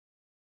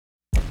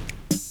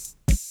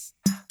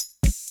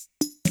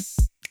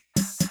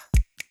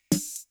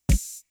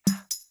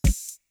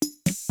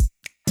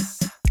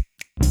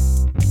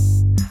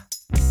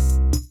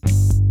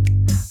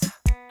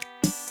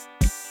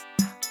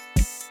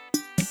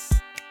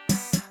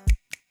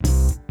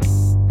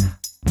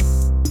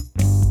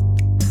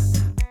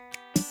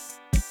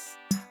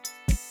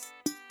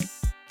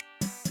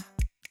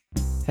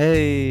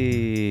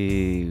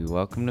Hey,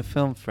 welcome to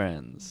Film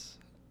Friends.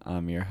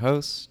 I'm your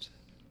host,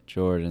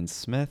 Jordan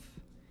Smith,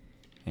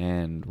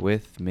 and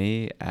with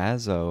me,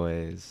 as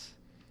always,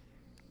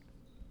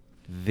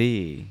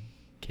 the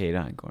Kate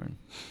Einkorn.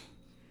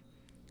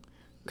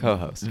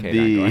 Co-host Kate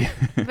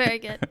Einkorn. Very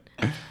good.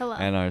 Hello.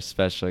 And our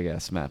special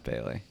guest, Matt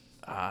Bailey.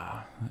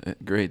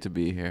 Great to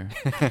be here.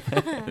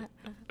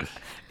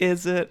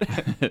 Is it?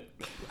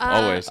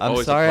 Always. I'm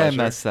always sorry a I pleasure.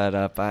 messed that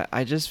up.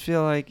 I just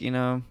feel like,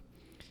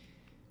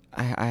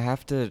 I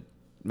have to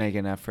make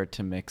an effort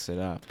to mix it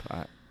up.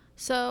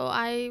 So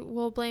I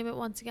will blame it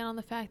once again on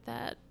the fact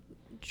that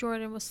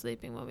Jordan was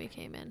sleeping when we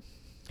came in.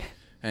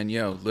 And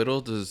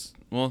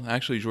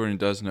actually Jordan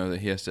does know that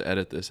he has to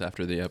edit this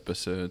after the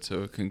episode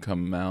so it can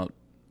come out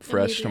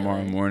fresh tomorrow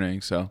Immediately.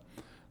 morning. So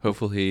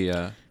hopefully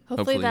that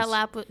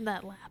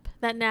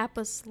nap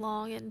was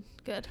long and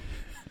good.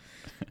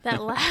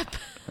 That lap.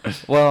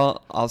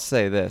 Well, I'll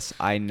say this.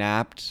 I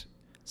napped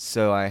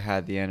so I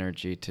had the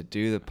energy to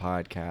do the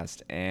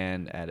podcast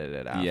and edit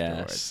it afterwards.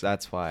 Yes.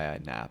 That's why I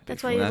napped. That's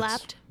before. why you That's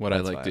lapped? what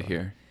That's I why like to I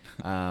hear.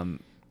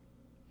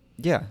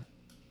 Yeah.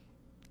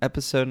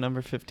 Episode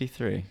number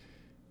 53.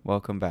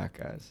 Welcome back,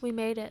 guys. We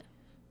made it.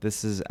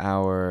 This is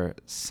our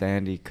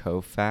Sandy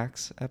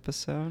Koufax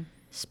episode.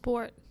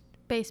 Sport.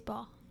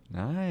 Baseball.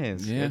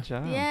 Nice. Yeah. Good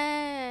job.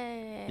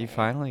 Yay. You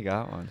finally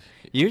got one.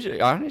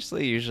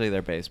 Usually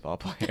they're baseball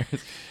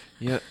players.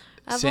 Yeah.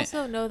 I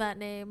also know that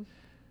name.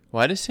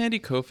 Why does Sandy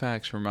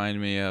Koufax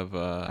remind me of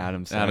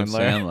Adam Adam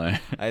Sandler. Sandler?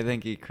 I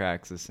think he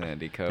cracks a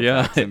Sandy Koufax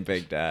Yeah. and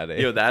Big Daddy.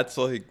 Yo, that's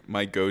like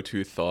my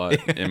go-to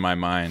thought in my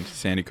mind.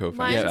 Sandy Koufax,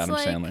 Mine's Adam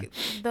like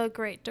Sandler. the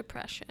Great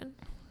Depression.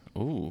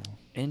 Ooh.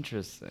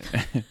 Interesting.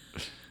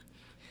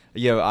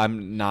 Yo,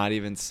 I'm not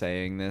even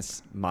saying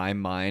this. My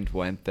mind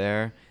went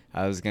there.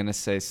 I was going to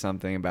say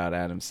something about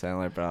Adam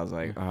Sandler, but I was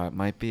like, oh, it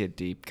might be a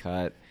deep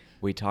cut.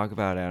 We talk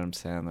about Adam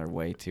Sandler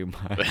way too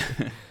much.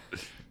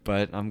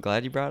 But I'm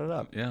glad you brought it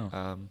up.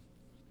 Yeah.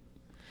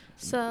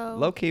 So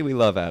Low-key, we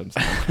love Adam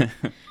Sandler.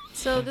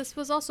 So this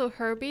was also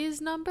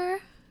Herbie's number.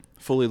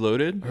 Fully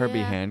loaded? Herbie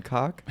Yeah.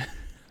 Hancock.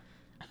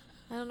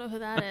 I don't know who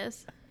that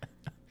is.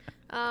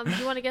 Do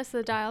you want to guess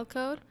the dial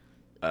code?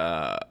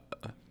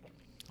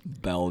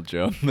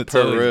 Belgium.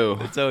 Peru.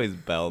 It's always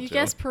Belgium. You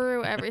guess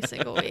Peru every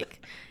single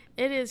week.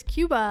 It is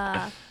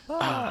Cuba.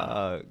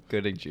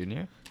 Gooding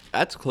Jr.?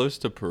 That's close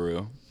to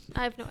Peru,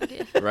 I have no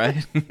idea.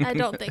 right? I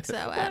don't think so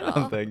at I all.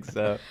 don't think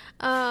so.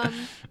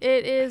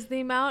 It is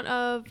the amount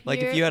of Like,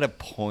 if you had a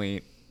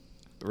point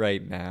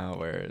right now,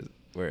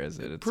 where is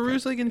it? It's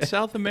Peru's like in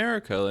South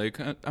America. Like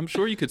I'm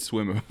sure you could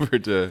swim over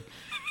to.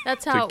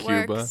 That's how to it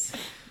Cuba. works.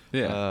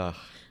 Yeah.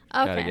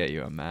 Gotta Okay. get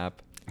you a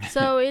map.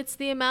 So it's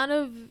the amount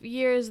of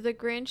years the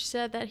Grinch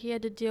said that he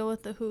had to deal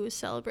with the Who's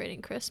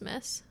celebrating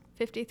Christmas.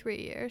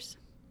 53 years.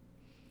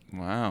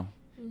 Wow.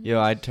 Yo,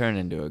 I'd turn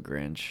into a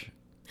Grinch.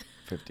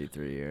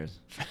 53 years.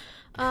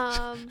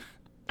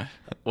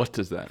 What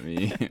does that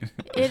mean?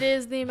 It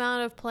is the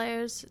amount of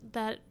players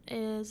that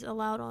is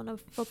allowed on a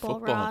football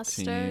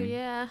roster. team.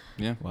 Yeah.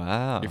 Yeah.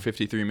 Wow. Your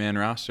 53-man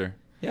roster.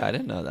 Yeah, I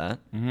didn't know that.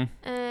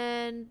 Mm-hmm.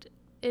 And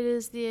it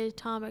is the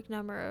atomic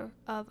number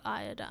of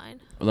iodine.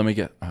 Well, let me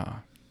get. Oh.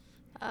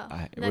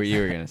 What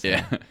you were gonna say?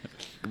 Yeah.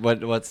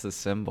 What's the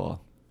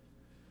symbol?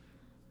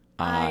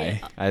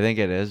 I. I think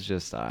it is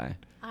just I.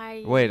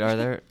 I. Wait, are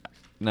there?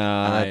 No,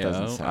 that I-O,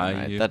 doesn't sound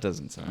right. I-U. That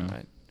doesn't sound Oh.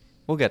 right.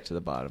 We'll get to the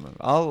bottom of it.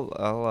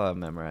 I'll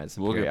memorize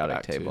the We'll get periodic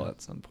back to table it.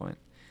 at some point.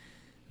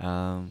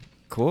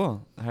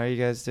 Cool. How are you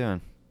guys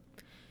doing?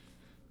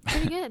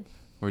 Pretty good.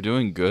 We're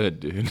doing good,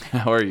 dude.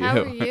 How are you?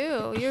 How are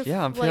you? You're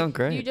Yeah, I'm like, feeling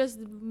great. You just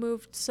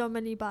moved so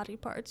many body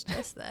parts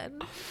just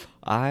then.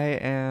 I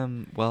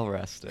am well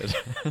rested,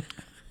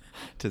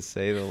 to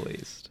say the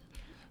least.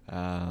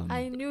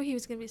 I knew he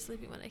was gonna be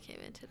sleeping when I came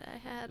in today. I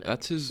had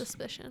That's a his-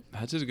 suspicion.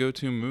 That's his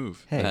go-to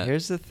move. Hey, that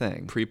here's the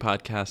thing.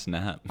 pre-podcast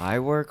nap. I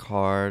work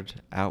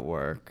hard at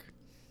work.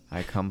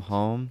 I come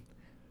home.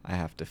 I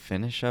have to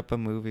finish up a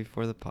movie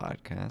for the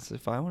podcast.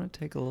 If I want to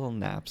take a little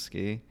nap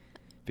ski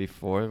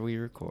before we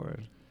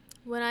record,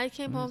 When I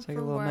came I'm gonna home take a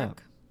from little work,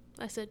 nap.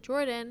 I said,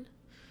 Jordan,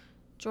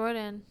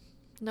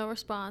 no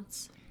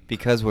response.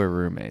 because we're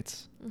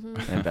roommates Hmm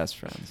and best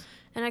friends.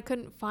 And I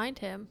couldn't find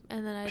him.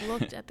 And then I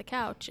looked at the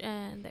couch,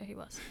 and there he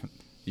was.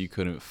 You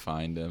couldn't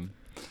find him.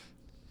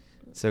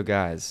 So,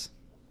 guys,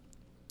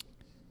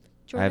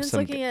 Jordan's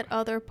some looking at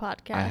other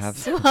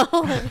podcasts.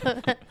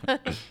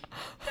 have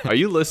Are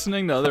you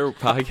listening to other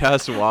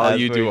podcasts while As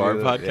you we do our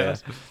yeah.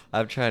 podcast?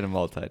 I'm trying to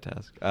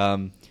multitask.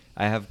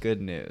 I have good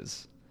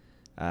news.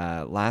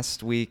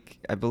 Last week,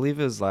 I believe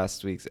it was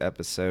last week's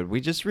episode,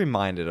 we just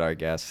reminded our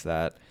guests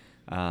that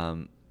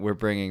we're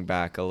bringing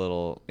back a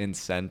little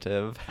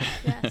incentive.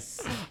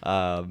 Yes.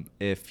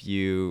 If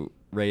you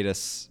rate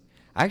us,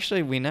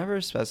 actually, we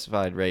never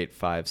specified rate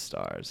 5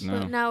 stars. No.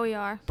 But now we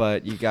are.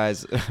 But you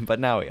guys, but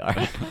now we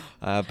are.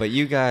 But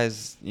you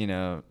guys,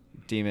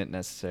 deem it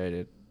necessary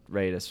to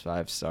rate us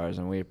 5 stars,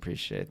 and we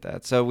appreciate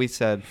that. So we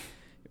said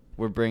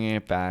we're bringing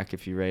it back.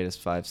 If you rate us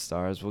 5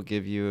 stars, we'll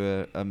give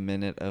you a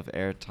minute of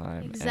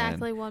airtime.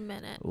 Exactly And 1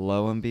 minute.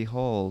 lo and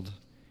behold,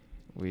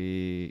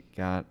 we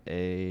got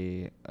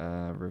a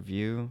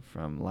review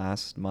from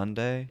last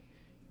Monday.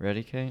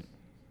 Ready, Kate?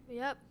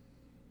 Yep.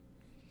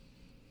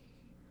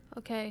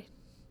 Okay.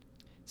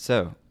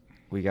 So,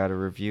 we got a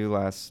review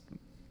last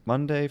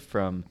Monday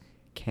from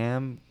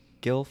Cam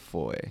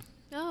Guilfoy.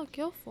 Oh,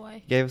 Guilfoy.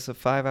 He gave us a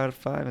 5 out of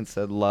 5 and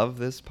said, "Love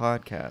this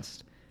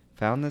podcast.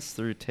 Found this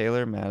through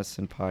Taylor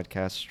Madison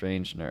podcast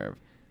Strange Nerve.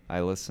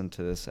 I listen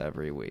to this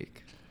every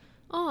week."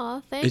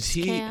 Aw, thanks,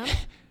 Cam.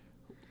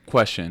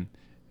 Question.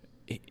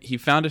 He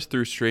found us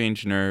through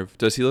Strange Nerve.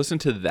 Does he listen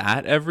to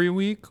that every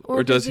week?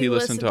 Or does he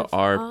listen to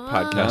our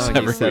podcast he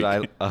every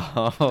said, week?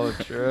 "Oh,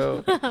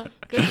 true."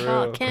 Good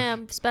call, True.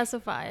 Cam.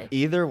 Specify.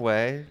 Either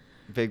way,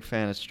 big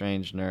fan of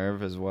Strange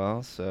Nerve as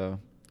well, so.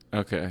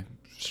 Okay.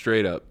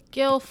 Straight up.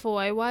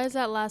 Guilfoy. Why does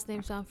that last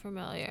name sound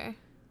familiar?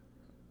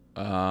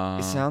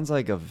 He sounds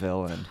like a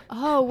villain.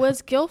 Oh,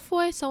 was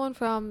Guilfoy someone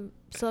from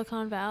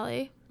Silicon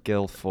Valley?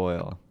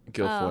 Guilfoyle.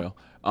 Guilfoyle.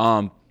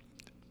 Oh.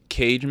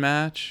 Cage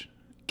match.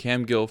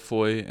 Cam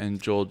Guilfoy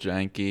and Joel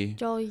Janke.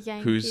 Joel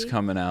Yankee. Who's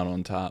coming out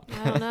on top?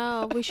 I don't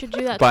know. We should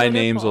do that. By Twitter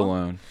names poll.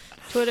 alone.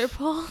 Twitter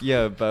poll.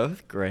 Yeah,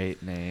 both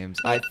great names.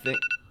 I think.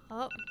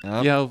 Oh.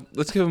 Oh. Yeah,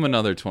 let's give him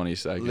another 20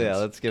 seconds. Yeah,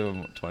 let's give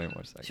him 20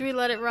 more seconds. Should we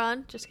let it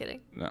run? Just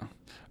kidding. No.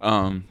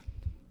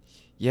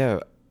 Yo.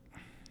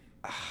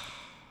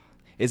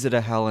 Is it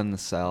a Hell in the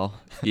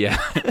Cell? Yeah.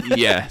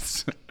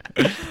 Yes.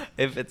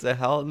 If it's a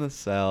Hell in the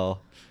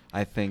Cell,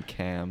 I think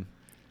Cam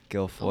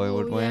Guilfoy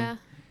would win. Yeah.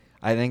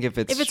 I think if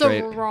it's If it's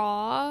straight... a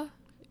Raw,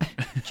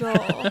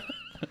 Joel.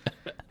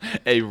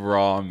 A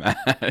Raw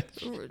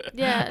match.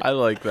 Yeah. I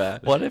like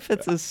that. What if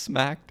it's a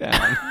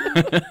SmackDown?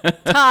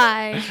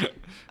 Tie.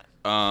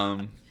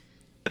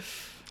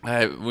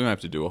 We might have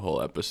to do a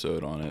whole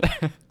episode on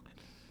it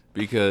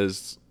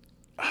because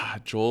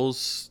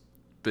Joel's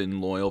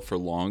been loyal for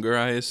longer,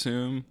 I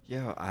assume.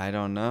 Yo, I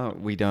don't know.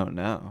 We don't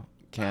know.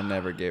 Cam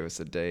never gave us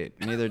a date.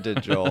 Neither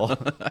did Joel.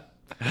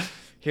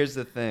 Here's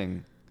the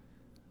thing.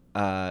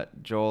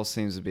 Joel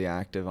seems to be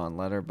active on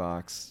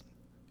Letterboxd.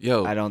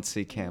 Yo, I don't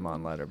see Cam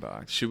on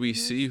Letterboxd. should we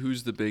see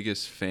who's the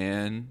biggest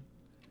fan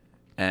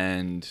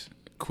and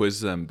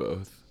quiz them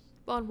both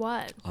On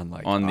what? on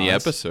the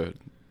us. episode,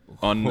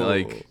 on Whoa.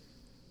 like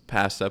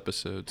past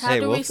episodes? How Hey,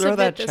 do we'll we throw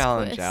that submit this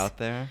challenge quiz? out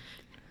there.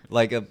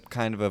 Like a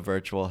kind of a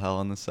virtual Hell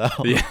in the Cell.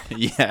 Yeah.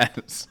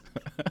 Yes.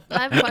 I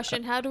have a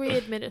question. How do we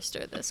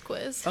administer this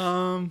quiz?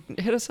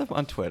 Hit us up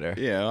on Twitter.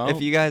 Yeah,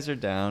 if you guys are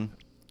down,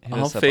 hit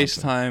I'll us up on Twitter.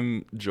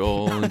 FaceTime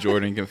Joel and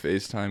Jordan can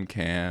FaceTime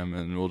Cam,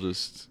 and we'll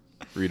just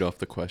read off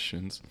the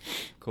questions.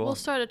 Cool. We'll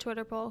start a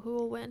Twitter poll. Who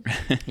will win?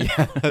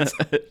 Yeah,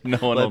 No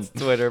one let's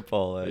will. Twitter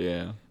poll it.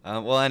 Yeah.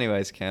 Well,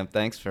 anyways, Cam,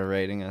 thanks for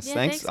rating us. Yeah,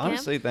 thanks, thanks, Cam.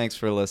 honestly, thanks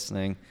for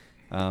listening.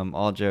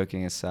 All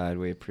joking aside,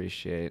 we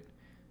appreciate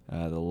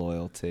the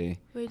loyalty.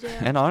 We do.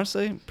 And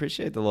honestly,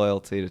 appreciate the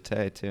loyalty to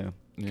Tay, too.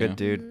 Yeah. Good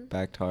dude, Mhm.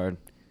 backed hard,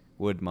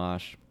 would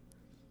mosh,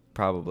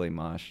 probably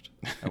moshed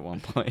at one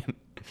point.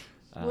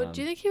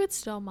 Do you think he would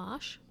still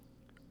mosh?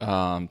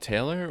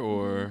 Taylor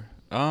or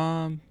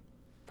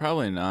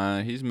probably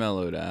not. He's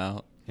mellowed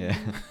out. Yeah.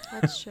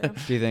 That's true.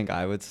 Do you think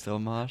I would still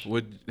mosh?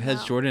 Has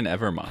No. Jordan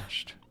ever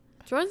moshed?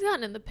 Jordan's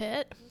gotten in the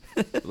pit.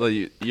 Well,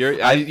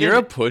 you're I you're a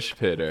think- push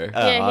pitter.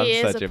 Oh, Yeah, he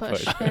I'm is such a a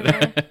push push hitter.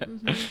 hitter.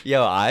 Mhm.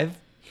 Yo, I've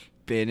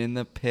been in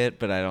the pit,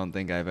 but I don't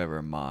think I've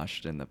ever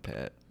moshed in the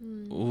pit.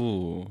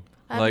 Ooh.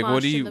 I've Like what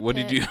moshed do in you the what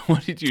did pit. you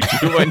what did you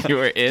do when you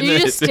were in Do you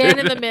it? just stand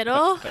in the dude?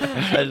 middle?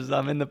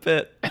 I'm in the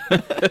pit.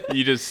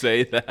 You just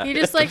say that. He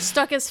just like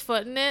stuck his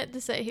foot in it to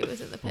say he was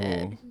in the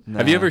pit. Ooh.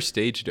 Have you No. ever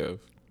stage dove?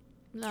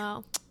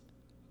 No.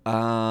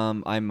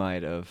 I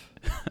might have.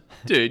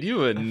 Dude, you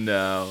would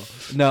know.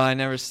 No, I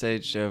never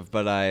stage dove,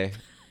 but I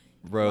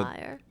rode.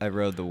 Liar. I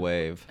rode the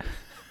wave.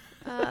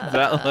 Is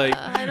that like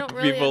I don't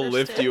really people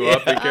lift you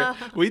understand.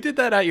 up and we did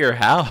that at your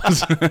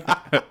house.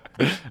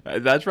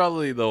 That's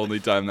probably the only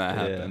time that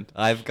Yeah. happened.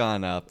 I've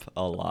gone up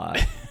a lot.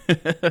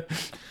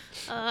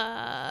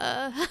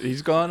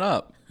 He's gone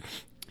up.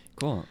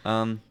 Cool.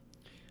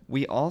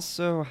 We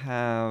also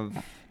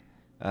have.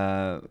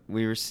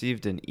 We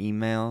received an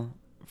email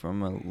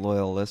from a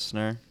loyal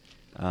listener,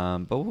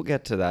 but we'll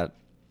get to that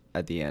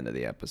at the end of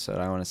the episode.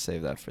 I want to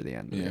save that for the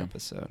end of the Yeah.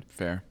 episode.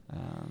 Fair.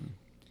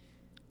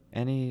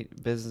 Any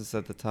business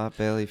at the top,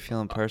 Bailey?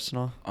 Feeling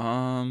personal?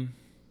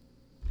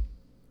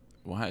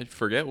 Well, I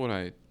forget what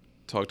I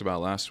talked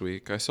about last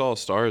week. I saw A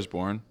Star Is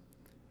Born.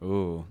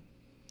 Ooh.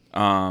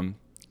 Um,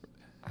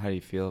 How do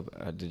you feel?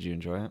 Did you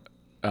enjoy it?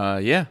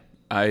 yeah,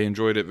 I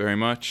enjoyed it very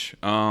much.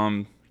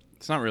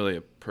 It's not really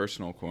a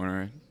personal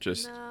corner.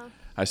 Just No.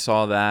 I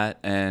saw that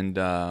and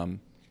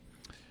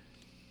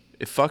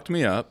it fucked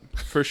me up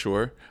for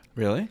sure.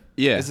 Really?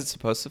 Yeah. Is it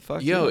supposed to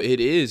fuck Yo, you? it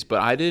is, but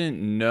I didn't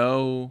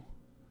know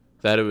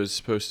that it was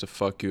supposed to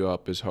fuck you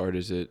up as hard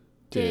as it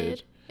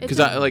did. Did.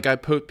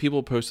 Because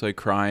people post like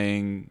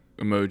crying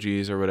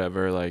emojis or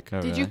whatever. Like, Oh,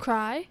 Did really? you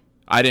cry?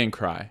 I didn't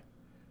cry.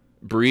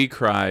 Bree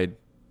cried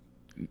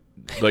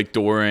like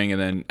during and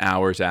then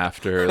hours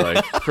after,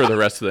 like for the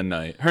rest of the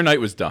night. Her night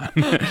was done.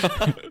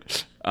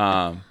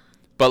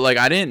 But like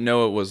I didn't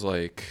know it was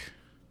like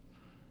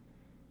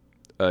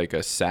like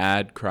a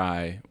sad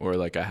cry or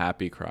like a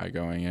happy cry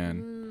going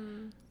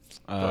in.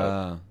 It's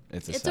a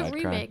It's sad a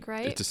remake, cry.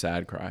 right? It's a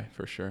sad cry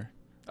for sure.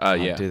 Oh,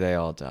 Yeah. do they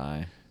all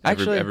die?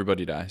 Actually,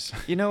 Everybody dies.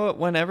 you know what?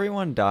 When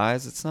everyone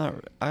dies, it's not.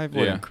 I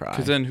wouldn't cry.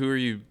 Because then who are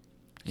you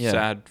Yeah.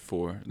 sad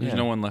for? There's Yeah.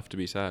 no one left to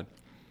be sad.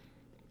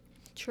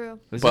 True.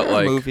 Is but there a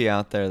like- movie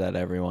out there that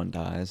everyone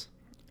dies?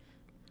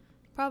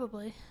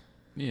 Probably.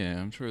 Yeah,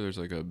 I'm sure there's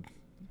like a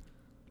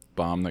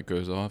bomb that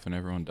goes off and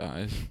everyone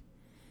dies.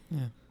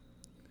 Yeah.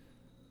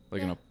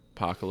 Like Yeah. an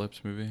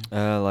apocalypse movie.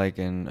 Like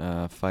in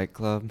Fight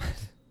Club.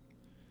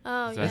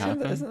 Oh, Does that yeah.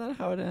 happen? Isn't that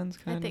how it ends?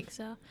 I Kind of. think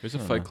so. There's a I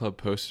don't Fight know. Club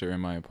poster in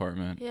my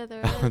apartment. Yeah,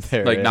 there Oh, is.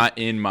 there Like is. not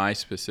in my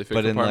specific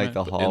But in, like, apartment,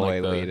 the but in, like, hallway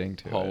the leading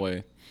to it.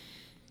 hallway.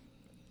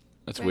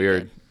 That's Very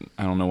weird.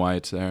 I don't know why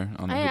it's there. I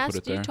don't know I who put asked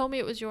it you, there. told me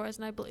it was yours,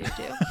 and I believed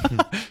you.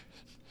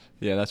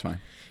 Yeah, that's mine.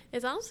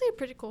 It's honestly a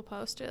pretty cool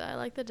poster. I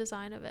like the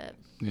design of it.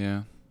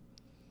 Yeah.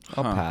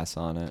 I'll Huh. pass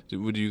on it.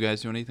 Would you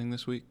guys do anything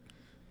this week?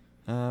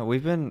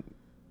 We've been.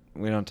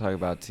 We don't talk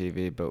about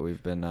TV, but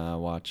we've been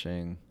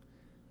watching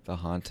The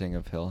Haunting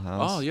of Hill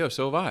House. Oh, yo,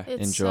 so have I.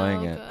 It's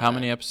Enjoying so it. good. How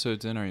many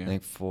episodes in are you? I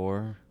think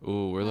 4.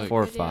 Ooh, we're like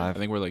 4 or Good, yeah. 5. I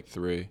think we're like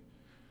 3.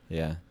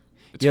 Yeah.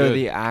 It's Yo, good.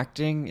 the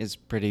acting is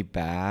pretty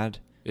bad.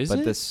 Is but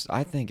it? this,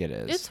 I think it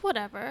is. It's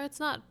whatever. It's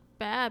not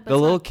bad, but The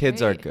it's little not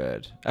kids are great.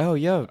 good. Oh,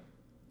 yo.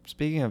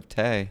 Speaking of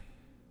Tay,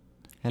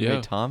 Henry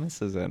Yo.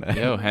 Thomas is in it.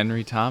 Yo,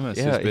 Henry Thomas,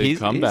 Yeah, his big he's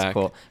comeback.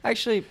 cool.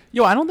 Actually,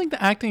 Yo, I don't think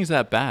the acting is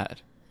that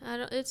bad. I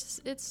don't.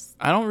 It's.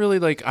 I don't really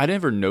like. I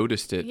never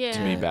noticed it to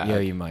Yeah. be bad. yo,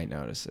 you might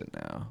notice it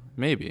now.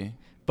 Maybe.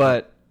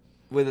 But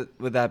with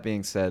that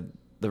being said,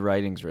 the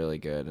writing's really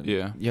good. And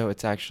Yeah. Yo,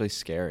 it's actually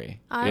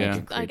scary. I Yeah.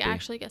 and like creepy.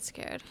 actually get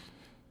scared.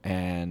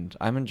 And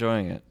I'm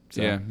enjoying it.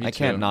 So Yeah, me I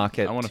can't too. knock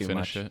it I wanna too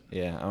finish much. it.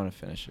 Yeah, I want to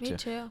finish it Me too.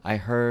 too. I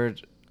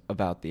heard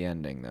about the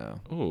ending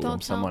though Ooh. Don't from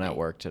tell someone at me.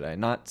 work today.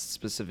 Not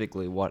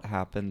specifically what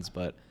happens,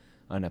 but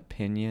an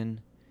opinion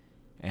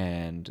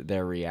and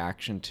their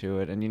reaction to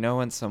it. And you know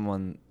when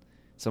someone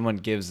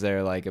gives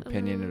their like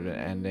opinion of an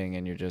ending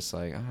and you're just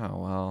like, "Oh,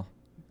 well,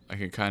 I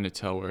can kind of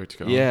tell where it's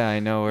going. yeah, I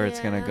know where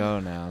it's going to Yeah. go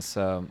now."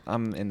 So,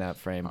 I'm in that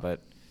frame, but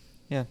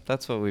yeah,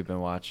 that's what we've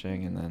been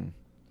watching and then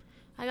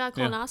I got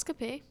Yeah.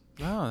 colonoscopy.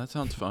 Oh, that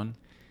sounds fun.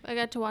 I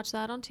got to watch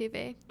that on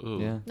TV. Ooh.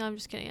 yeah. No, I'm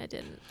just kidding. I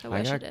didn't. I I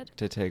wish I got did.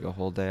 to take a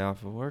whole day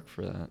off of work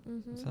for that.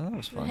 Mhm. So that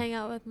was And fun. hang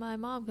out with my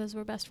mom because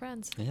we're best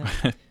friends.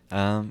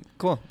 Yeah.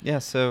 Cool. Yeah,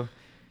 so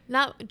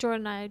Not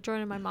Jordan and I.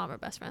 Jordan and my mom are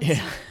best friends.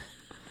 yeah.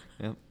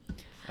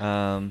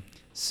 Yep.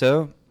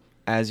 So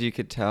as you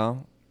could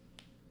tell,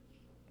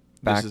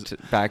 back This is-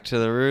 back to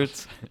the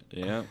roots.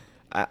 Yeah.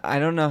 I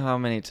don't know how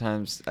many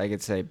times I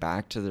could say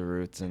back to the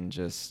roots and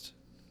just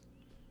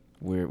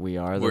we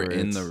are the We're roots.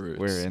 in the roots.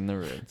 We're in the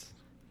roots.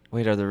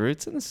 Wait, are the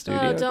roots in the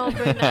studio? Oh, don't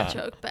bring that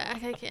joke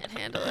back. I can't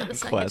handle it a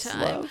second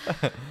time.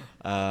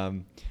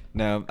 Questlove.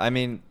 No, I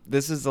mean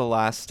this is the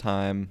last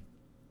time.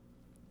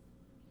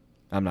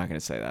 I'm not gonna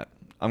say that.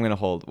 I'm gonna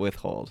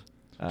withhold.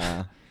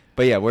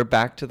 But yeah, we're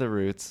back to the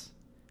roots,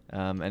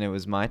 and it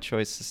was my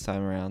choice this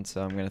time around.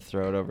 So I'm gonna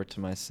throw it over to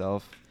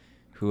myself,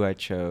 who I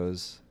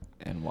chose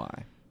and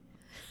why.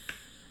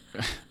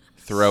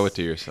 Throw it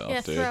to yourself,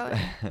 Yeah, dude. throw it.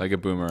 Like a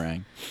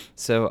boomerang.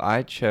 So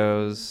I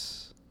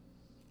chose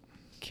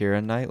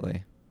Keira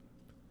Knightley.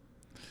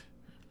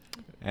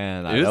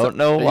 And I It was don't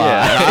know why.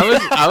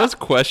 Yeah, I was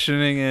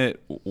questioning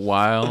it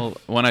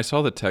when I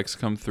saw the text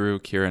come through.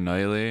 Keira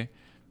Knightley.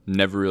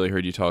 Never really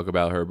heard you talk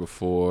about her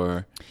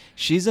before.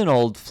 She's an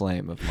old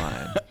flame of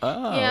mine.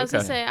 Oh, Yeah, I was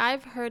gonna okay. say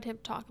I've heard him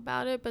talk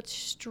about it, but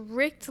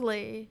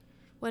strictly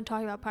when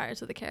talking about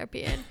Pirates of the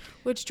Caribbean,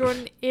 which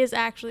Jordan is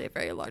actually a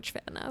very large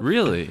fan of.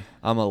 Really?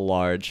 I'm a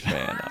large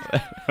fan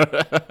of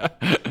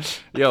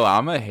it. Yo,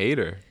 I'm a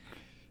hater.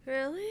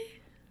 Really?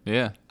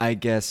 Yeah. I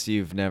guess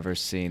you've never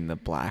seen The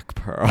Black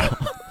Pearl.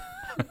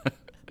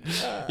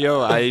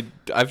 Yo,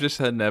 I've just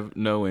had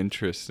no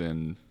interest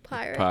in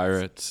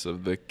Pirates.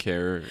 of the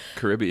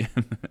Caribbean.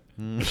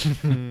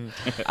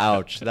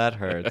 Ouch, that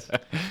hurts.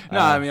 No,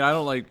 I mean I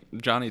don't like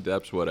Johnny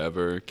Depp's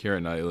whatever.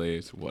 Keira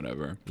Knightley's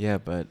whatever. Yeah,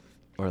 but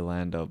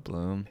Orlando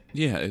Bloom.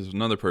 Yeah, is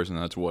another person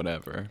that's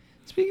whatever.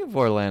 Speaking of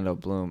Orlando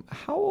Bloom,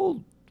 how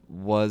old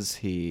was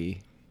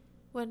he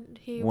When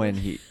he when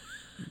he?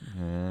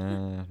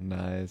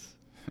 Nice.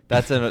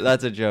 That's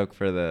a joke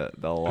for the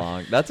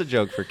long. That's a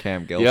joke for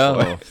Cam Yo,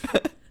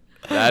 Guilfoyle.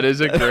 that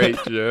is a great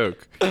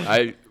joke.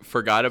 I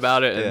forgot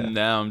about it, and Yeah.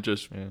 now I'm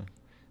just.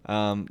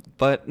 Yeah.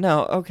 But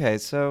no, okay.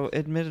 So,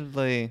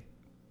 admittedly,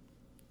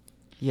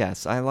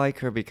 yes, I like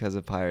her because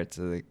of Pirates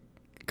of the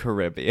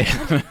Caribbean.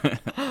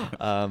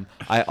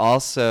 I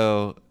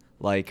also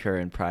like her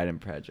in Pride and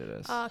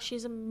Prejudice. Oh,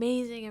 she's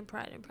amazing in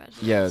Pride and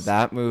Prejudice. Yo,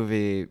 that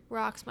movie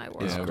rocks my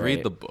world. is Yeah, great.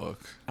 read the book.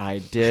 I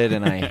did,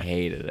 and I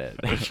hated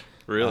it.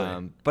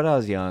 Really? But I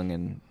was young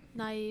and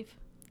Naive.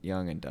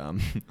 dumb.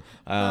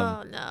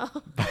 Oh no.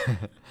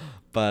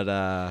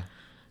 But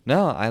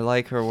no, I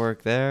like her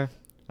work there.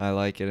 I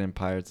like it in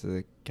Pirates of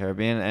the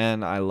Caribbean,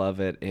 and I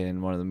love it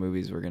in one of the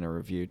movies we're going to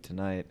review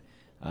tonight,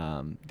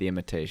 The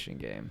Imitation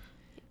Game.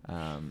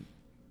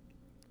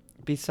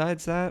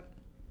 Besides that,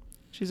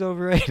 She's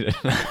overrated.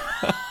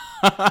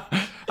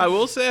 I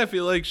will say I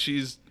feel like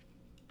she's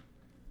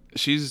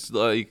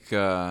like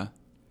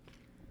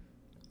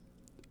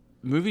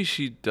movies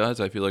she does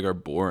I feel like are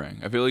boring.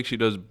 I feel like she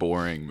does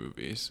boring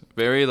movies.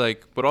 Very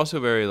like but also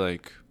very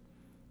like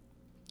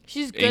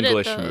She's good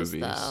English at those,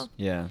 movies. though.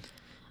 Yeah.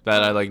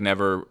 that I like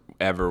never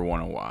ever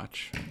want to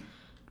watch.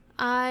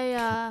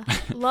 I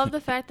love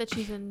the fact that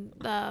she's in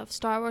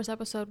Star Wars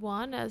Episode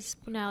 1 as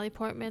Natalie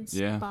Portman's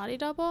body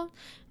double.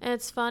 And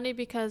it's funny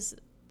because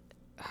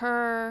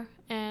her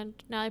and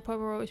Natalie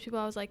Portman were always people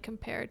I was like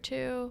compared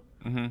to,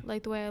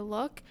 like the way I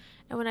look.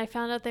 And when I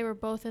found out they were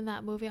both in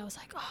that movie, I was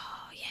like,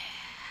 oh,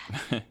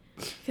 yeah.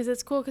 Because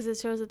it's cool because it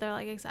shows that they're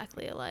like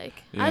exactly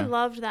alike. Yeah. I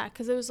loved that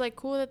because it was like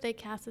cool that they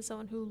casted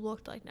someone who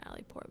looked like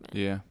Natalie Portman.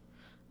 Yeah.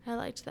 I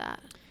liked that.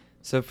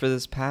 So for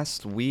this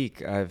past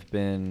week, I've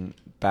been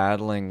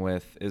battling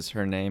with, is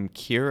her name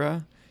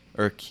Kira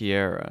or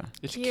Kiera?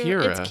 It's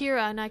Kira. It's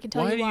Kira, and I can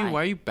tell you why.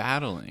 Why are you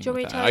battling? Do you want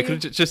me to with tell that? I you?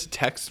 could just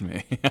text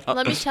me.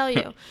 Let me tell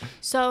you.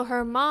 So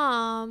her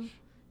mom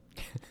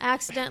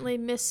accidentally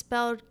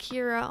misspelled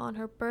Kira on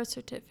her birth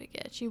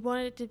certificate. She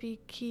wanted it to be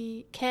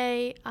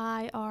Kira,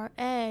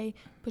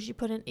 but she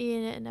put an E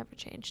in it and never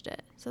changed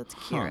it. So it's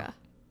Kira.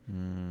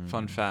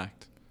 Fun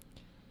fact.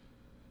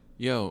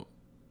 Yo,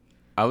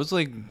 I was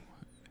like,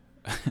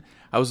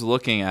 I was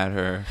looking at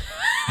her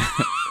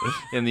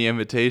in the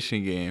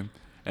Invitation Game,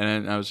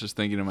 and I was just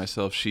thinking to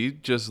myself, she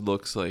just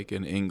looks like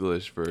an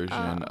English version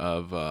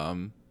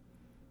of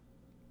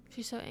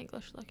She's so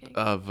English looking.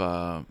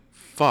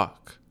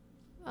 fuck.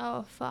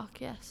 Oh,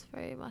 fuck, yes,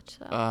 very much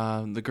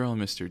so. The girl in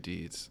Mr.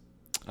 Deeds.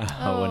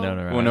 Oh,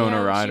 Winona Ryder.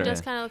 Winona Ryder. She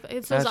does kind of look,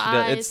 it's No, those she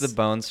eyes. does- it's the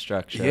bone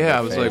structure. of Yeah, her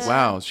I was like, face.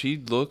 wow, she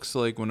looks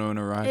like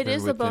Winona Ryder It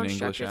is with the bone an English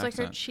structure. It's like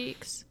her accent.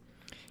 cheeks.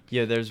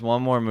 Yeah, there's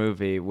one more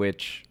movie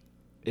which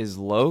is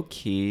low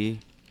key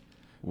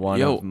one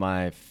of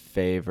my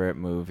favorite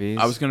movies.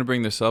 I was gonna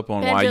bring this up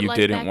on Ben why did you like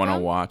didn't want to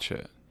Beckham? watch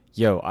it.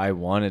 Yo, I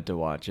wanted to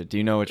watch it. Do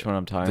you know which one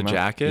I'm talking The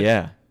about? Jacket?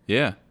 Yeah.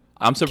 Yeah,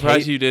 I'm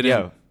surprised Kate- you didn't.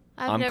 Yo,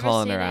 I've I'm never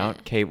calling seen her out.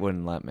 it. Kate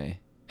wouldn't let me.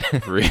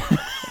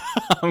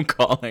 I'm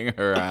calling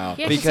her out.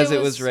 Yeah, because it it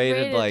was was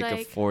rated rated like a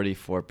like-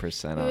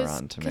 44% on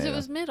Rotten Because Tomatoes. it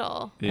was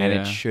middle. Yeah. And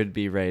it should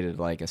be rated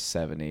like a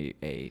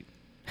 78.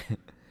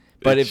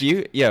 But It's- if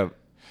you,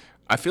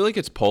 I feel like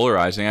it's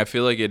polarizing. I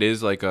feel like it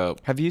is like a.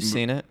 have you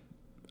seen it?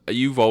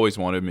 You've always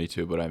wanted me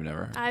to, but I've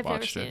never I've never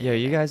watched seen it. it. Yeah,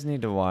 you guys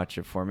need to watch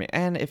it for me.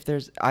 And if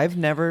I've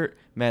never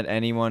met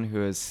anyone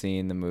who has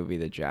seen the movie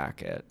The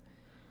Jacket.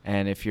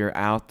 And if you're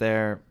out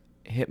there,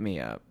 hit me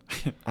up.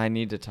 I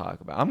need to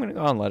talk about. I'm gonna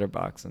go on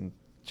Letterboxd and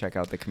check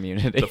out the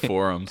community. The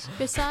forums.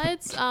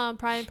 Besides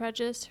Pride and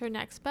Prejudice, her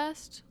next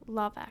best,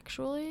 Love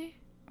Actually.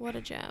 What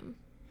a gem.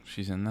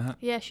 She's in that.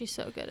 Yeah, she's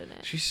so good in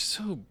it. She's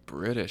so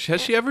British.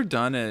 Has she ever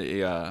done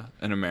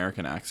an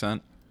American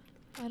accent?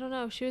 I don't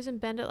know. She was in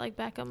Bend It Like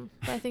Beckham,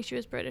 but I think she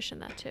was British in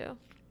that too.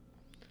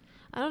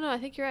 I don't know. I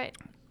think you're right.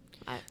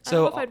 I don't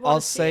So know if I'd wanna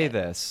I'll see say it.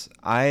 this: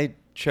 I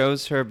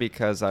chose her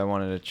because I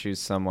wanted to choose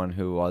someone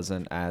who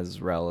wasn't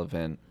as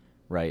relevant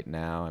right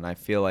now, and I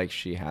feel like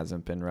she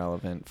hasn't been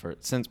relevant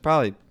since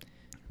probably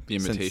The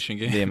Imitation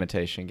Game. The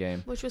Imitation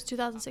Game, Which was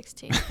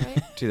 2016,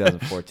 right?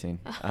 2014.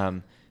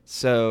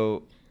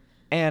 So,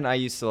 and I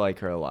used to like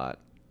her a lot.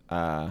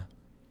 I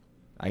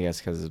guess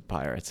because of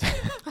Pirates.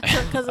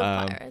 Because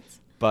of Pirates.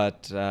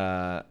 But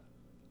I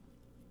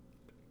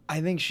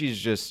think she's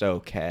just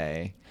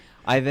okay.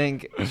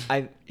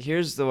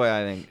 Here's the way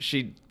I think.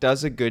 She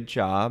does a good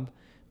job,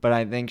 but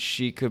I think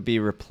she could be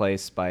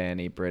replaced by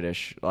any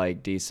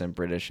decent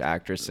British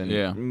actress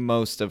in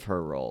most of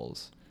her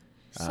roles.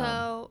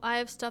 So I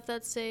have stuff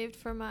that's saved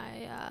for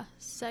my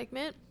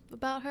segment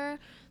about her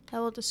that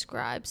will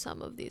describe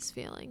some of these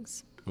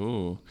feelings.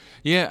 Ooh.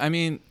 Yeah, I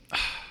mean,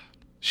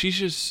 she's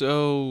just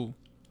so.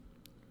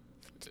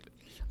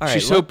 All right,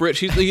 She's so British.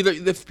 She's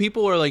if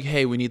people are like,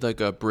 "Hey, we need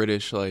like a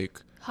British,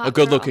 like Hot a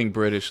good-looking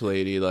British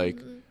lady," like,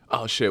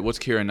 "Oh shit, what's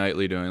Keira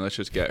Knightley doing? Let's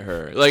just get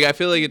her." Like, I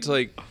feel like it's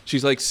like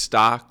she's like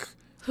stock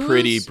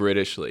pretty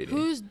British lady.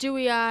 Who's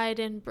dewy-eyed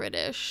and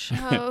British?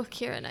 Oh,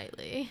 Keira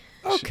Knightley.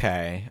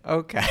 Okay.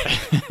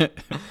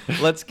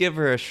 Let's give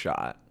her a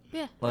shot.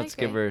 Yeah, Let's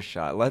I give agree. her a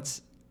shot.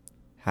 Let's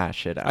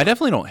hash it out. I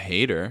definitely don't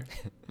hate her.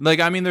 Like,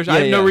 I mean, I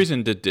have no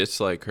reason to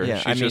dislike her. Yeah,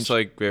 She's I mean, just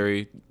like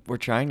very. We're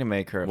trying to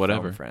make her a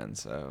Whatever. film friend,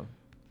 so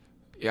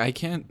Yeah, I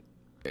can't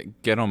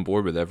get on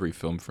board with every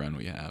film friend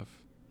we have.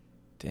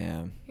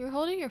 damn. You're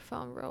holding your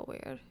phone real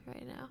weird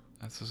right now.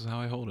 That's just how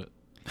I hold it.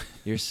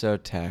 You're so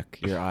tech.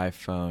 Your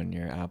iPhone,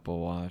 your Apple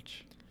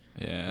Watch.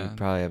 Yeah. You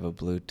probably have a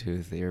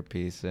Bluetooth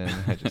earpiece in.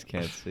 I just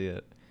can't see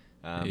it.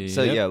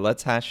 So Yep. yeah,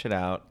 let's hash it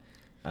out.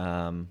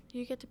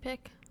 You get to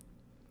pick.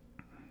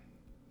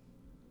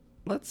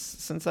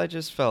 Since I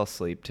just fell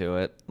asleep to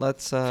it,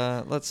 let's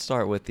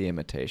start with The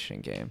Imitation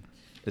Game,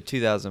 the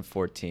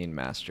 2014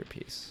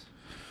 masterpiece.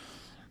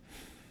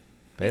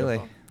 Bailey,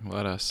 Beautiful.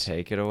 Let us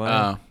take it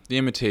away. The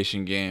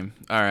Imitation Game.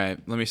 All right,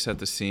 let me set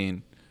the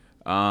scene.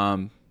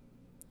 World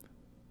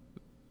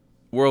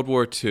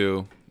War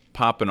II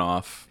popping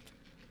off.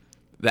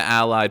 The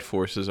Allied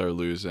forces are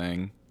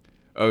losing.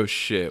 oh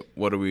shit,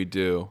 what do we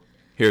do?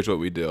 Here's what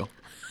we do.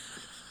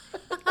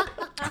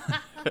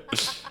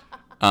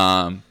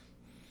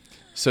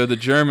 So the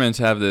Germans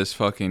have this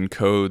fucking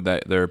code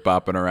that they're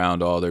bopping around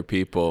to all their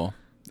people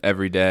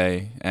every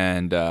day,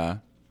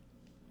 and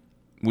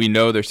we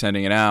know they're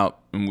sending it out,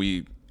 and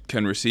we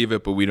can receive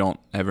it, but we don't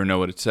ever know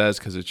what it says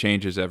because it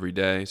changes every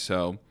day.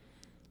 So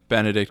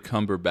Benedict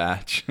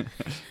Cumberbatch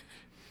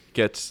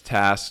gets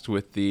tasked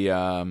with the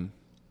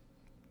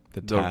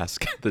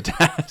task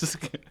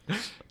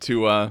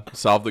to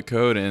solve the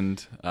code,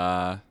 and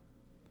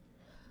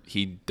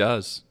he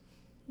does.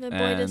 And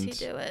boy, does he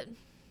do it.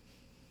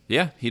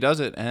 Yeah, he does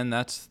it, and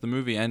that's the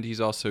movie. And he's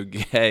also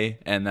gay,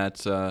 and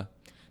that's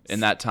in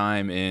that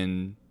time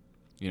in,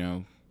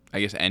 I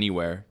guess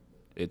anywhere,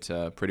 it's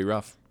pretty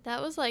rough.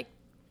 That was like,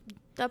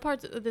 that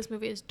part of this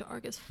movie is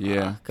dark as fuck.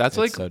 Yeah, that's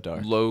like so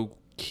dark. Low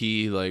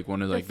key, like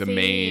one of like the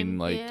main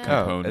like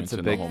components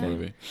in the whole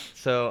movie.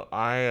 So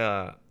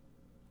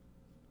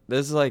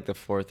this is like the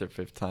 4th or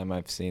 5th time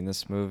I've seen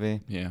this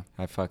movie. Yeah,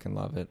 I fucking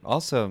love it.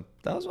 Also,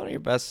 that was one of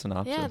your best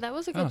synopses. Yeah, that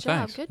was a good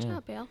job. Thanks. Good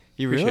job, Bale.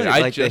 You really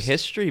the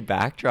history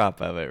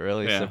backdrop of it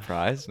really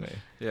surprised me.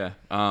 Yeah.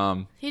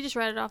 He just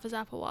read it off his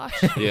Apple Watch.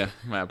 Yeah,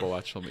 my Apple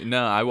Watch told me.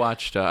 No,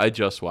 I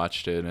just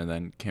watched it and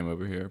then came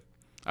over here.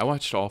 I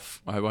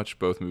watched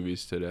both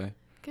movies today.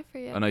 Good for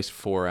you. A nice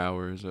 4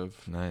 hours of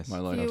my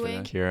life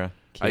Viewing. today. Kira.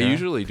 I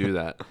usually do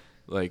that,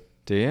 like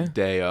do you?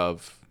 Day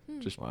of,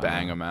 just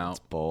bang them out. It's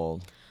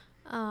bold.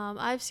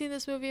 I've seen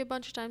this movie a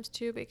bunch of times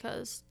too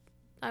because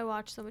I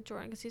watched them with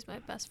Jordan because he's my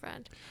best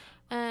friend,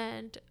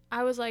 and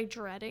I was like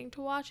dreading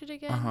to watch it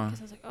again because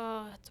I was like,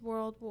 oh, it's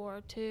World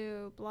War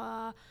II,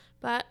 blah.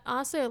 But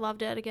honestly, I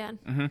loved it again.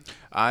 Mm-hmm.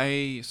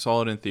 I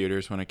saw it in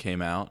theaters when it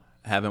came out.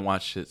 Haven't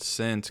watched it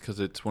since because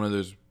it's one of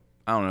those.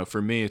 I don't know.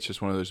 For me, it's just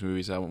one of those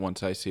movies that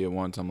once I see it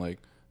once, I'm like,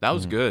 that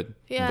was good.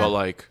 Yeah. But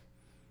like,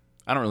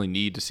 I don't really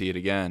need to see it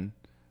again.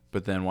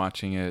 But then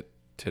watching it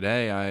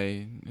today,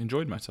 I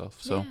enjoyed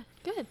myself. So yeah,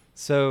 good.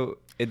 So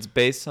it's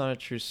based on a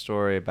true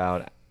story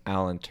about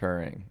Alan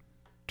Turing.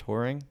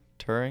 Turing?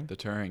 The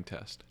Turing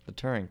test. The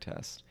Turing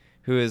test.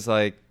 Who is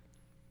like,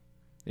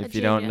 if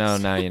you genius. don't know,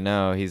 now you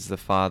know, he's the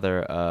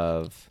father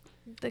of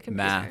The computer.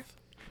 Math.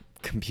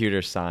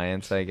 Computer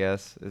science, I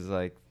guess, is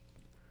like,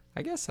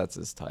 I guess that's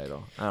his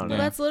title. I don't know.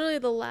 Well, that's literally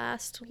the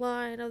last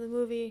line of the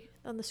movie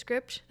on the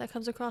script that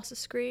comes across the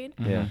screen.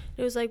 Mm-hmm. Yeah.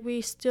 It was like,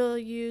 we still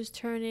use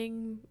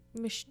Turing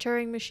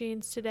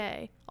machines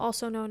today,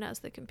 also known as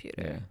the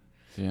computer.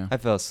 Yeah. I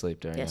fell asleep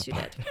during Yes, that you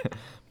part. did.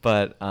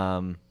 But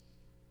I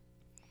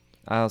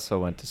also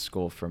went to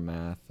school for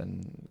math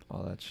and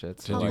all that shit.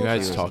 Did Humble you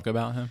guys person. talk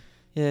about him?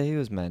 Yeah, he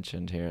was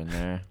mentioned here and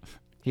there.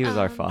 He was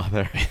our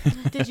father.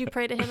 Did you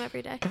pray to him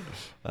every day?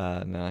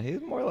 No,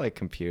 he's more like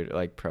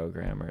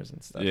programmers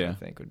and stuff. Yeah. I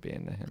think would be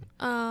into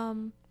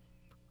him.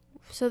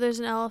 So there's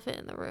an elephant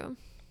in the room.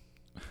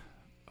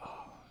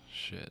 Oh,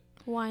 shit.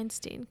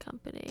 Weinstein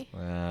Company.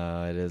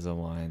 Wow, it is a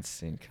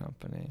Weinstein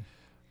Company.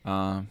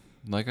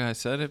 Like I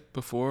said it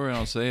before, and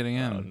I'll say it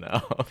again. Oh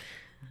no.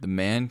 The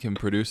man can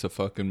produce a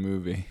fucking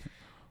movie,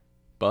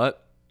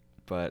 but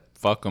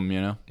fuck him,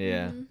 yeah,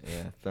 Mhm.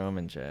 yeah, throw him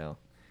in jail.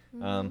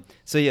 Mhm.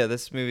 So yeah,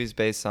 this movie's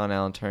based on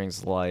Alan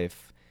Turing's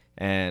life,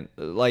 and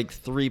like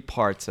 3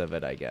 parts of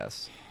it, I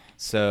guess.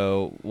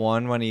 So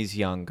one when he's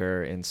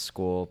younger in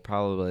school,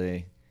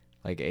 probably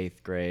like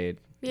 8th grade.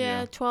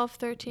 Yeah, 12,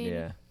 13.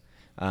 Yeah.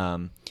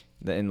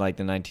 In like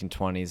the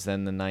 1920s,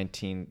 then the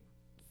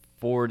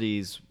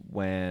 1940s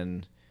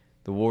when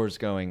the war's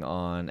going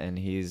on, and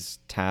he's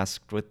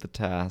tasked with the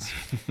task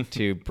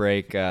to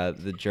break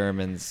the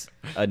Germans'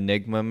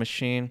 Enigma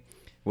machine,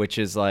 which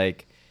is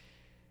like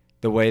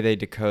the way they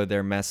decode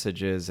their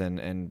messages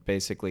and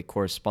basically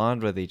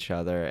correspond with each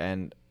other.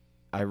 And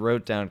I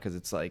wrote down, because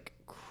it's like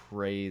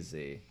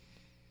crazy.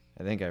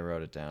 I think I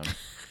wrote it down.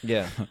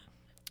 Yeah.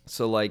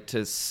 So like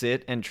to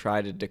sit and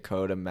try to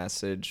decode a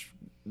message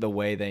the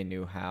way they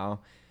knew how,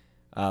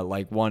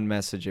 like one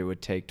message, it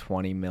would take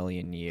 20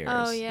 million years.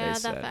 Oh, yeah, they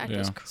that said. fact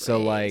is crazy.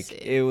 So like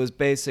it was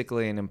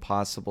basically an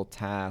impossible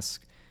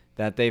task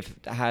that they've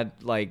had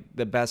like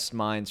the best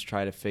minds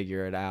try to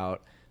figure it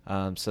out.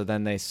 So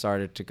then they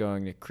started to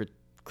going to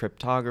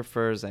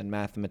cryptographers and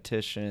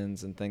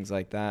mathematicians and things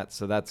like that.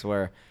 So that's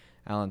where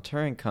Alan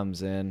Turing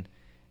comes in,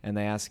 and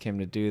they ask him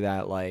to do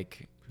that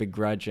like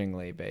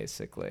begrudgingly,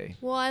 basically.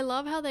 Well, I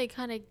love how they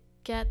kind of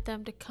get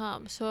them to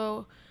come.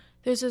 So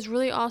there's this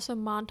really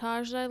awesome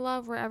montage that I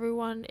love where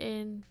everyone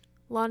in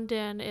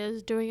London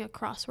is doing a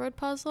crossword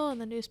puzzle in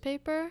the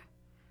newspaper.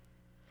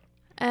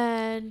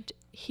 And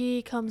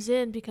he comes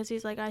in because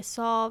he's like, I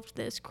solved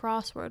this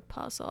crossword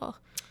puzzle.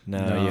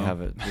 No, you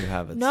haven't. You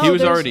haven't. No, he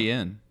was already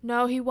in.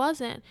 No, he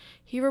wasn't.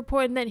 He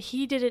reported, and then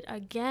he did it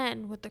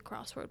again with the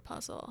crossword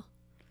puzzle.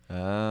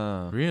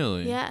 Oh.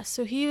 Really? Yeah,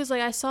 so he was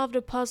like, I solved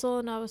a puzzle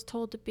and I was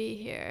told to be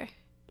here.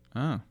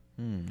 Oh.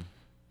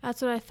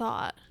 That's what I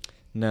thought.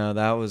 No,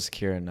 that was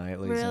Keira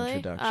Knightley's Really?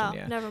 introduction. Oh,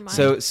 yeah. never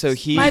mind. So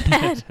he. My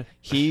bad.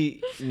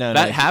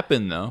 That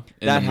happened though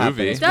in that the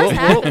movie. It does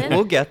happen.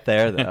 We'll get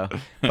there though.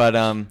 But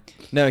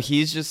no,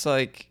 he's just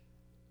like,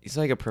 he's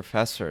like a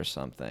professor or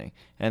something,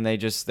 and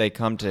they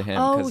come to him.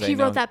 Oh, he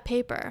wrote that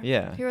paper.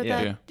 Yeah, he wrote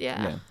that.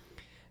 Yeah.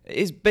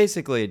 He's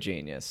basically a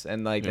genius,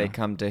 and like Yeah. they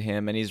come to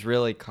him, and he's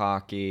really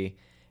cocky,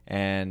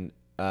 and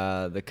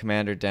the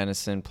Commander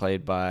Dennison,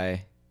 played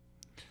by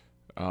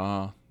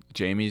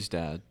Jamie's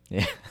dad.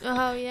 Yeah.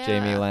 Oh yeah.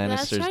 Jamie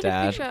Lannister's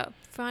dad.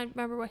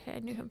 Remember what I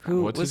knew him from.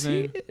 Who What's was his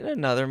he name? in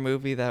another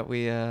movie that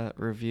we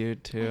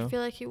reviewed too? I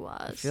feel like he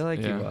was. I feel like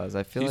he was.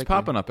 I feel he's like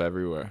popping up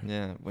everywhere.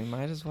 Yeah, we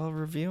might as well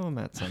review him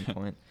at some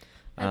point.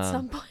 At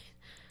some point.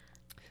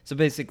 So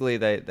basically,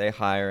 they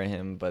hire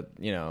him, but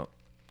you know,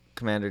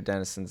 Commander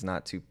Dennison's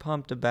not too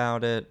pumped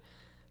about it,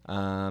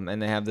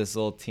 and they have this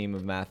little team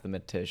of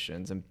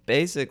mathematicians, and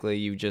basically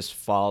you just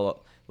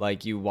follow,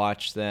 like you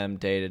watch them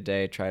day to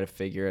day try to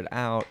figure it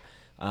out.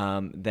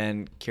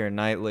 Then Keira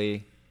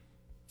Knightley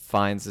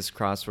finds this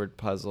crossword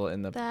puzzle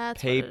in the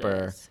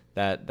paper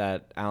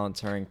that Alan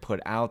Turing put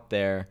out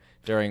there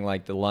during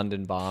like the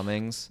London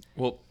bombings.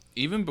 Well,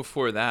 even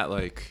before that,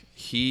 like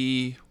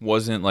he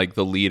wasn't like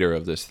the leader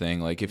of this thing.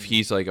 Like if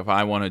he's like, if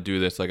I want to do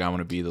this, like I want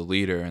to be the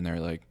leader, and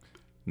they're like,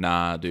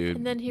 nah, dude,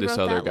 and then he this wrote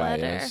other that guy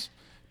letter. is.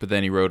 But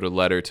then he wrote a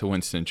letter to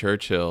Winston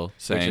Churchill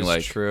saying Which is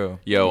like, true.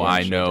 yo, He I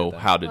actually know did that.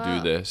 how to Wow.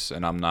 do this,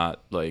 and I'm not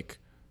like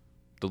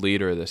the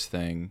leader of this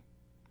thing.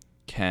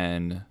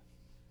 Can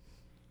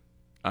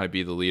I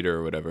be the leader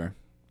or whatever?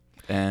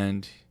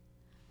 And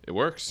it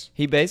works.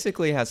 He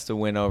basically has to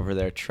win over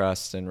their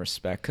trust and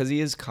respect because he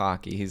is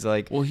cocky. He's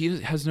like, Well,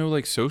 he has no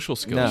like social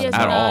skills No. He has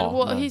at none. all.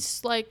 Well, No.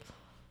 he's like,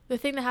 the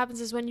thing that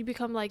happens is when you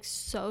become like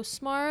so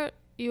smart,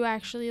 you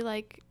actually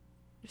like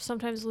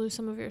sometimes lose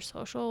some of your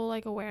social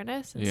like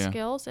awareness and Yeah.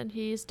 skills, and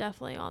he's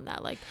definitely on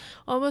that. Like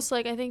almost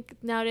like I think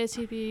nowadays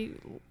he'd be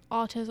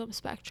autism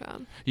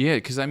spectrum. Yeah,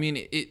 because I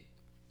mean,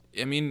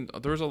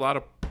 there was a lot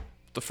of.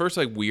 The first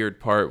like weird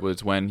part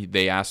was when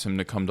they asked him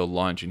to come to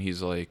lunch, and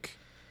he's like,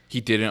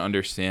 he didn't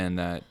understand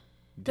that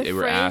The they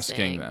were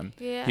asking phrasing. them.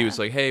 Yeah. He was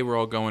like, "Hey, we're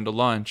all going to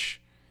lunch,"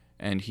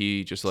 and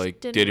he just like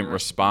Didn't didn't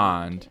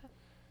respond. respond.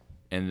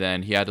 And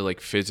then he had to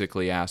like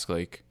physically ask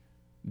like,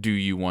 "Do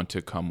you want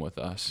to come with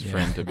us?" For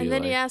him to be And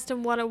then like, he asked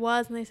him what it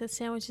was, and they said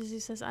sandwiches. He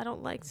says, "I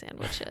don't like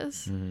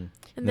sandwiches." Mhm. And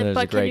then, there's a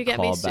but can you great get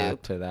me callback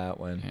soup? to that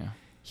one. yeah.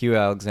 Hugh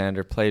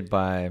Alexander, played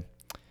by,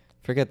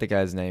 forget the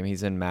guy's name.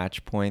 He's in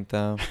Match Point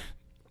though.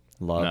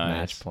 Love Nice.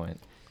 Match Point.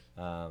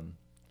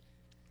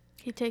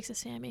 He takes a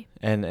Sammy.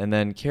 And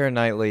then Keira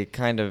Knightley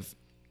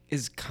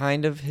is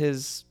kind of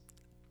his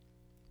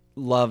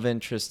love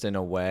interest in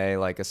a way,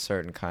 like a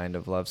certain kind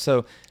of love.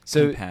 So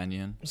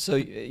Companion. So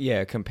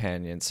yeah,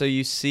 companion. So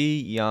you see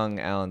young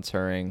Alan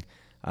Turing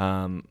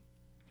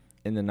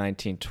in the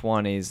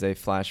 1920s. They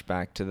flash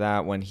back to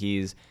that when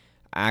he's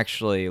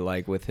actually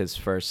like with his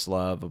first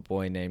love, a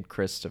boy named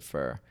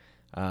Christopher.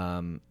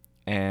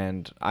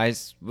 And I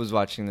was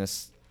watching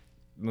this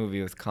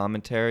movie with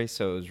commentary,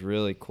 so it was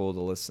really cool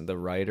to listen. The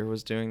writer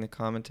was doing the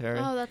commentary.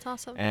 Oh, that's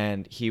awesome.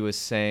 And he was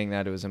saying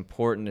that it was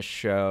important to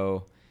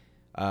show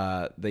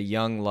the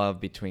young love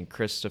between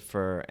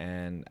Christopher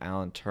and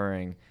Alan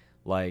Turing,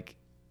 like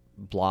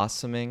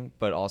blossoming,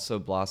 but also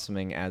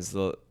blossoming as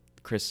the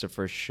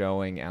Christopher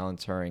showing Alan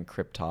Turing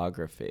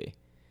cryptography.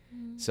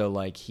 So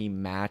like he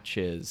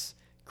matches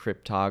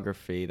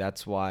cryptography.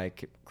 That's why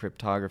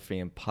cryptography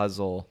and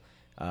puzzle,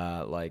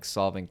 like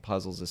solving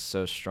puzzles, is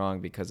so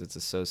strong because it's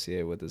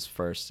associated with his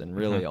first and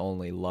really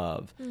only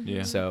love.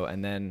 Yeah. So,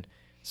 and then,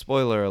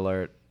 spoiler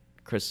alert,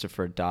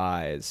 Christopher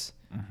dies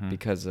Mm-hmm.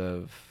 because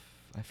of,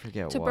 I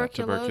forget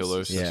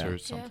Tuberculosis Yeah. or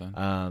something.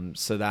 what.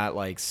 So that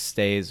like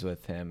stays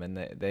with him, and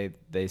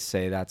they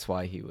say that's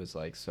why he was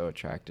like so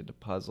attracted to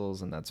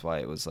puzzles, and that's why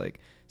it was like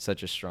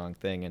such a strong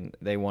thing, and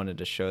they wanted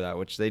to show that,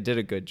 which they did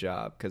a good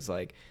job, because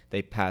like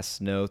they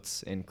pass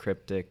notes in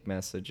cryptic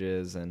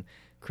messages, and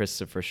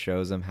Christopher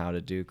shows them how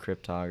to do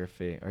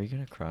cryptography. Are you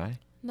gonna cry?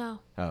 No.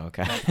 Oh,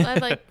 okay. I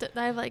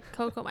have like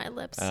coke on my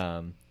lips.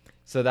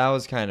 So that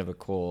was kind of a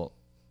cool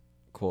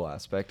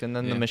aspect. And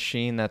then the Yeah.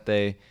 machine that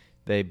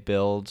they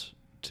build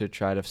to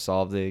try to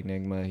solve the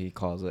enigma, he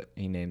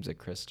names it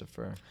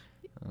Christopher.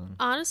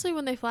 Honestly,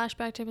 when they flash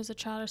back to him as a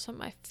child are some of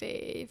my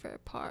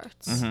favorite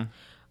parts.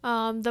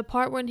 Mm-hmm. The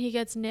part when he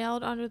gets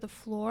nailed under the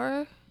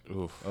floor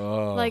Oof.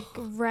 Oh, like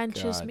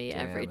wrenches God me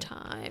damn every it.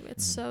 time.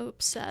 It's so It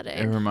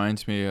upsetting.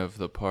 reminds me of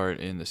the part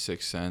in The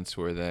Sixth Sense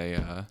where they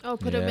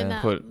Put him in Yeah.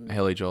 that put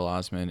Haley Joel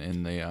Osment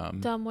in the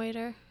dumb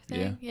waiter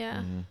thing. Yeah.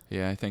 Mhm.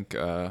 Yeah, I think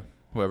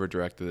whoever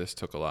directed this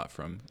took a lot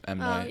from M.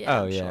 Night. Yeah,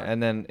 oh I'm yeah, sure.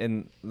 and then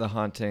in The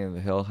Haunting of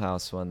the Hill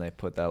House, when they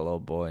put that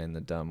little boy in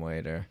the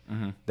dumbwaiter,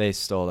 they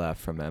stole that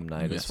from M.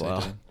 Night Yes, as they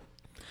well.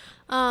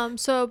 did.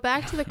 So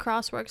back to the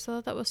crossworks. I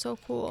thought that was so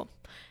cool.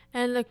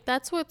 And like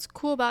that's what's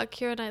cool about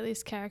Keira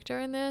Knightley's character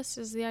in this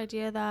is the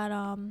idea that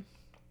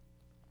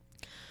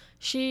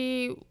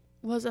she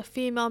was a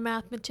female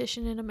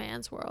mathematician in a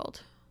man's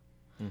world.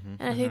 Mhm.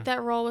 And I think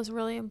that role was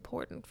really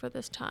important for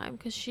this time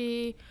because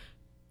she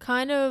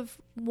kind of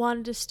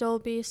wanted to still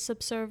be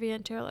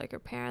subservient to like her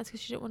parents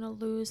because she didn't want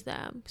to lose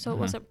them. So it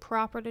wasn't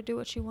proper to do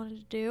what she wanted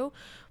to do.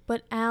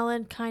 But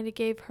Alan kind of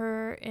gave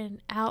her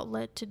an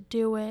outlet to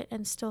do it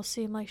and still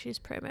seem like she's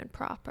prim and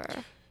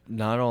proper.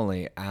 Not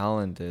only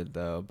Alan did,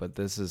 though, but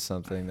this is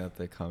something that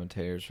the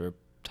commentators were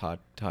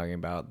talking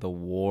about. The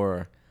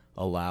war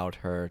allowed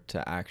her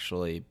to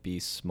actually be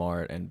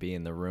smart and be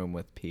in the room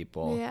with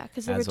people. Yeah,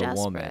 because they were as a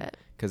desperate. woman.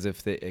 Because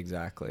if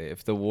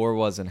the war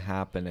wasn't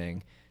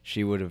happening,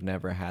 she would have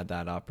never had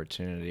that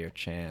opportunity or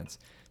chance.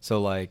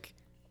 So like,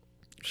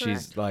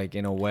 she's like,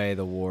 in a way,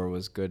 the war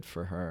was good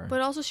for her.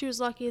 But also, she was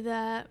lucky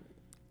that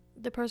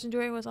the person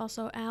doing it was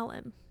also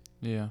Alan.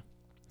 Yeah.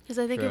 Because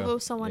I think if it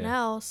was someone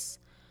else,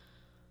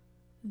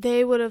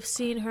 they would have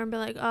seen her and been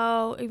like,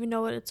 oh, even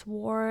though it's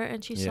war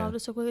and she solved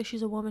it so quickly,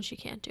 she's a woman, she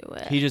can't do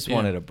it. He just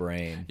wanted a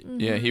brain.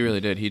 Yeah, he really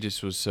did. He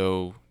just was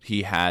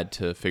he had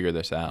to figure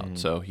this out.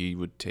 So he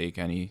would take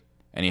any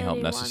help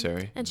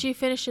necessary. And she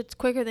finished it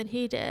quicker than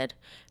he did.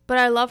 But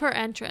I love her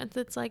entrance.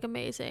 It's like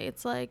amazing.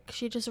 It's like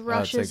she just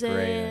rushes in.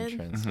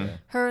 Entrance,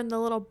 her in the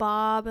little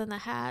bob and the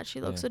hat. She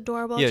looks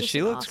adorable. Yeah,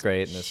 she looks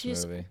great in this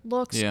movie.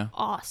 Looks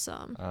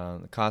awesome.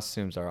 The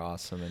costumes are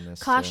awesome in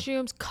this.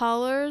 Costumes,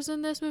 colors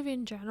in this movie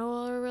in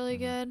general are really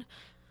good.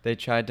 They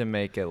tried to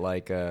make it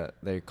like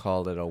they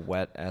called it a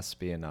wet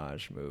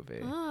espionage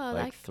movie,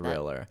 like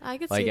thriller. I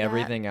could like see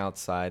everything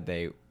outside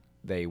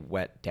they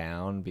wet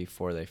down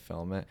before they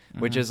film it,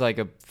 which is like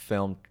a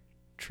film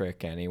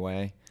trick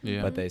anyway.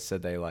 Yeah. But they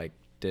said they like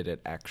did it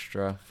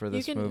extra for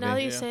this movie. Now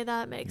that you say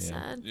that, it makes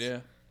sense. Yeah.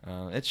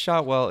 It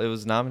shot well. It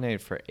was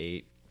nominated for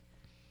 8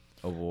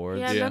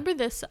 awards. Yeah, I remember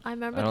this. I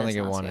don't think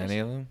it won any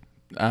of them.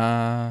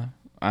 I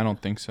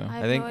don't think so.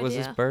 I think was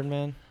this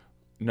Birdman?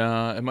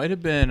 No, it might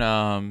have been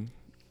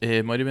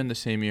the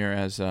same year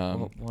as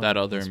that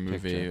other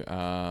movie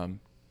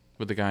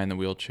with the guy in the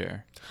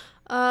wheelchair.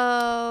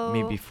 Oh.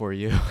 Me Before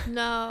You.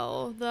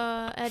 No,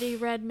 the Eddie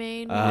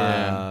Redmayne one.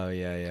 Oh,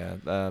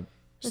 yeah.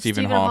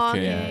 Stephen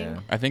Hawking. Yeah.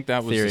 I think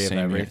that was Theory the same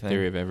of year. Everything.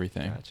 Theory of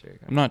Everything. Gotcha.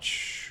 I'm not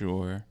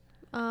sure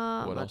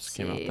what Let's else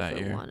came out see that if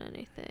it year. won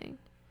anything.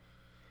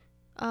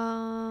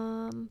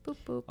 Boop,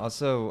 boop.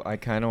 Also, I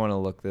kind of want to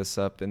look this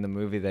up. In the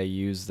movie, they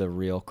used the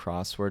real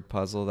crossword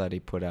puzzle that he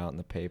put out in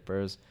the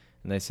papers.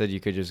 And they said you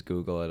could just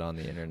Google it on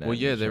the internet. Well,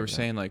 yeah, they were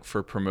saying like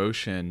for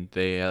promotion,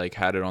 they like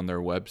had it on their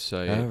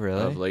website. Oh,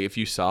 really? Of, like if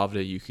you solved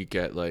it, you could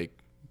get like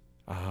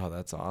oh,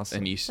 that's awesome.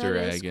 an Easter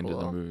egg into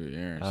the movie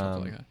or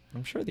something like that.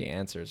 I'm sure the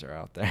answers are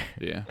out there.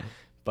 Yeah.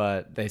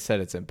 But they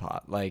said it's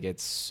like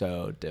it's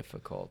so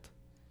difficult.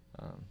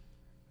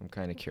 I'm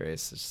kind of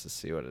curious just to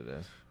see what it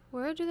is.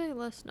 Where do they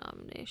list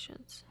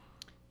nominations?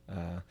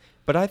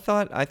 But I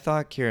thought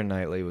Keira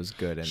Knightley was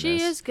good in this.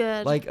 She is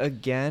good. Like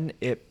again,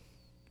 it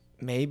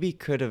maybe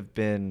could have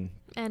been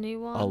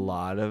anyone. A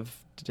lot of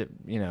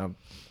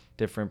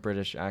different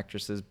British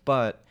actresses,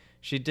 but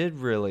she did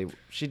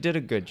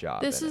a good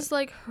job. This is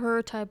like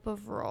her type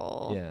of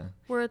role. Yeah.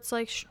 Where it's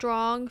like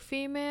strong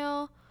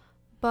female,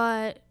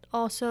 but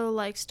also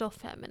like still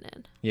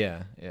feminine.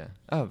 Yeah.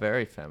 Oh,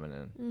 very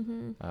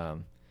feminine.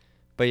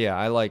 But yeah,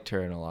 I liked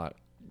her in a lot.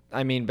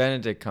 I mean,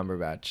 Benedict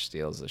Cumberbatch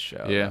steals the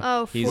show. Yeah.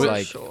 Oh, he's for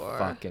like sure.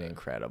 fucking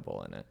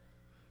incredible in it.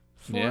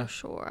 For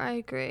sure, I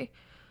agree.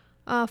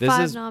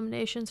 5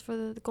 nominations for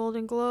the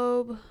Golden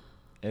Globe.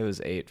 It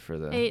was 8 for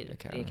the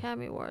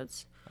Academy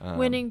Awards.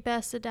 Winning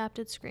Best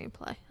Adapted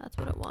Screenplay. That's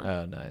what it won.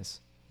 Oh,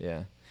 nice.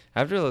 Yeah.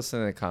 After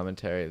listening to the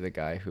commentary, the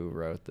guy who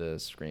wrote the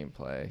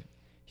screenplay,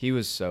 he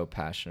was so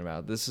passionate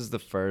about it. This is the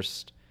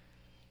first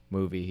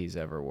movie he's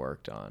ever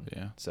worked on.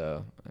 Yeah.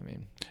 So, I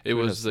mean, it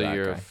was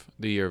the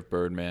year of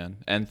Birdman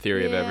and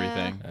Theory of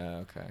Everything.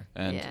 Oh, okay.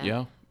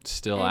 And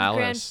still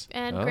Alice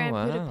and Grand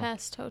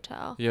Budapest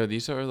Hotel. Yeah,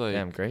 these are like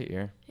damn great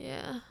year.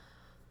 Yeah.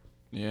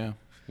 Yeah.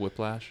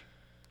 Whiplash.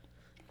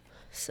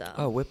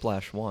 So.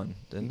 Whiplash won,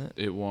 didn't it?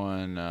 It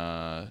won.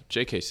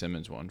 J.K.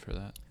 Simmons won for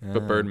that,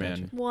 but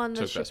Birdman won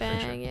the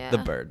shebang. Yeah. The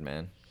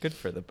Birdman. Good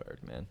for the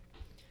Birdman.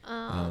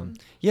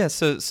 Yeah.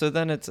 So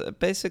then it's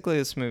basically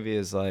this movie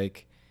is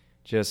like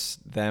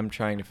just them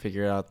trying to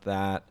figure out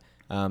that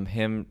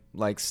him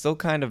like still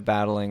kind of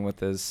battling with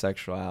his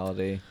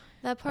sexuality.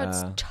 That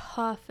part's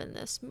tough in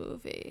this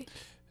movie.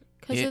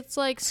 Because it's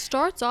like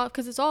starts off,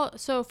 because it's all,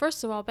 so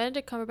first of all,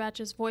 Benedict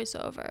Cumberbatch's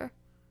voiceover,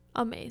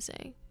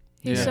 amazing.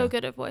 He's so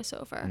good at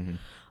voiceover.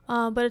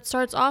 Mm-hmm. But it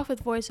starts off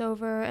with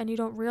voiceover and you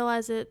don't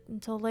realize it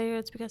until later.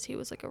 It's because he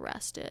was like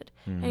arrested.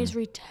 Mm-hmm. And he's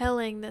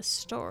retelling this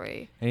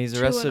story. And he's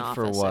arrested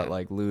for what,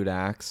 like lewd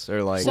acts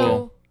or like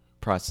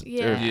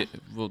prostitution?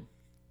 Well,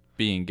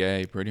 being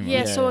gay pretty much.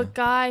 Yeah, so a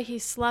guy he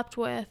slept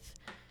with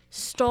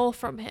stole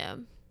from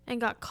him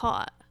and got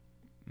caught.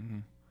 Mm-hmm.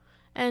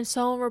 And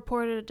someone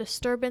reported a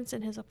disturbance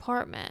in his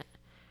apartment,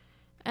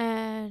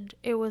 and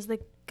it was the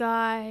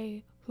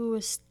guy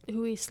who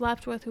he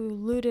slept with who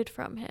looted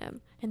from him,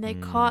 and they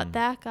caught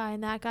that guy,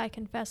 and that guy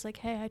confessed like,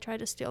 hey, I tried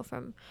to steal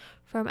from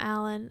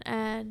Alan,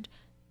 and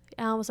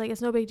Alan was like,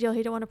 it's no big deal, he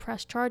didn't want to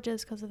press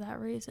charges because of that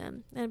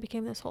reason, and it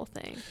became this whole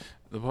thing.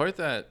 The part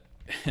that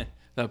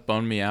that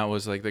bummed me out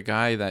was like the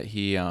guy that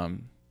he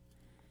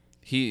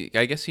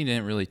I guess he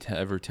didn't really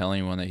ever tell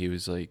anyone that he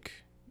was like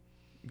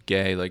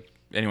gay, like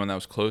anyone that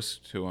was close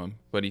to him.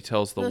 But he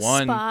tells the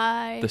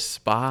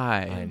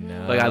spy. I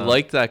know. Like I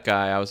liked that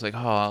guy. I was like,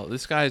 oh,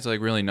 this guy's like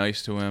really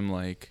nice to him.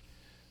 Like,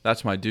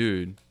 that's my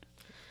dude.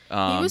 He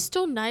was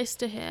still nice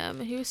to him.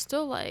 He was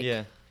still like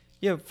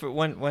For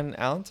when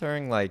Alan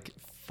Turing like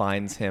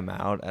finds him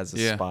out as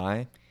a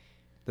spy,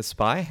 the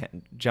spy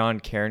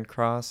John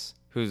Cairncross,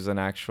 who's an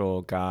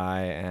actual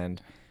guy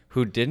and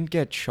who didn't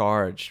get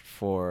charged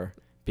for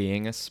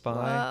being a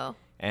spy,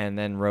 and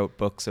then wrote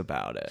books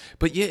about it.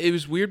 But yeah, it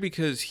was weird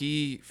because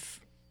he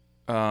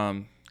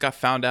got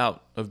found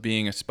out of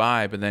being a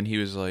spy, but then he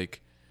was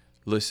like,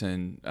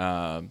 "Listen,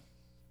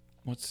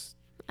 what's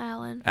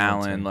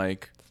Alan?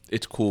 Like,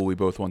 it's cool. We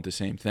both want the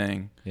same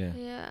thing.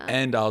 Yeah.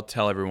 And I'll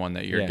tell everyone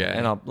that you're gay.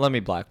 And let me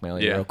blackmail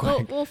you real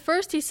quick. Well,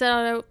 first he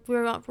said we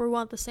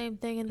want the same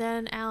thing, and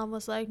then Alan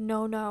was like,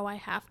 no, I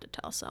have to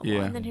tell someone.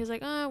 Yeah. And then he was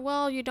like,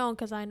 well, you don't,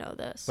 because I know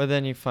this. But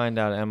then you find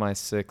out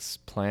MI6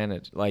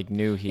 planet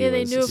knew he was.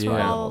 They knew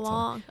him all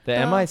along. The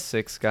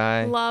MI6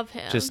 guy, love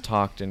him. Just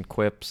talked in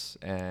quips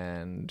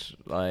and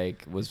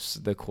was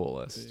the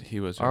coolest.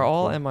 He was. Are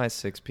all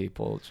MI6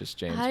 people just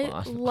James Bond?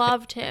 I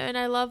loved him, and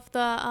I loved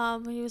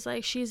the he was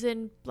like, she's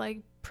in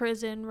like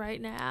prison right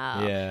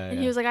now. And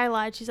he was like, I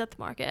lied, she's at the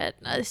market.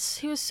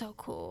 He was so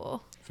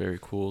cool. Very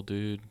cool,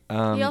 dude. He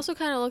also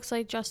kind of looks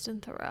like Justin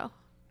Theroux.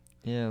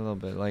 Yeah, a little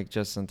bit like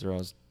Justin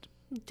Theroux's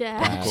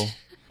dad.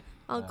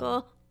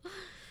 Uncle.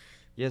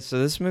 So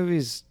this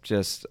movie's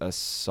just a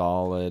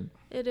solid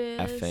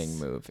effing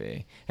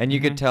movie. And you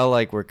could tell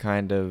like we're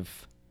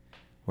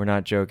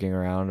not joking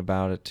around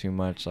about it too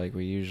much like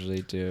we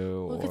usually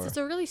do. Well, because it's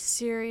a really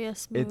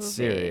serious movie. It's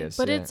serious.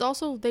 But it's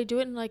also, they do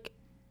it in like,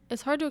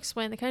 it's hard to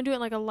explain. They kind of do it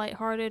in like a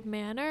lighthearted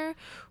manner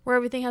where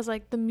everything has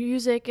like, the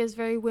music is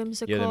very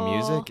whimsical. Yeah, the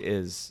music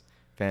is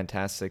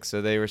fantastic.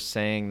 So they were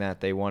saying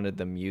that they wanted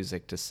the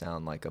music to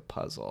sound like a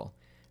puzzle.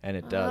 And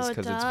it does,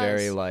 because it's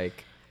very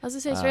like... I was going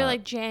to say, it's very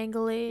like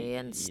jangly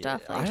and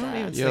stuff like that. I don't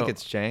even think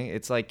it's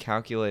It's like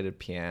calculated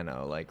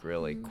piano, like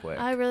really quick.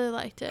 I really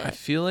liked it. I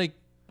feel like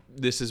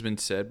this has been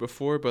said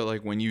before, but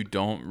like when you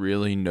don't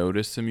really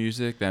notice the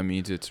music, that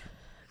means it's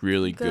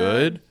really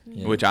good.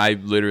 Which I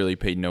literally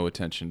paid no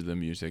attention to the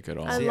music at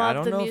all. I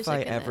don't know if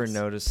I ever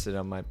noticed it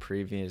on my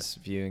previous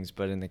viewings,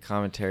 but in the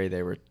commentary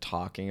they were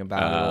talking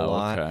about it a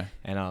lot,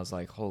 and I was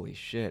like, holy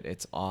shit,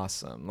 it's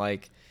awesome.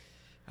 Like,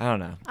 I don't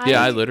know.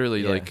 I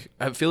literally like,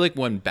 I feel like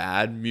when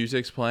bad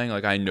music's playing,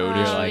 like I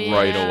noticed right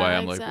away.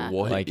 I'm like,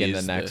 what like is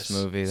in the next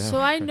movie.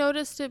 So I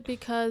noticed it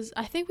because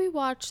I think we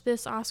watched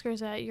this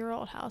Oscars at your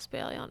old house,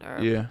 Bailey on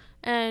Earth. Yeah.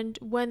 And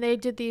when they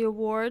did the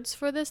awards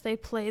for this, they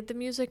played the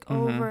music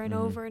over and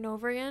over and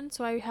over again.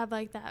 So I have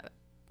like that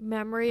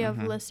memory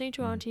of listening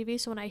to it on TV.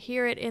 So when I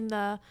hear it in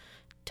the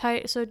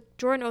so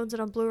Jordan owns it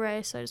on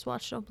Blu-ray, so I just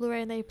watched it on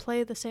Blu-ray, and they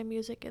play the same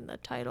music in the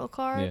title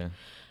card. Yeah.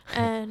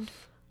 And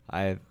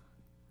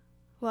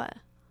What?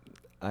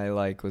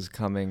 I was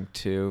coming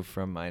to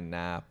from my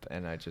nap,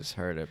 and I just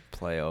heard it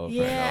play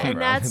over.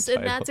 And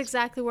that's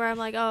exactly where I'm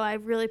like, oh, I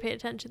really paid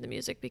attention to the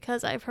music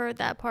because I've heard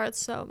that part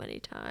so many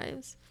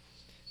times.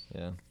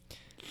 Yeah.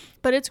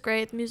 But it's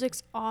great. The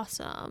music's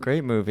awesome.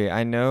 Great movie.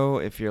 I know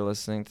if you're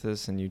listening to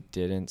this and you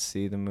didn't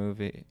see the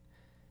movie,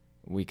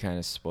 we kind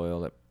of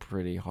spoiled it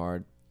pretty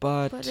hard.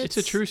 But it's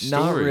a true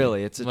story. Not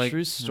really. It's a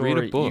true story.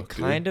 Read a book,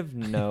 you kind of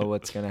know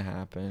what's gonna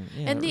happen.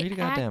 Yeah, and read a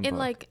goddamn book. And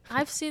like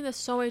I've seen this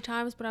so many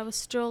times, but I was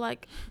still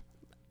like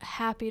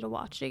happy to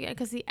watch it again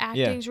because the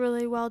acting's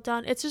really well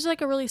done. It's just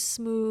like a really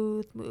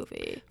smooth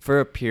movie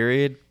for a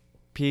period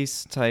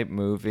piece type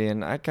movie.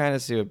 And I kind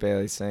of see what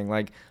Bailey's saying.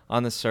 Like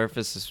on the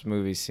surface, this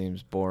movie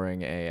seems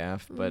boring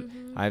AF, but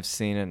I've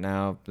seen it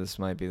now. This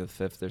might be the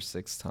 5th or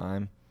 6th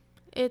time.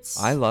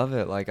 I love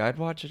it. Like I'd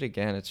watch it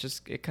again. It's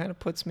just it kind of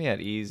puts me at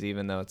ease,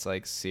 even though it's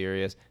like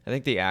serious. I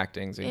think the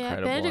acting's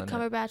incredible. Yeah, Benedict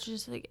Cumberbatch is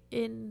just like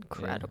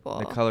incredible.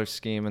 Yeah, the color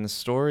scheme and the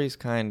story's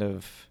kind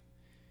of,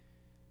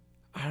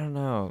 I don't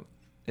know.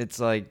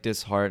 It's like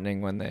disheartening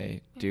when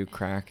they do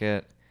crack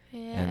it,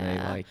 and they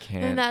like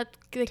can't. And that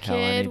the tell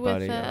kid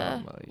anybody.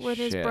 with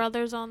his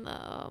brothers on the.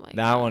 Oh my.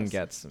 That one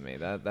gets to me.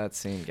 That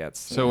scene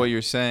gets to me. So what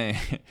you're saying,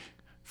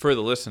 for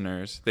the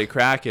listeners, they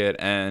crack it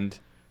and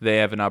they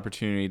have an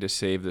opportunity to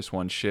save this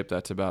one ship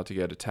that's about to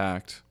get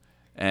attacked,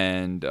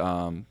 and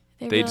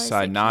they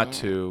decide not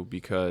to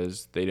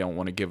because they don't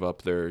want to give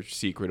up their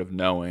secret of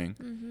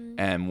knowing.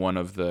 And one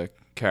of the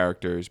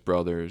characters'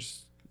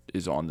 brothers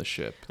is on the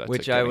ship. That's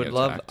which I would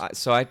love.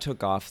 So I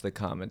took off the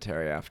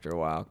commentary after a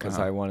while because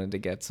I wanted to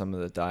get some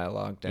of the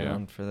dialogue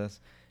down for this,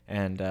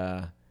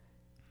 and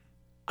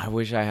I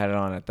wish I had it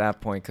on at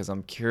that point because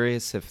I'm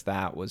curious if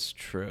that was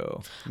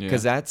true.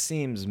 Because that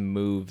seems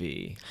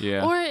movie.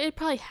 Yeah. Or it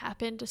probably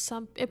happened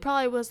to it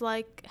probably was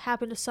like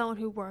happened to someone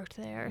who worked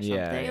there or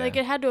something. Yeah. Like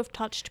it had to have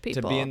touched people.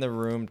 To be in the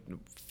room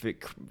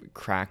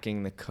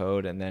cracking the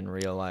code and then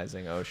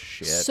realizing, oh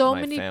shit,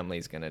 my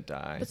family's going to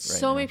die. But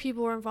so many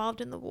people were involved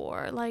in the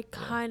war. Like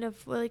kind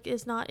of like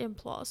is not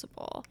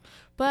implausible.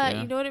 But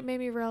you know what it made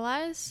me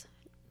realize?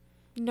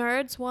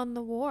 Nerds won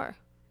the war.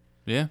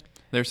 Yeah.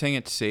 They're saying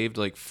it saved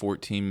like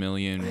 14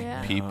 million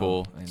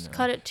people. I know. Just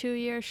cut it 2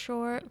 years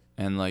short.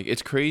 And like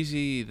it's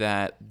crazy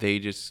that they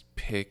just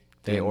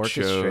picked They and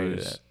orchestrated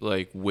chose it.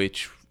 like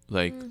which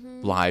like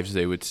lives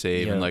they would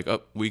save and like,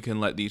 oh, we can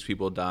let these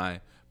people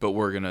die, but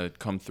we're gonna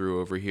come through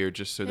over here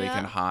just so they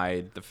can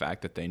hide the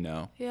fact that they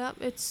know. Yep.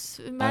 It's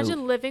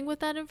imagine living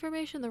with that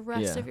information the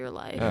rest of your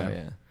life. Oh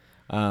yeah.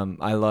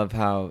 I love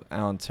how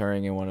Alan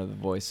Turing in one of the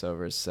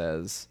voiceovers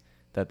says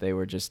that they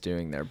were just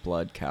doing their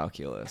blood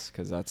calculus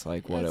because that's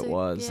like what it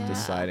was,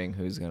 deciding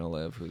who's going to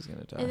live, who's going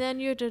to die. And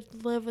then you had to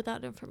live with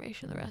that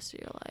information the rest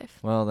of your life.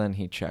 Well, then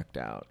he checked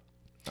out,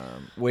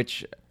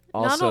 which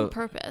also... Not on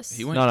purpose.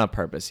 Not on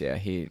purpose, yeah.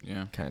 He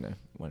kind of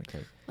went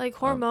crazy. Like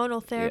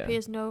hormonal therapy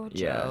is no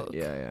joke.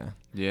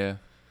 Yeah.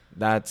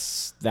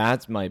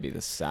 That might be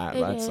the sad...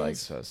 That's is. like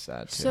so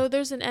sad too. So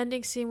there's an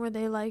ending scene where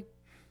they like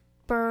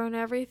burn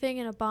everything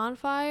in a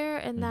bonfire,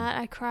 and that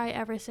I cry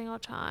every single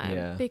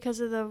time because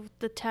of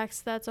the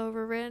text that's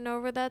overwritten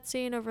over that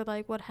scene, over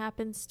like what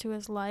happens to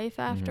his life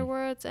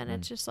afterwards, and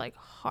it's just like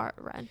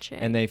heart-wrenching.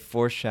 And they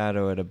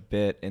foreshadow it a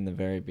bit in the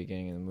very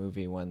beginning of the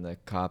movie when the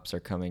cops are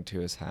coming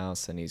to his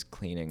house and he's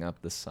cleaning up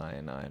the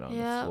cyanide on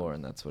the floor,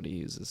 and that's what he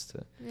uses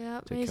to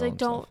and to he's kill like, himself.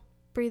 Don't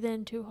breathe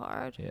in too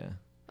hard.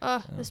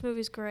 This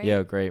movie's great.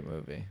 Yeah, great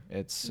movie.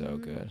 It's so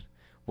good.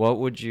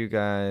 What did you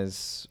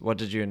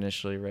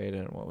initially rate it,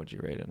 and what would you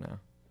rate it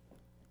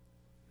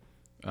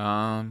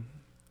now?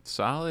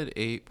 Solid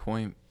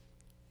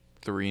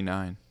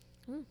 8.39.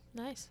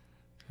 Nice.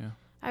 Yeah.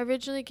 I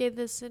originally gave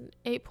this an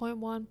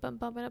 8.1, but I'm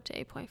bumping up to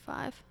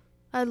 8.5.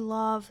 I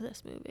love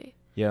this movie.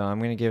 Yeah, I'm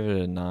gonna give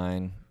it a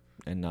 9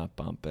 and not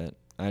bump it.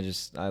 I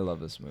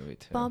love this movie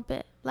too. Bump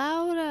it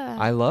louder.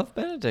 I love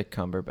Benedict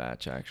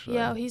Cumberbatch actually.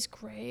 Yeah, he's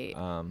great.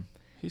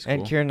 He's cool.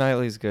 And Keira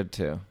Knightley's good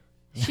too.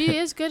 She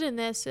is good in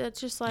this. It's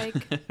just like,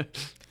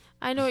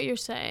 I know what you're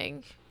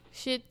saying.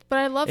 But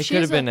I love. It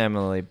could have been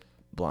Emily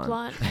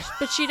Blunt.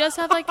 But she does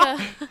have like a.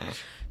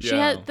 She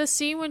Yeah. had the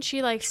scene when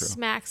she like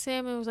smacks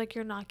him and was like,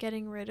 "You're not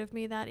getting rid of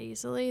me that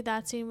easily."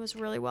 That scene was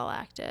really well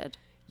acted.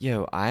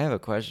 Yo, I have a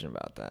question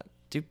about that.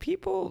 Do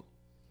people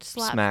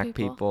smack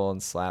people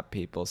and slap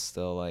people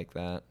still like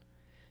that?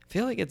 I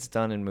feel like it's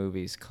done in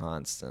movies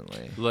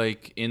constantly.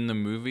 Like in the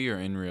movie or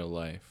in real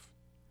life?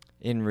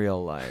 In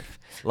real life,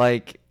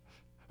 like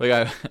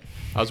I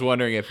was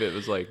wondering if it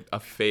was like a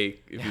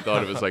fake. If you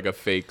thought it was like a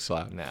fake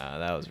slap. nah,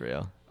 that was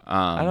real.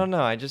 I don't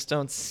know. I just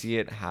don't see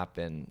it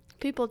happen.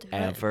 People do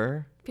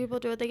ever. People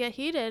do it. They get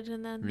heated,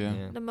 and then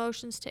the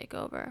emotions take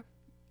over.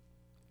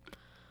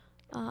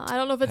 I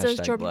don't know if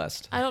it's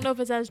blessed. I don't know if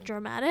it's as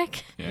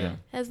dramatic Yeah.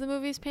 as the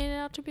movie's painted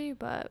out to be,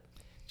 but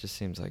Just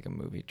seems like a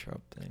movie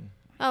trope thing.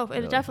 oh, it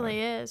Really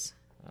definitely is.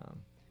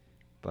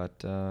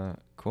 But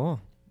cool.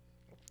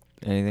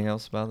 Anything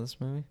else about this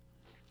movie?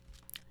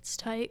 It's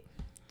tight.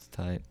 It's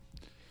tight.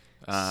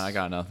 I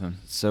got nothing.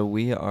 So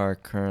we are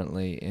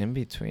currently in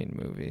between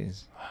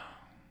movies.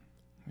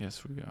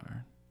 Yes, we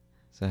are.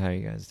 So how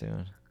you guys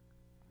doing?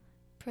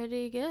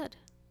 Pretty good.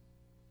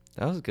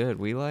 That was good.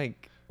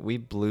 We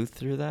blew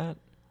through that,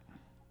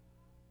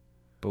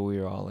 but we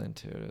were all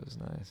into it. It was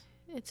nice.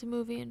 It's a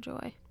movie.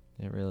 Enjoy.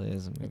 It really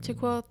is a movie. To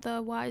quote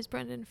the wise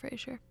Brendan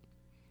Fraser.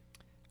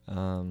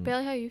 Um,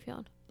 Bailey, how are you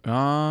feeling?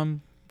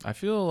 I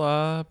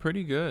feel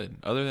pretty good.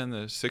 Other than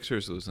the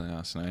Sixers losing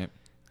last night,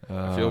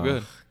 I feel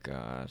good.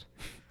 God,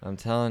 I'm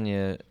telling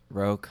you,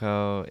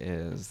 Rocco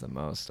is the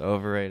most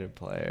overrated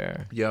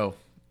player. Yo,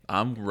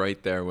 I'm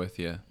right there with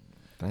you.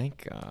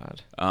 Thank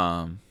God.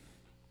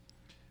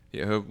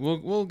 Yeah,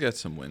 we'll get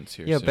some wins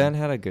here. Yeah, soon. Ben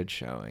had a good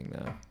showing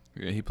though.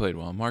 Yeah, he played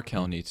well.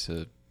 Markelle needs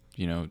to,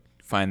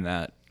 find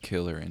that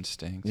killer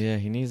instinct. Yeah,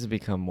 he needs to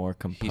become more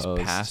composed.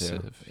 He's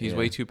passive. Too. He's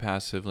way too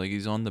passive. Like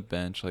he's on the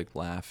bench, like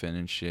laughing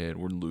and shit.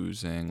 We're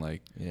losing.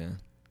 Like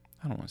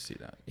I don't want to see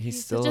that.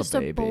 He's still just a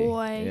baby. A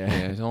boy.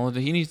 Yeah,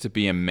 he needs to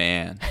be a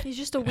man. He's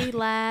just a wee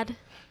lad.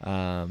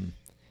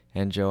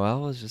 And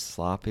Joel was just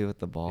sloppy with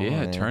the ball.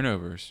 Yeah, man.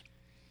 turnovers.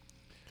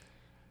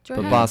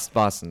 But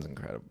Boston's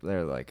incredible.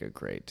 They're like a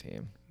great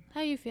team.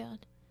 How you feeling?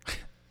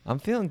 I'm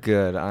feeling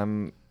good.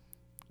 I'm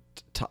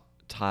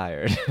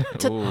tired.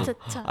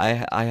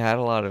 I had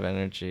a lot of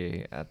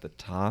energy at the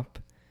top,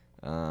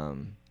 but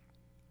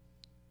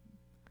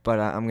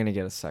I'm gonna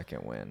get a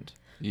second wind.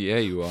 Yeah,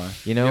 you are.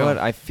 You know what?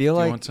 I feel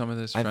like you want some of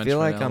this French I feel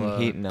like vanilla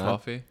I'm heating up.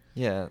 coffee?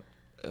 Yeah.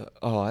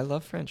 I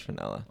love French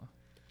vanilla.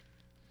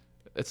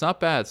 It's not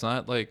bad. It's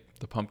not like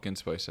the pumpkin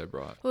spice I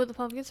brought. Oh, the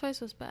pumpkin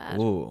spice was bad.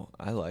 Ooh,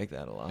 I like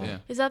that a lot. Yeah.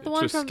 Is that the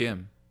one just from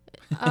Skim?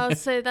 I would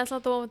say that's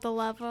not the one with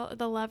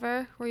the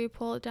lever where you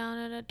pull it down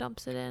and it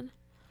dumps it in.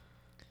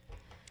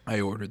 I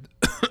ordered.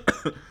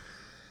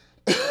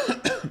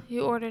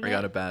 You ordered it. I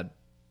got a bad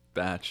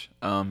batch.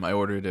 I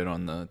ordered it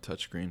on the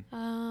touchscreen.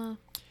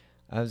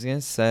 I was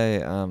gonna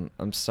say,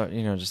 I'm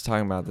starting, just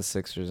talking about the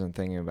Sixers and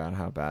thinking about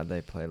how bad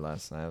they played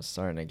last night. I was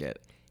starting to get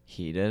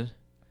heated.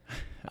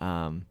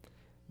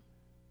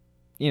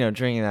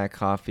 Drinking that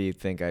coffee, you'd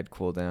think I'd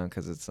cool down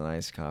because it's an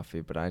iced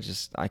coffee, but I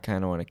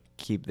kind of want to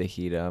keep the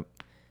heat up,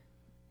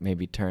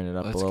 maybe turn it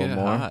up a little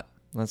more. Hot.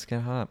 Let's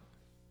get hot.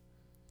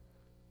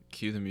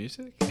 Cue the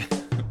music. I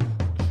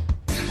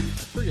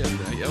forget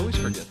that. I always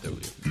forget that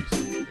we have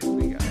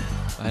music.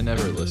 I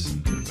never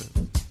listen to it.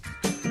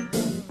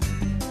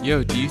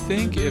 Yo, do you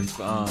think if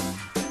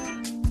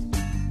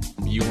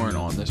you weren't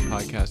on this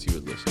podcast, you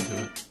would listen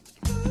to it?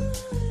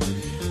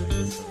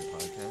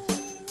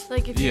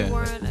 Like if you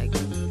weren't like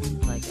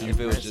if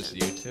it was just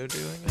you two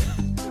doing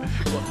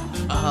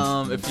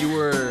it? If you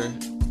were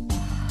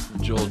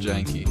Joel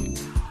Janke,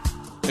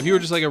 if you were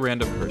just like a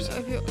random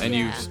person and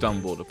you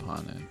stumbled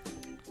upon it.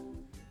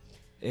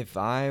 If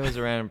I was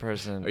a random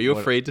person, are you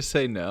afraid to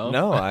say no?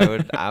 No, I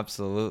would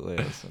absolutely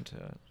listen to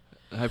it.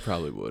 I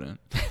probably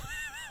wouldn't.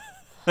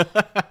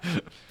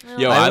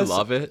 Yo, I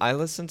love it. I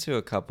listen to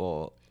a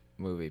couple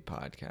movie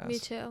podcasts. Me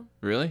too.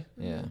 Really?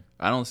 Yeah.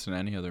 I don't listen to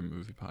any other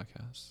movie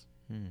podcasts.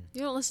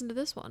 You don't listen to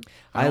this one.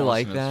 I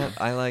like that.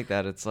 I like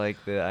that. It's like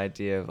the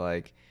idea of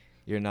like,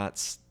 you're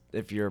not,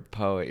 if you're a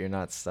poet, you're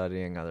not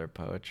studying other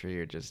poetry.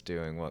 You're just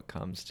doing what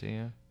comes to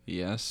you.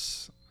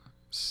 Yes,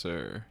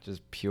 sir.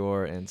 Just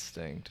pure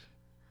instinct.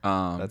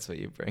 That's what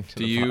you bring to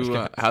the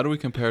podcast. How do we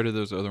compare to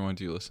those other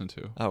ones you listen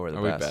to? Oh, we're the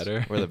best. Are we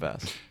better? We're the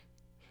best.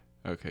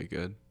 Okay,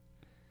 good.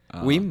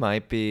 We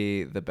might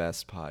be the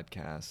best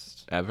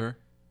podcast ever.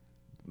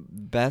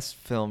 Best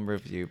film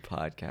review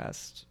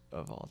podcast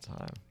of all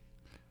time.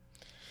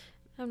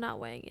 I'm not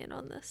weighing in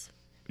on this.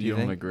 You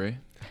don't agree?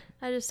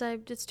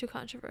 It's too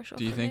controversial.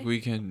 Do you think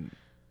we can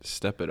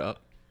step it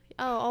up?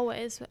 Oh,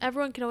 always.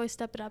 Everyone can always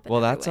step it up.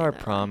 Well, that's our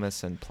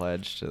promise and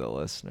pledge to the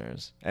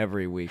listeners.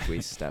 Every week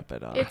we step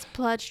it up. It's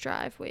pledge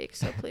drive week,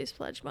 so please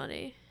pledge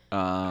money.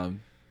 All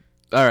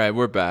right,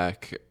 we're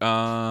back.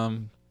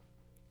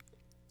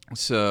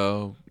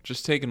 So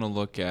just taking a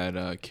look at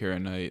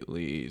Keira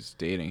Knightley's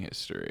dating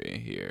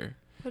history here.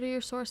 What do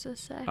your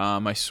sources say?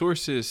 My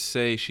sources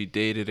say she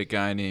dated a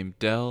guy named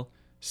Del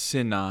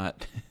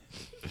Sinat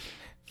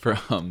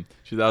from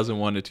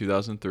 2001 to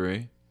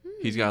 2003.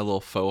 He's got a little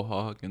faux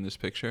hawk in this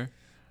picture.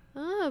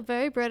 Oh,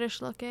 very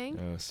British looking.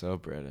 Oh, so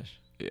British.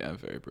 Yeah,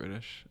 very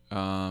British.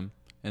 And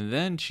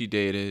then she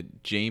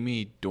dated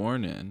Jamie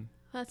Dornan.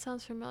 That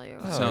sounds familiar.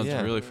 Sounds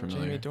really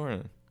familiar. Jamie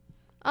Dornan.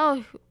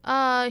 Oh,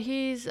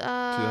 he's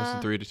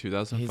 2003 to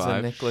 2005. He's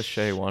a Nick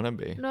Lachey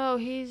wannabe. No,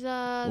 he's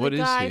what the is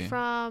guy he?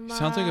 from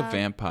Sounds like a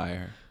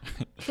vampire.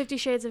 50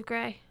 Shades of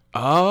Grey.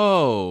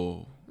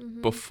 Oh,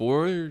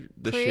 before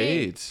the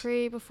shades.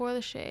 Before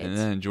the shades. And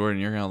then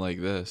Jordan, you're gonna like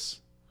this.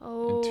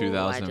 Oh, in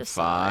 2005. I just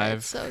saw it.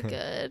 It's so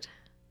good.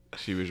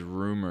 She was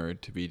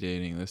rumored to be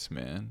dating this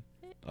man.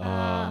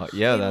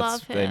 Yeah,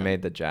 they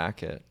made the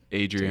jacket.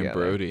 Adrian together.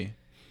 Brody.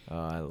 Oh,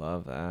 I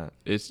love that.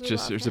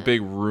 There's a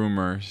big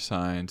rumor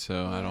sign,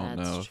 so I don't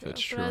know if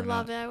it's true or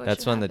not.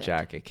 That's when the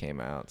jacket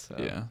came out. So.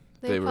 Yeah,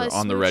 they were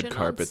on the red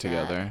carpet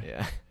together.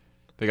 Yeah,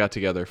 they got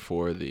together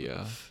for the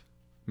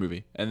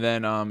movie, and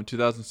then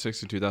 2006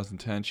 to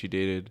 2010, she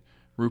dated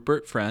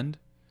Rupert Friend.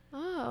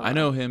 Oh, I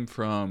know him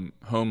from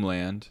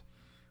Homeland.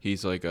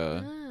 He's like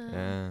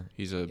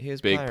he's a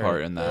big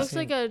part in that. He looks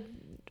like a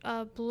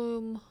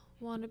Bloom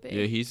wannabe.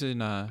 Yeah, he's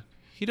in.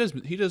 He does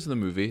the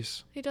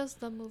movies. He does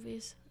the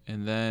movies.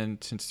 And then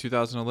since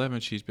 2011,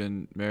 she's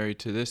been married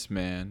to this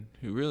man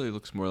who really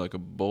looks more like a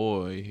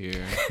boy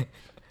here,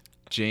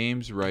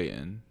 James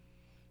Wrighton.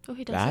 Oh,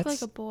 he does look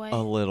like a boy.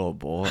 A little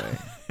boy.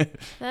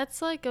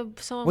 That's like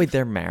someone. Wait,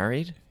 they're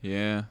married?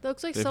 Yeah.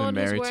 Looks like someone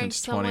who's wearing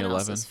someone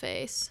else's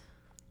face.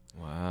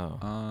 Wow.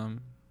 I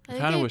think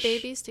they had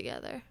babies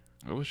together.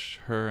 I wish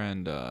her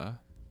and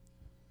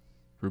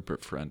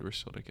Rupert Friend were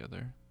still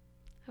together.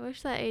 I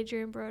wish that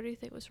Adrian Brody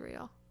thing was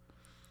real.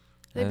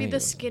 They'd be the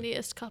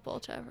skinniest couple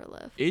to ever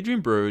live.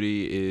 Adrian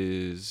Brody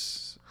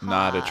is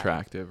not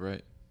attractive,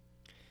 right?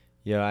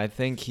 Yeah, I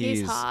think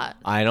he's hot.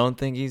 I don't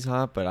think he's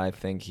hot, but I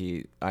think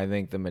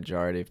the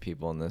majority of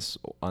people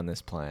on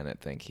this planet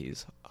think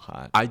he's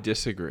hot. I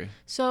disagree.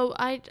 So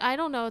I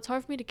don't know. It's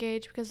hard for me to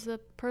gauge because the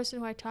person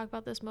who I talk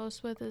about this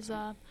most with is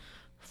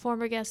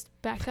former guest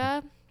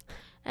Becca.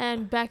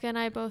 And Becca and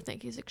I both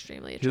think he's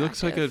extremely attractive. He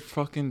looks like a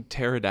fucking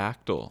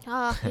pterodactyl.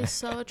 Oh, he's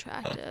so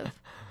attractive.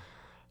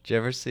 Did you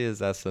ever see his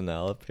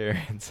SNL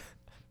appearance?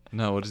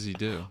 No, what does he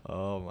do?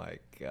 Oh my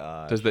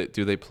god.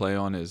 Do they play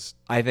on his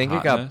I think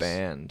hotness? It got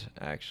banned,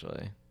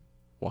 actually.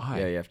 Why?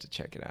 Yeah, you have to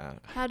check it out.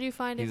 How do you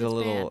find it?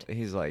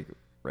 He's like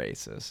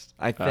racist.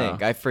 I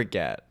think. I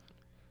forget.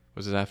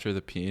 Was it after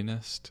The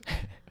Pianist?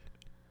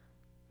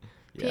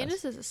 Yes.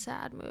 Pianist is a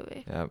sad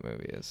movie. That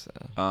movie is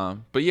sad.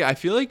 But yeah, I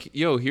feel like,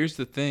 here's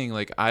the thing.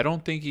 Like, I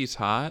don't think he's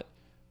hot,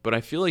 but I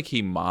feel like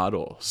he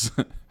models.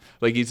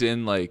 Like, he's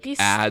in,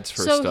 ads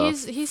for stuff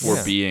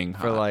for being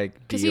hot. For, Dior.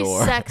 Because he's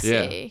sexy.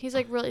 Yeah. He's,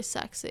 really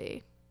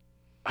sexy.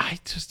 I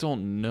just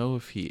don't know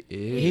if he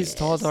is. He's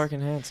tall, dark,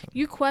 and handsome.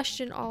 You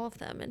question all of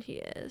them, and he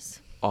is.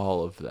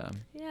 All of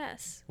them?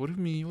 Yes. What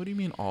do you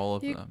mean all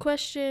of them? You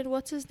question,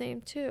 what's his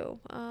name, too?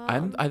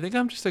 I think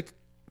I'm just a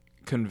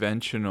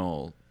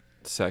conventional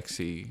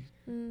sexy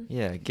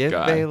Yeah, give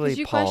guy.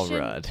 Bailey Paul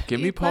Rudd. Give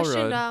me Paul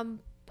Rudd. You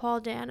Paul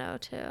Dano,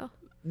 too.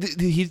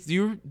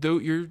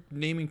 You're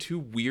naming two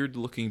weird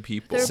looking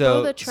people. They're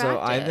both attractive. So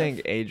I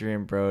think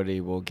Adrian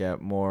Brody will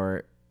get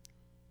more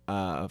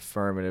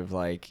affirmative,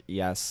 like,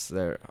 yes,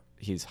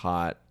 he's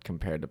hot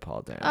compared to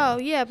Paul Dano. Oh,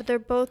 yeah, but they're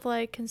both,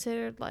 like,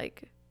 considered,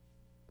 like...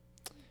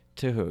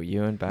 To who?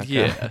 You and Becca?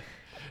 Yeah.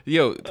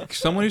 Yo,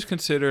 someone who's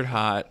considered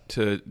hot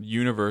to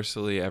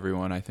universally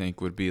everyone, I think,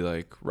 would be,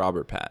 like,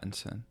 Robert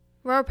Pattinson.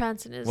 Robert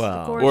Pattinson is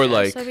gorgeous. Or,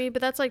 like... I mean,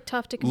 but that's, like,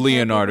 tough to compare.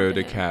 Leonardo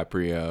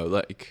DiCaprio,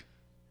 like...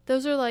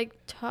 Those are, like,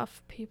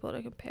 tough people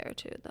to compare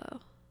to, though.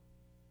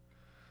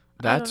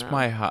 That's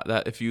my hot...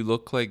 That if you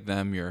look like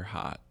them, you're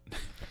hot.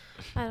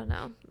 I don't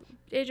know.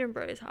 Adrian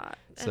Brody's hot.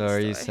 So are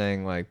you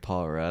saying, like,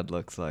 Paul Rudd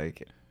looks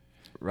like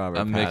Robert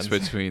Pattinson? A mix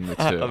between the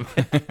two.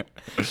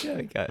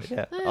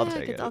 Yeah, I'll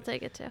take it. I'll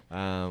take it, too.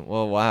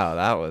 Well, wow,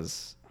 that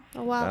was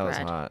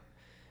hot.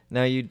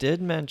 Now, you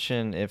did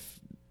mention if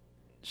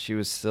she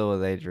was still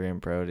with Adrian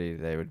Brody,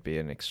 they would be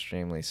an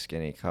extremely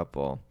skinny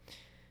couple.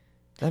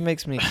 That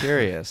makes me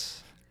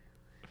curious.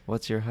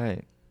 What's your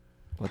height?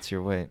 What's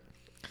your weight?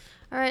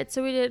 All right,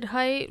 so we did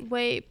height,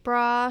 weight,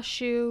 bra,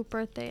 shoe,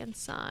 birthday, and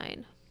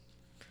sign.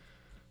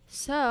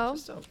 So...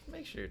 Just don't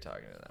make sure you're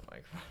talking to that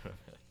microphone.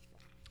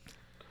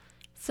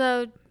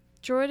 So,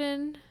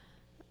 Jordan...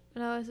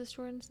 No, is this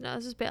Jordan's? No,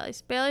 this is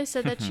Bailey's. Bailey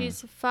said that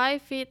she's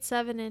 5 feet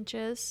 7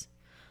 inches,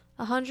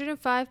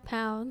 105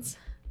 pounds,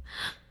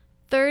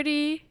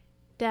 30-A-bra-duh,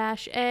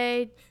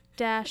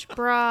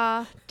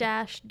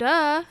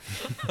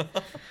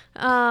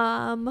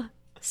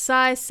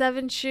 size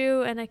 7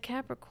 shoe, and a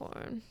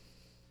Capricorn.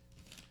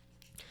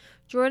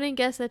 Jordan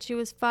guessed that she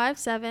was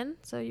 5'7",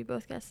 so you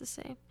both guessed the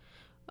same.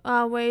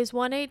 Weighs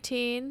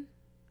 118,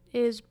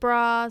 is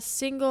bra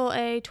single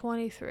A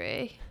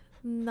 23.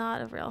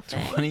 Not a real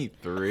thing.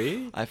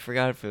 23? I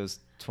forgot if it was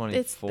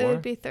 24. It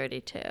would be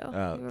 32.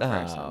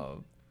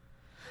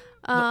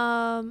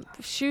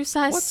 Shoe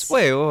size.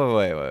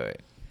 Wait.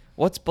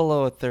 What's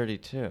below a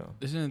 32?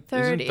 Isn't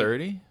 30?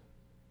 30?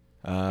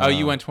 Oh,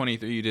 you went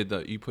 23.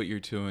 You put your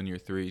 2 and your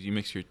 3. You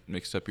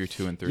mixed up your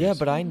 2 and 3. Yeah,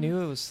 but I knew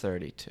it was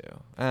 32.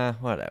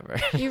 Whatever.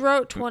 You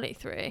wrote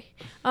 23.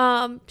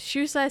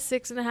 Shoe size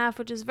 6.5,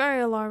 which is very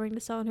alarming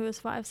to someone who is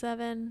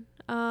 5'7".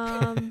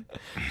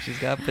 She's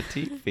got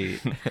petite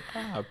feet.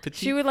 Petite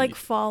she would feet. like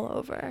fall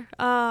over.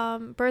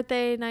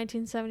 Birthday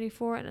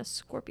 1974 and a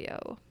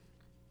Scorpio.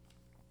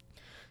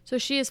 So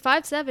she is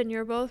 5'7".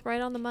 You're both right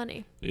on the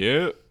money.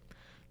 Yep.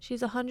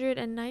 She's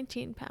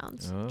 119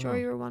 pounds. Oh. Jory,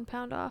 you're 1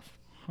 pound off.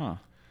 Huh.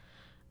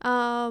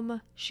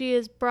 She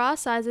is bra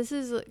size. This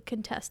is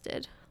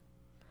contested.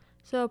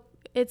 So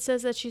it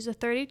says that she's a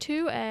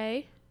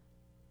 32A.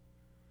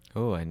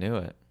 Oh, I knew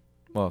it.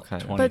 Well,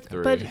 kind of.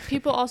 23. But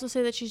people also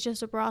say that she's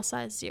just a bra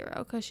size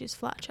 0 because she's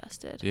flat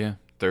chested. Yeah,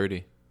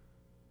 30.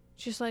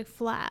 She's like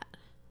flat.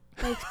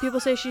 Like people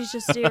say she's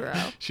just 0.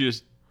 She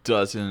just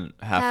doesn't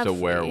have to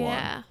wear one.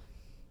 Yeah.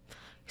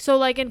 So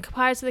like in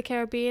Pirates of the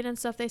Caribbean and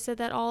stuff, they said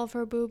that all of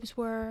her boobs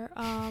were.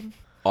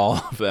 All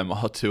of them,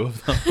 all 2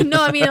 of them.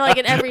 No, I mean like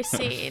in every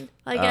scene,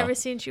 every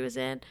scene she was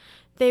in,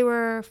 they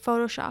were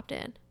photoshopped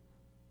in.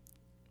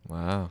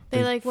 Wow.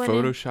 They like went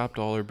photoshopped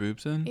all her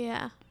boobs in.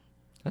 Yeah.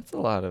 That's a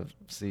lot of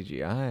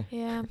CGI.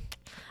 Yeah.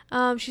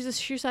 She's a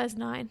shoe size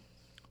 9.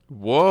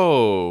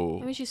 Whoa.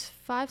 I mean, she's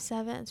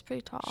 5'7". It's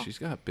pretty tall. She's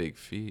got big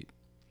feet.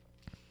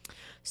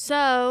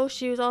 So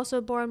she was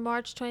also born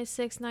March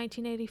 26,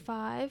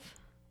 1985.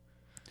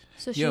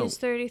 So she's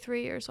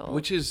 33 years old.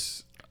 Which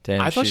is.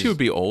 Damn, I thought she would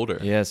be older.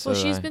 Yeah, so well,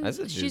 she's been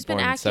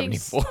acting.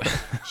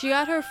 She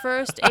got her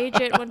first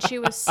agent when she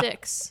was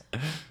 6.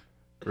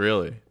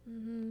 Really?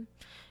 Mm-hmm.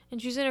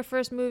 And she was in her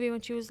first movie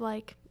when she was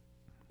like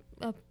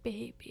a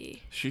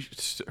baby.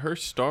 Her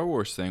Star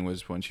Wars thing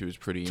was when she was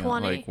pretty young,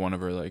 20. like one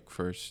of her like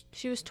first.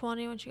 She was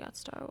 20 when she got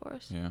Star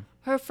Wars. Yeah.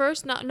 Her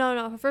first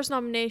her first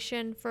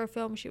nomination for a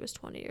film she was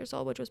 20 years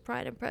old, which was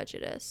Pride and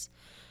Prejudice,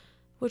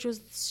 which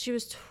was she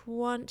was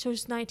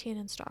 19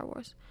 in Star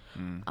Wars.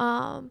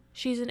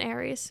 She's an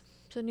Aries,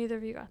 so neither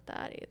of you got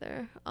that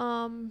either.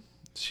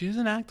 She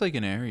doesn't act like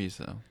an Aries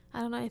though.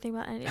 I don't know anything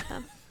about any of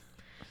them.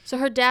 So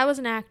her dad was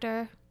an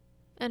actor,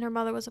 and her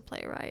mother was a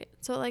playwright.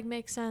 So it like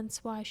makes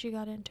sense why she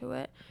got into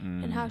it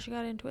and how she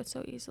got into it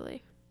so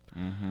easily.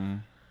 Mm-hmm.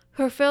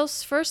 Her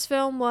first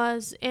film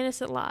was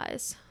Innocent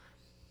Lies.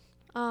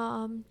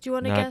 Do you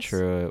want to guess? Not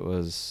true. It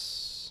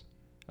was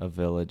A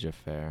Village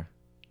Affair.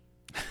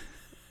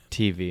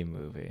 TV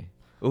movie.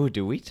 Ooh,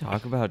 do we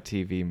talk about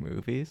TV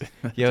movies?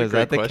 Yo, is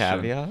that the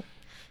caveat?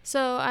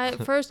 So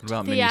first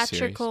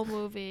theatrical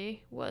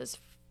movie was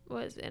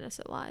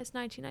Innocent Lies,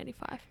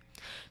 1995.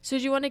 So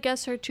do you want to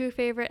guess her 2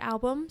 favorite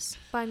albums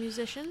by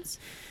musicians?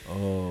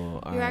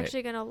 Oh, You're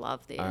actually going to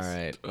love these. All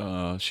right.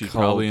 She's Coldplay.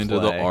 probably into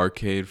the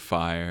Arcade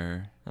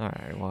Fire. All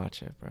right,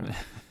 watch it, bro.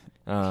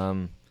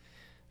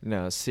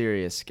 No,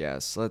 serious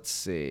guess. Let's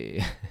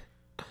see.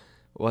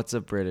 What's a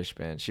British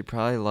band? She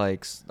probably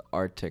likes the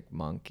Arctic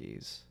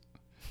Monkeys.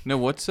 No,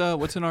 what's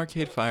an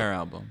Arcade Fire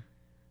album?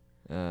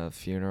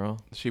 Funeral.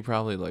 She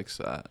probably likes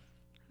that.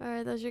 All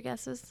right, those are your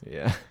guesses?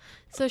 Yeah.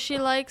 So she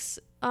likes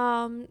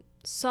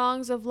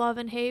Songs of Love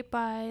and Hate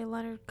by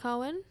Leonard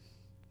Cohen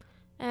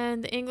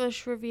and The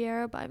English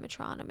Riviera by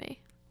Metronomy.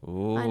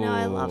 Ooh, I know,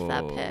 I love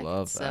that pick.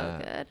 Love it's that.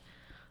 so good.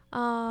 Do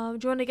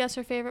you want to guess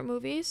her favorite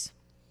movies?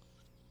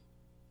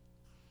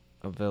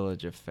 A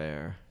Village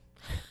Affair.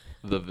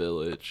 The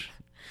Village.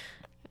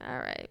 All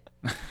right.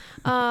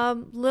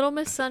 Little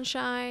Miss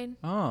Sunshine.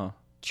 Oh.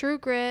 True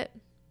Grit.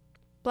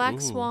 Black Ooh.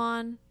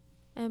 Swan.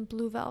 And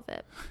Blue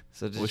Velvet.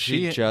 So did Was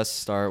she she- just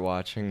start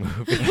watching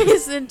movies?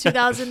 Movies in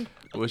 2000.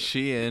 Was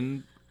she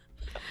in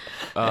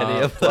Any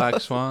of Black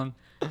those? Swan?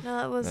 No,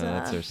 that was. No,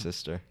 that's her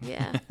sister.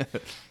 Yeah.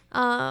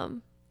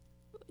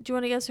 Do you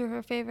want to guess who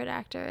her favorite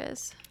actor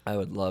is? I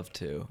would love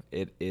to.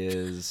 It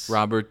is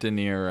Robert De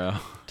Niro.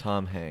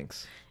 Tom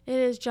Hanks. It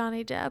is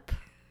Johnny Depp.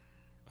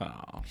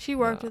 Oh. She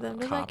worked with him.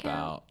 Does that Cop count?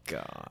 out.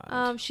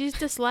 God. She's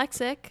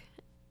dyslexic,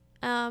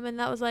 and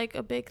that was like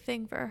a big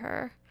thing for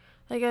her.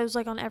 Like it was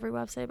like on every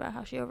website about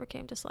how she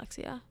overcame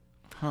dyslexia.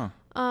 Huh.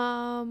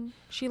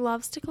 She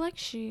loves to collect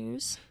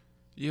shoes.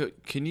 Yeah.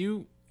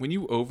 When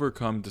you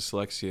overcome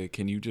dyslexia,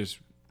 can you just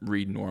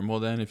read normal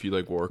then if you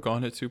like work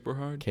on it super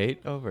hard? Kate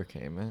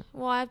overcame it.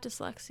 Well, I have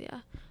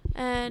dyslexia,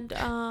 and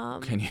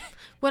Can you?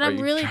 when are I'm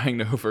you really trying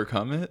to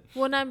overcome it?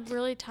 when I'm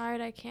really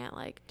tired, I can't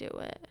like do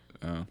it.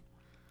 Oh.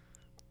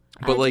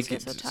 I But just like,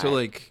 get so tired.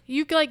 like,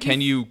 You like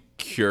can you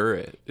cure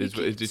it? Did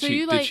so she?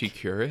 you, Did like- she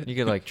cure it? You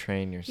could like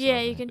train yourself. Yeah,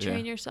 you can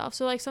train Yeah. yourself.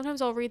 So like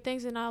sometimes I'll read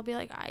things and I'll be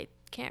like, I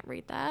can't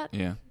read that.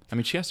 Yeah. I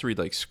mean, she has to read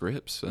like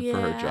scripts for her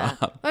Yeah.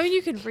 job. I mean,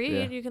 you can read.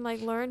 Yeah. You can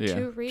like learn Yeah.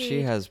 to read.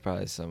 She has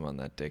probably someone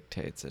that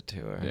dictates it to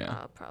her.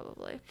 Yeah.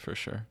 Probably. For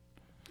sure.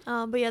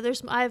 But yeah,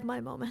 I have my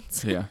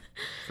moments. Yeah,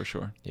 for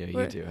sure. Yeah, you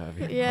Where- do have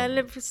your Yeah, and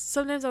moments.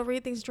 sometimes I'll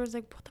read things. And Jordan's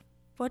like,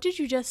 what did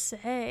you just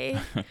say?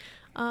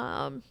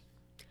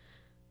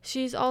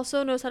 She's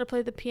also knows how to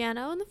play the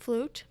piano and the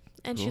flute,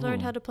 and she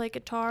learned Ooh. how to play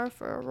guitar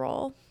for a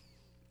role.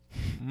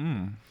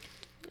 Mm.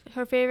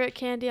 Her favorite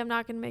candy, I'm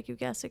not going to make you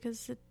guess it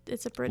because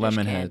it's a British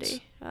Lemon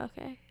candy. Heads.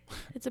 Okay.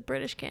 It's a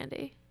British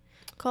candy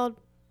called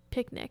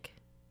Picnic.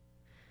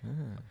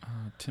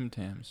 Tim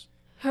Tams.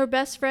 Her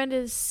best friend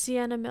is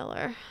Sienna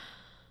Miller.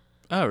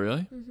 Oh,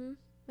 really? Mm-hmm.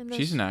 And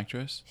She's an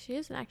actress. She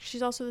is an actress.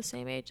 She's also the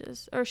same age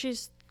or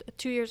she's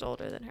 2 years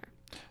older than her.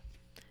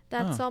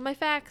 That's all my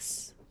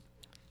facts.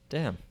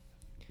 Damn.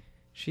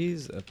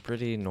 She's a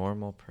pretty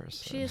normal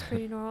person. She is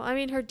pretty normal. I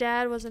mean, her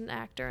dad was an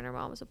actor and her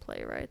mom was a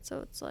playwright,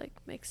 so it's like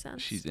makes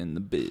sense. She's in the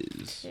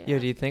biz. Yeah. Yo,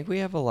 do you think we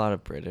have a lot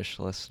of British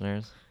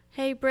listeners?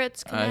 Hey,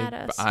 Brits, come at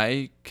us.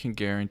 I can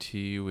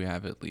guarantee you we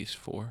have at least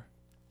 4.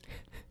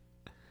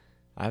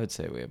 I would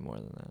say we have more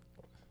than that.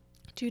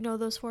 Do you know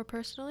those 4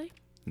 personally?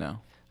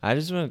 No. I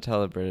just want to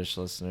tell the British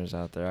listeners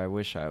out there, I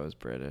wish I was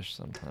British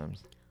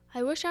sometimes.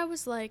 I wish I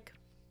was like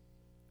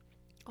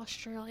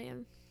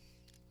Australian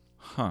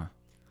Huh.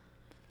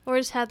 or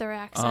just had their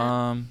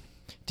accent.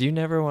 Do you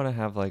never want to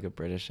have like a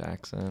British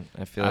accent?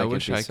 I feel like I it'd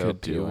wish be I so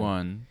could do appealing.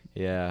 one,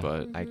 Yeah,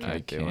 but I can't, I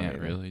do can't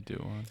anything. really do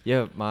one.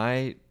 Yeah,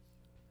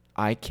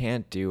 I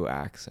can't do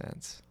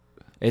accents.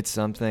 It's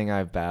something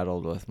I've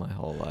battled with my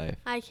whole life.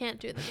 I can't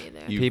do them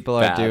either. You People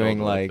are doing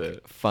battled like with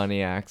it.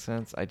 funny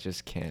accents. I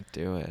just can't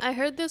do it. I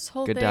heard this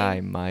whole Good thing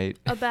day, mate.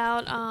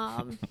 about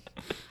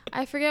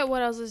I forget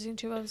what I was listening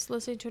to. I was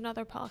listening to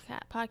another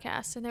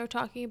podcast, and they were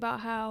talking about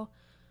how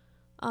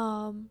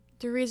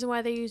the reason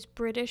why they use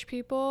British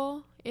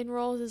people in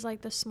roles is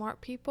like the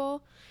smart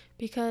people,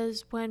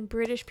 because when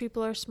British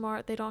people are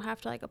smart, they don't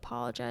have to like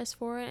apologize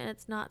for it, and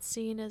it's not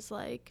seen as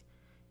like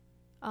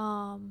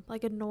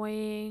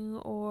annoying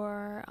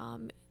or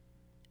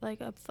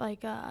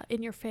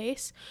in your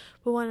face.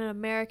 But when an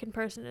American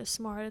person is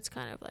smart, it's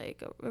kind of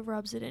like it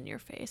rubs it in your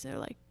face, and they're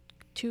like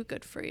too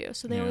good for you.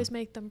 So they Yeah. always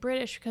make them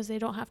British because they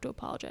don't have to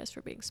apologize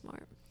for being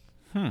smart.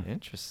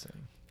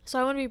 Interesting. So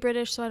I want to be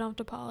British so I don't have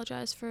to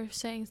apologize for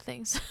saying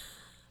things.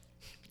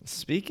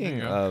 Speaking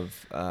There you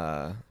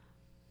of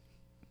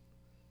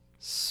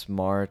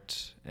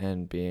smart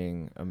and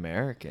being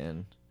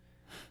American,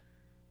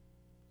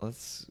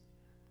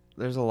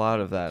 there's a lot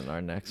of that in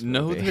our next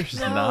No, movie. there's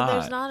No, not.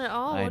 there's not at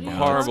all. I What are you know.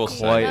 Horrible talking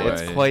Quite, about?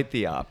 it's segue. quite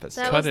the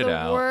opposite. That Cut was it the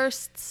out.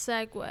 worst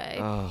segue.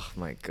 Oh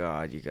my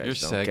God, you guys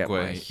Your don't get my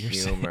segue. Your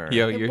se- humor.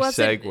 Yo, It your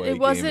wasn't, segue it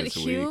wasn't game is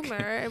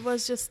humor. It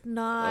was just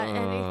not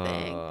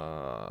anything.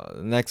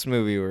 The next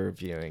movie we're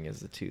reviewing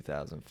is the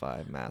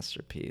 2005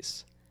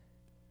 masterpiece,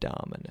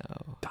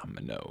 Domino.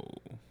 Domino.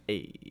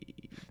 Hey,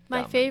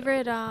 My Domino.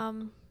 favorite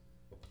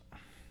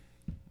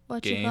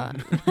what you Game.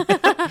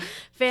 got?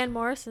 Van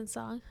Morrison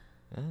song.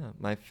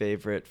 My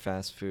favorite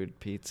fast food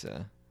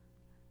pizza.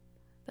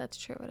 That's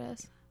true. It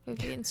is.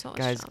 We've eaten so much.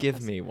 Guys, Domino's.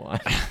 give me one.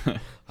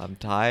 I'm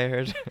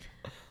tired.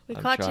 We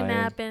I'm caught you trying.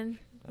 napping.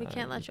 We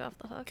can't let you off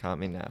the hook. Caught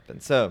me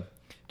napping. So,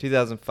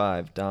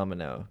 2005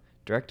 Domino,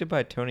 directed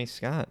by Tony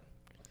Scott.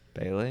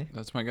 Bailey,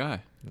 That's my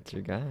guy. that's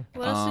your guy.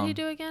 What else did he Um,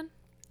 do again?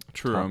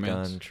 True Top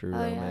Romance. Gun, True Oh,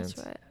 yeah, Romance.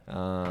 that's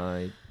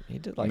right. He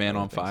did like Man other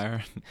on things.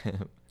 Fire.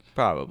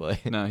 Probably.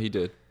 No, he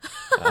did.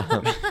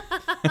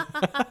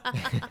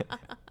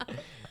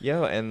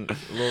 Yo, and a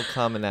little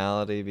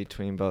commonality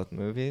between both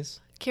movies,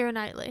 Keira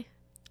Knightley.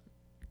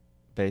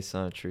 based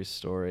on a true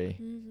story.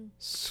 Mm-hmm.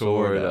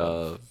 Sort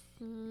of.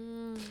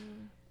 Mm.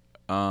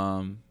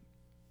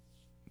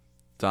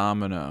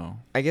 Domino.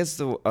 I guess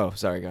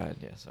sorry, go ahead.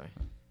 Yeah, sorry.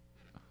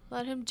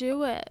 Let him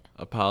do it.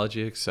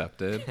 Apology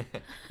accepted.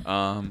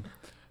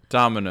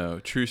 Domino,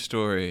 true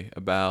story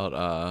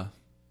about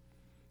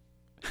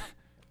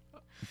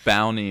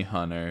bounty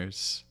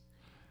hunters.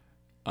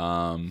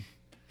 That's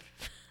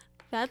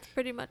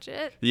pretty much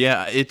it.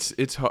 Yeah, it's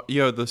the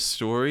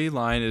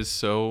storyline is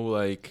so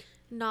like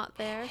Not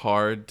there.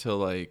 hard to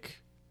like.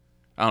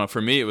 I don't know.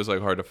 For me, it was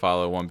like hard to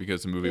follow one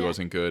because the movie Yeah.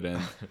 wasn't good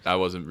and I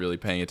wasn't really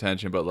paying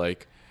attention. But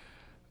like,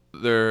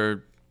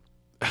 they're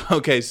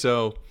okay.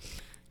 So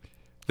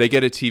they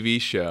get a TV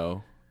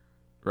show,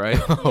 right?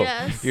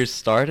 Yes. You're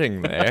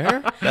starting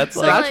there? That's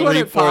So, like like- when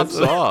it pops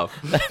 3/4 off.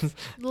 That's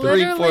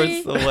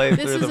Literally, 3/4 the way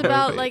this through is the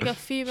about movie. like a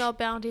female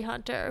bounty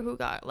hunter who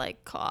got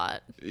like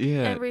caught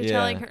Yeah. and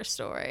retelling yeah. her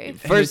story.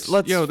 First,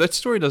 let's that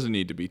story doesn't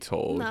need to be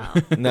told. No.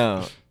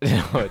 no,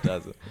 it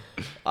doesn't.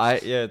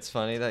 It's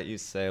funny that you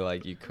say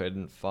like you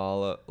couldn't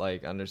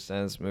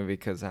understand this movie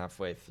because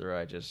halfway through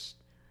I just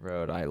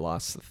wrote I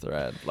lost the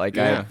thread. Like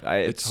Yeah,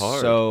 it's it's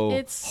hard. so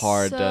It's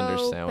hard so to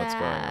understand what's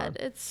going bad. on.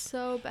 It's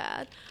so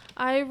bad.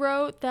 I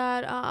wrote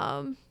that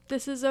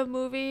this is a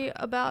movie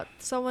about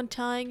someone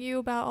telling you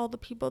about all the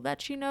people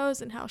that she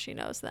knows and how she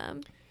knows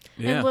them.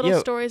 Yeah. And little Yo,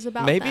 stories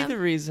about Maybe them. the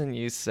reason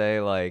you say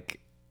like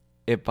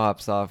it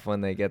pops off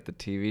when they get the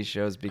TV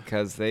shows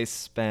because they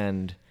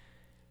spend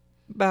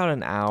about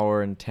an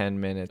hour and 10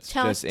 minutes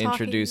just talking-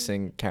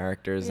 introducing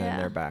characters Yeah.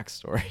 and their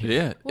backstory.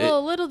 Yeah.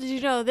 Well, little did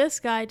you know, this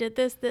guy did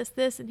this,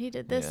 and he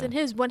did this, Yeah.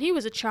 and when he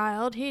was a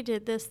child, he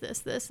did this,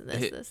 and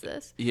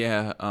this.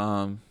 Yeah.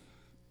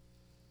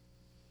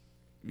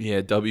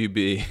 Yeah.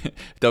 WB.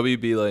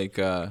 WB like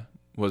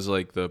was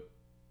like the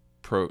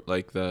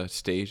the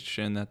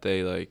station that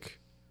they like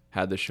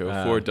had the show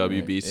for right.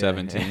 WB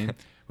 17, Yeah.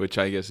 which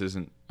I guess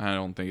isn't. I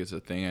don't think it's a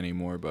thing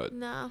anymore. But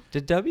No.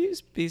 Did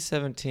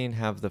WB17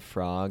 have the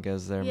frog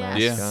as their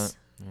Yes. mascot?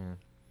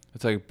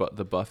 it's like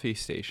the Buffy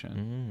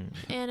station.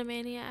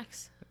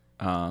 Animaniacs.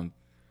 I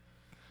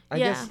Yeah.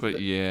 guess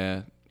But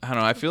yeah, I don't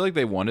know. I feel like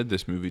they wanted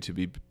this movie to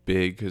be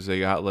big because they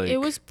got like It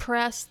was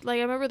pressed. Like,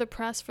 I remember the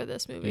press for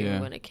this movie Yeah.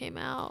 when it came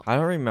out. I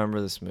don't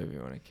remember this movie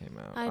when it came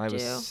out. I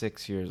was do.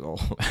 6 years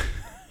old.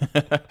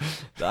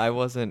 I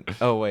wasn't.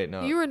 Oh wait,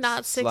 no. You were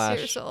not 6 slash-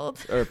 years old.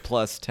 Or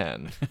plus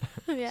 10.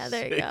 Yeah,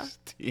 there you go.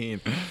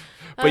 16. That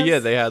But yeah,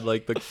 was- they had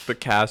like the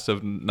cast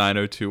of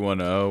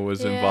 90210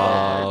 was Yeah.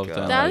 involved. Oh,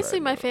 and, God. That like, is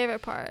my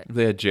favorite part.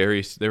 they had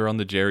Jerry. They were on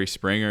the Jerry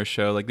Springer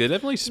show. Like they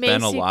definitely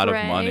spent Macy a lot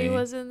Gray of money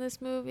was in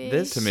this movie.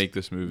 This- to make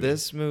this movie.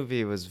 This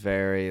movie was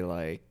very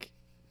like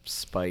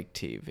Spike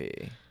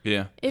TV.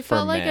 Yeah, It For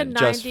felt like men, a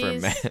just for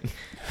 90s. men.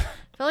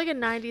 Felt like a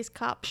 90s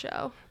cop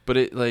show. but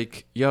it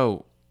like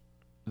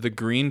the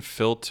green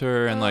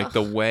filter and like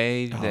the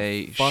way Oh,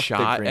 they fuck the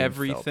shot green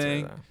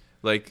everything. filter,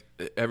 Like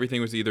everything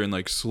was either in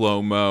like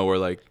slow mo or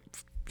like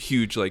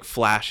huge like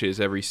flashes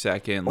every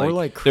second. Or,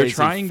 Like, like, they're crazy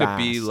trying to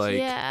be fast. like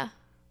yeah.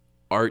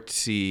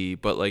 artsy,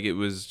 but like it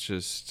was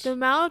just The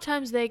amount of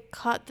times they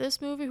cut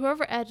this movie,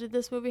 whoever edited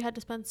this movie had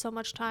to spend so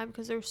much time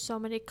because there were so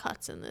many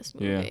cuts in this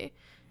Yeah. movie.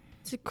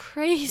 It's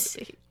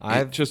crazy.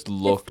 it just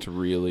looked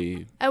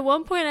really At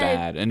one point,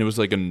 bad, and it was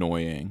like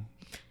annoying.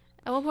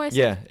 I said,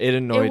 Yeah, it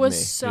annoyed it was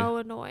me. so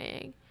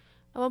annoying.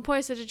 At one point,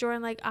 I said to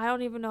Jordan, like, I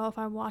don't even know if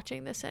I'm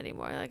watching this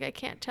anymore. Like, I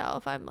can't tell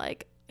if I'm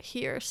like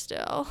here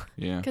still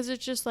Yeah, because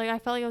it's just like I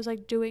felt like I was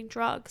like doing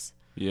drugs.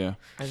 yeah.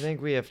 I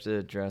think we have to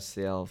address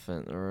the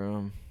elephant in the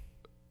room.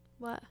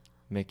 What?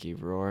 Mickey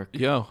Rourke.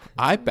 Yo,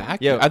 I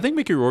back. Yo. I think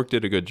Mickey Rourke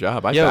did a good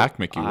job. I Yo, back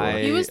Mickey Rourke.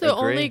 I He was the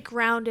agree. only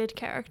grounded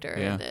character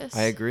Yeah. in this.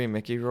 I agree.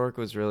 Mickey Rourke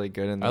was really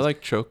good in this. I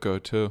like Choco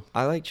too.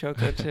 I like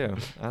Choco too.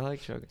 I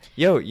like Choco.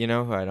 Yo, you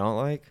know who I don't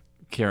like?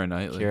 Keira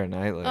Knightley. Keira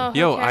Knightley. Oh, her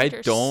Yo, I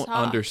character don't sucked.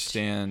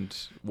 understand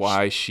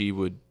why she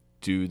would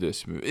do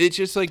this movie. It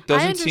just like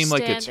doesn't seem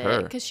like it's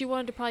her. because she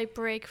wanted to probably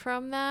break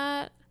from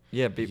that.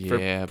 Yeah,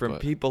 Yeah, from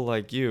but- people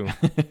like you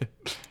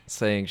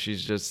saying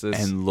she's just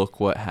this. And look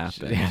what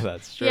happened. yeah,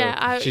 that's true.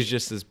 Yeah, she's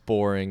just this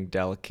boring,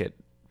 delicate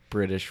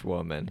British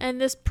woman. And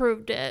this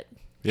proved it.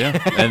 Yeah.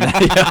 And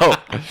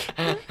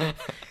yo,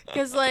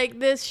 Because like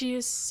this,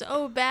 she's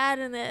so bad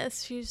in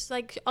this. She's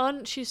like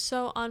she's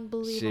so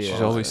unbelievable. She she's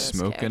is. always in this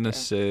smoking a character.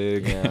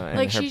 cig. Yeah, and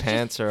Like, her she's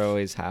pants are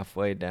always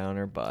halfway down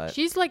her butt.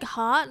 She's like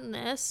hot in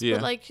this, Yeah.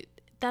 but like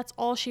that's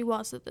all she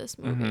was at this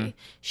movie. Mhm.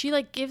 She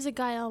like gives a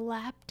guy a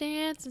lap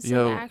dance instead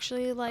Yo. of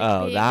actually like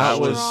Oh, being that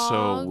was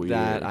strong. so weird.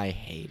 that I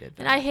hated.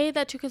 And I hate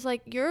that too, because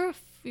like you're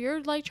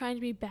like trying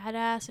to be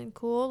badass and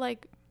cool.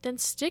 Like then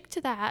stick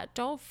to that.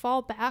 Don't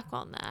fall back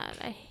on that.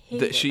 I hate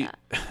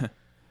that.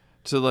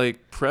 To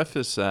like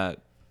preface that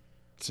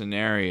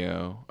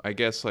scenario, I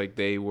guess like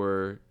they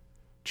were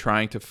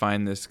trying to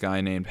find this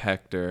guy named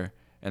Hector,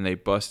 and they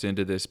bust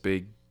into this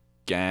big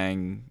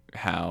gang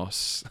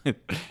house.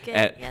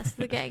 Yes,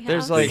 the gang house.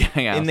 There's like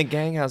gang house. in the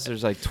gang house.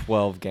 There's like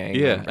 12 gang.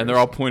 Yeah, members. and they're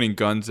all pointing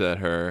guns at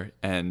her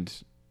and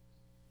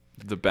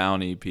the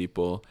bounty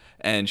people,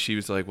 and she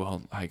was like,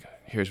 "Well, like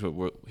here's what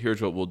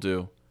we'll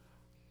do.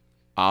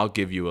 I'll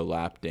give you a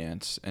lap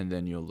dance, and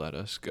then you'll let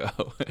us go."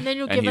 And then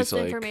you'll and give he's us the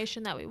like-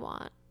 information that we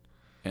want.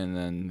 And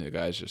then the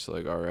guy's just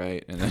like, all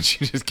right. And then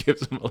she just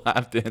gives him a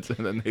lap dance,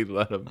 and then they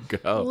let him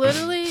go.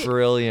 Literally.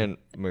 Brilliant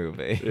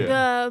movie.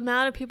 The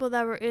amount of people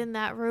that were in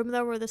that room,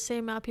 though, were the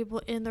same amount of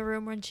people in the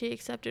room when she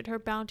accepted her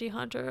Bounty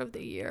Hunter of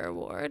the Year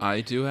award.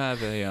 I do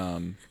have a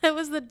It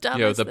was the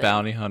dumbest the thing.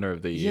 Bounty Hunter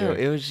of the Year. Yo,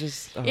 it was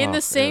just in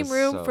the same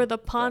room so for the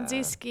Ponzi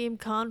bad. scheme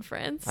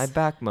conference. I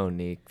back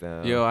Monique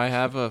though. Yo, I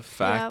have a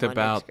fact Monique's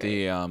about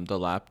great. the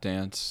lap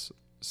dance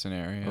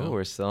scenario. Oh,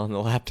 we're still on the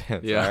lap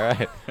dance. Yeah. All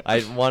right.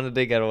 I wanted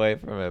to get away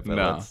from it, but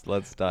No.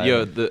 let's dive.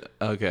 Yo, in.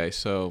 okay,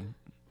 so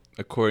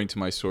according to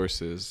my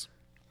sources,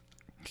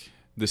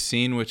 the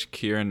scene which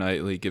Keira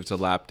Knightley gives a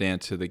lap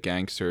dance to the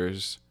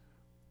gangsters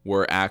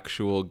were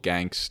actual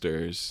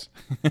gangsters.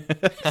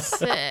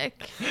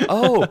 Sick.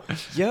 Oh,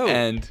 yo.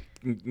 And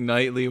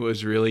Knightley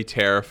was really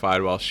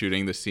terrified while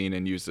shooting the scene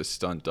and used a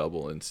stunt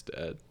double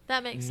instead.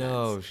 That makes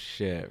no sense.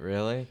 shit,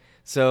 really?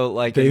 So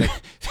like in They,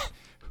 the-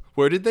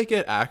 where did they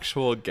get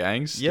actual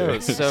gangsters? Yo,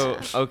 so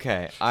Yeah.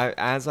 okay,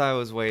 as I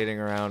was waiting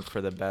around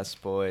for the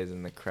best boys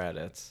in the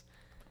credits,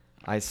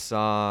 I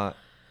saw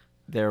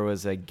there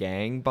was a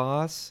gang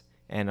boss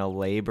and a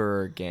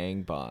laborer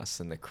gang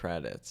boss in the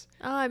credits.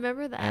 Oh, I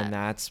remember that. And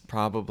that's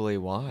probably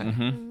why.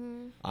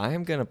 Mhm. I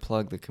am gonna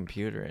plug the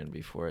computer in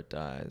before it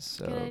dies.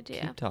 So Good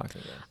idea. keep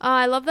talking about it.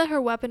 I love that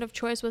her weapon of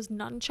choice was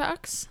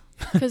nunchucks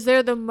because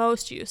they're the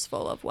most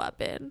useful of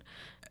weapon.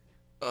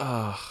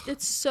 Ugh.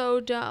 It's so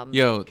dumb.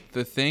 Yo,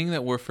 the thing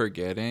that we're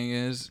forgetting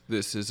is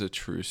this is a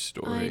true I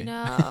story.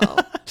 know.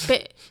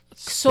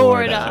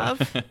 Sort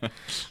of.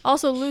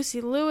 Also, Lucy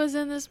Liu is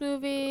in this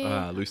movie.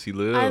 Lucy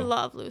Liu. I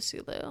love Lucy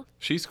Liu.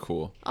 She's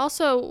cool.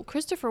 Also,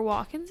 Christopher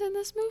Walken's in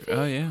this movie.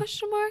 Oh, yeah.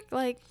 Question mark.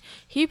 Like,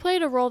 he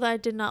played a role that I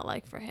did not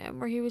like for him,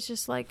 where he was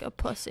just like a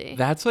pussy.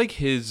 That's like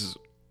his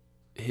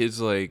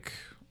like,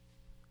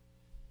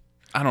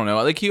 I don't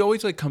know. Like he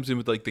always like comes in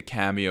with like the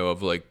cameo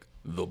of like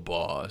the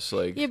boss.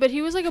 Like Yeah, but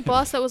he was like a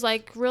boss that was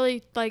like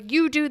really like,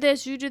 you do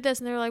this, and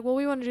they're like, well,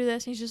 we want to do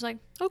this, and he's just like,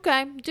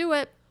 okay, do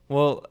it.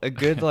 Well, a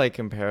good like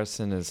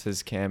comparison is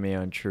his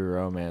cameo in True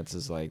Romance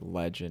is like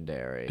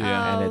legendary.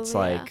 Yeah. And Oh, it's yeah.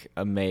 like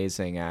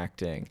amazing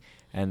acting.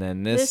 And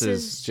then this This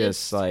is is just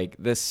just- like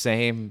the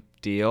same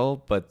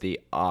deal but the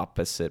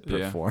opposite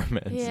Yeah.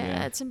 performance.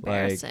 Yeah, it's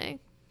embarrassing.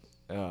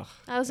 Ugh.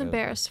 I was Yeah.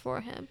 embarrassed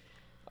for him.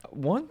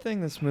 One thing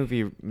this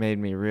movie made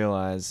me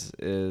realize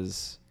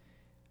is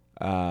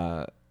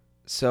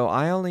so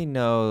I only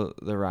know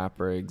the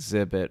rapper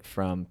Exhibit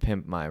from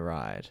Pimp My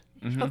Ride,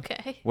 mhm.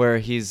 Okay. where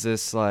he's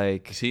this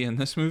like Is he in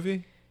this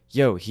movie?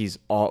 yo, he's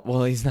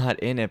not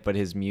in it, but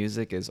his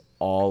music is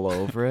all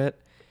over it.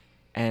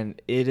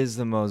 And it is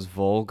the most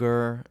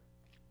vulgar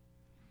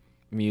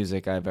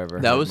music I've ever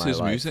heard. That was in my his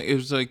life. music. It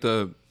was like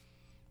the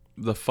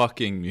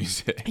fucking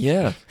music.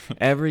 Yeah.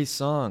 Every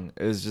song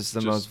is just the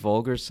Just- most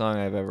vulgar song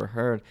I've ever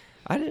heard.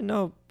 I didn't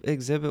know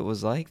Exhibit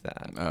was like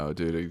that. Oh,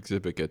 dude,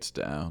 Exhibit gets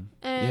down.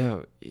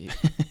 And Yo,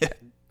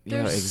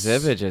 There's-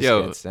 Exhibit just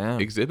Yo, gets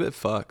down. Exhibit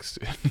fucks.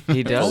 Dude.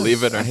 He does.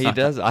 Believe it or He not.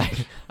 does. I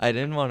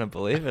didn't want to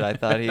believe it. I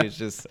thought he was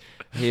just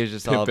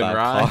all Pimpin' about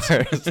rides.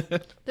 cars.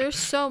 there's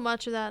so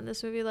much of that in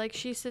this movie. Like,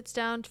 she sits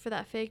down for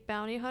that fake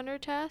bounty hunter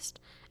test,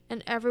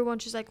 and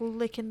everyone's just like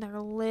licking their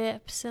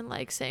lips and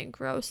like saying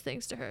gross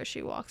things to her as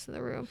she walks in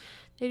the room.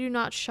 They do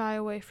not shy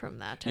away from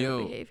that type Yo,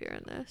 of behavior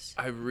in this.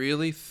 I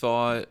really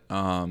thought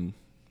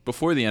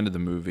before the end of the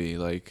movie,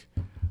 like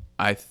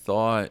I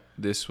thought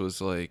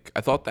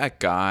that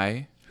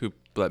guy who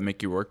Let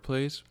Mickey Work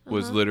plays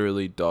was Uh-huh.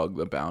 literally Dog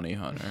the Bounty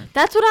Hunter.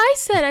 That's what I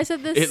said. I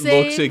said the It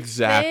same looks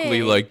exactly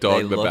thing. like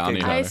Dog They the look Bounty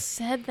exactly- I Hunter.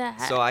 said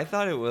that. So I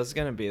thought it was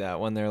gonna be that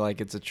when they're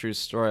like, it's a true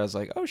story. I was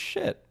like, oh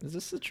shit, is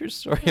this a true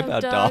story Of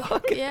about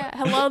Dog? Yeah.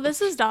 Hello, this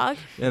is Dog.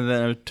 And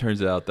then it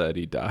turns out that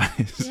he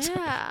dies.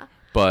 Yeah.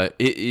 But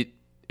it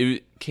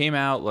came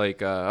out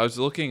like I was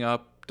looking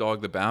up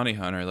Dog the Bounty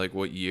Hunter, like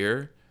what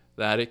year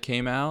that it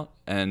came out,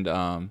 and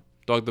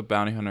Dog the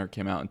Bounty Hunter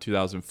came out in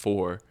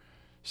 2004.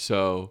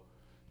 So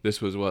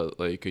this was what,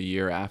 like a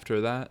year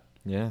after that.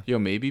 Yeah. Yo,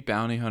 maybe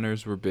bounty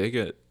hunters were big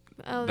at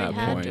Oh, that they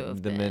had point. to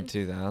have The been. mid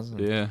 2000s.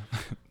 yeah.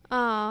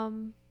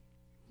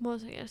 What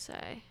was I gonna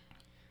say?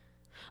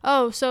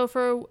 Oh, so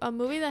for a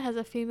movie that has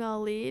a female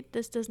lead,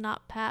 this does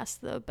not pass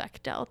the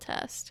Bechdel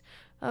test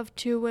of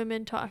two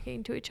women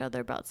talking to each other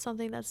about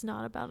something that's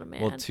not about a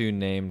man. Well, two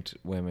named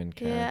women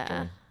Yeah.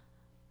 character.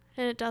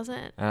 And it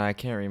doesn't. I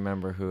can't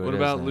remember who it is. What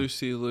about now.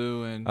 Lucy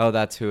Liu and Oh,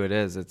 that's who it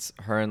is. It's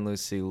her and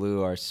Lucy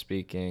Liu are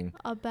speaking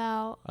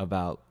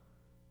About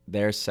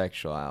their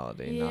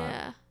sexuality,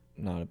 yeah.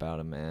 not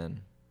about a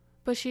man.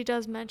 But she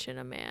does mention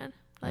a man.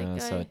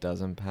 Like So it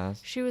doesn't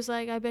pass. she was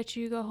like, I bet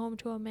you go home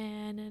to a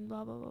man and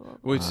blah blah blah blah. blah.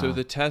 Wait, so Wow.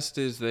 the test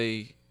is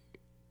they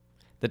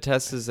The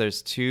test is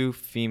there's two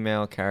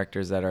female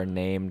characters that are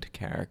named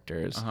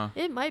characters uh-huh.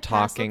 It might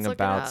pass. talking Let's look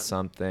it about up.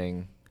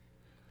 something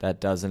that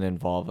doesn't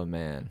involve a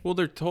man. Well,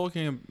 they're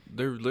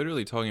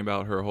literally talking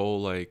about her whole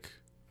like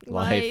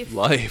Life.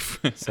 life.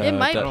 So It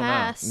might do-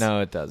 pass. No,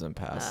 it doesn't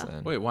pass Oh.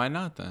 then. Wait, why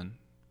not then?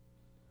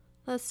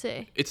 Let's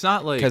see. It's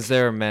not like Because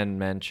there are men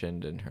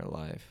mentioned in her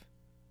life.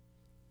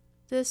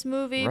 This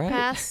movie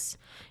passed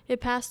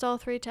all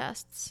 3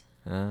 tests.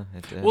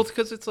 It did. Well,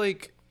 because it's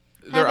like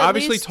they're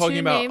obviously talking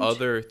about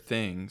other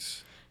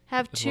things.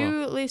 Have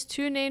at least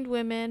 2 named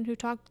women who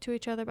talk to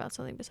each other about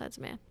something besides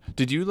a man.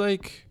 Did you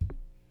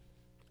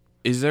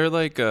is there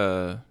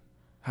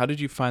how did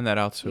you find that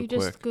out so quick? You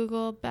just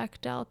Google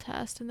Bechdel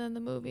test and then the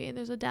movie, and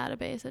there's a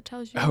database that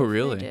tells you. Oh,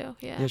 really? They do.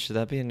 Yeah. Yeah, should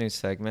that be a new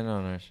segment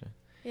on our show?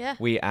 Yeah.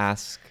 We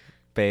ask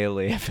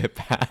Bailey if it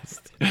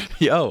passed.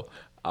 Yo,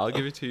 I'll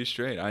give it to you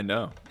straight. I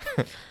know.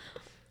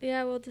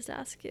 Yeah, we'll just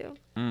ask you.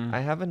 I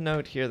have a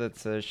note here that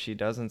says she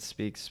doesn't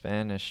speak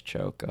Spanish,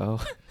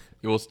 Choco.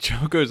 Well,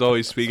 Choco's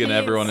always speaking to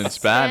everyone in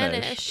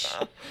Spanish.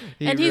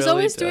 And he's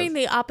always doing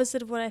the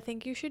opposite of what I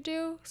think you should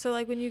do. So,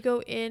 like, when you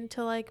go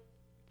into, like,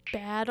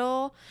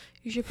 battle,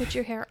 you should put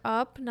your hair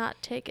up, not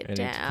take it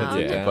down.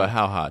 Yeah, but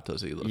how hot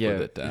does he look with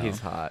it down? He's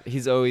hot.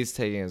 He's always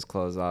taking his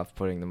clothes off,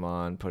 putting them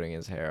on, putting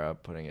his hair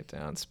up, putting it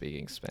down,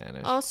 speaking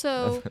Spanish.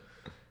 Also,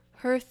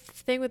 her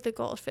thing with the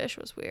goldfish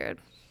was weird.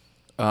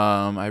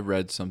 I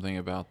read something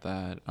about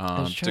that.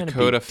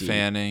 Dakota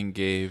Fanning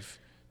gave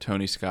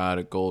Tony Scott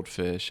a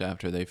goldfish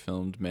after they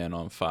filmed Man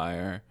on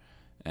Fire,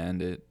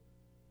 and it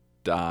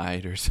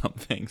died or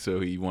something, so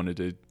he wanted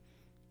to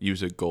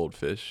use a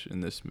goldfish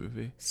in this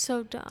movie.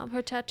 So dumb.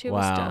 Her tattoo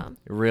was dumb.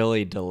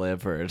 Really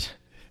delivered.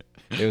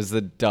 It was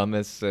the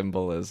dumbest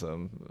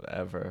symbolism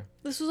ever.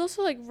 This was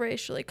also, like,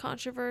 racially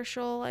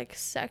controversial, like,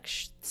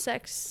 sexist.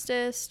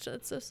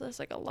 It's just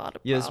like a lot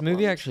of problems. Yeah, this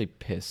movie actually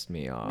pissed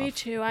me off. Me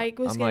too. I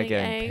was getting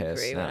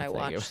angry when I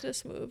watched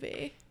this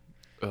movie.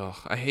 Ugh,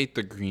 I hate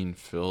the green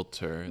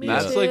filter. Me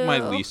That's too. like my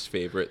least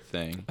favorite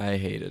thing. I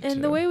hate it too.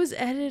 And the way it was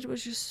edited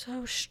was just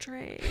so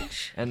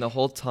strange. And the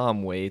whole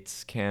Tom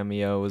Waits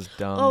cameo was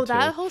dumb Oh, too.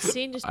 that whole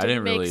scene just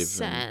didn't make really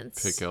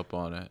sense. Pick up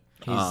on it.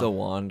 He's the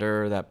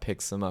wanderer that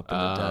picks him up in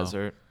the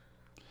desert.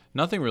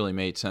 Nothing really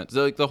made sense.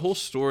 Like, the whole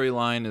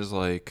storyline is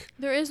like...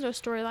 There is no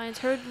storyline. It's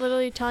her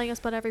literally telling us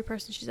about every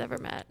person she's ever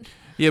met.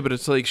 Yeah, but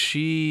it's like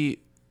she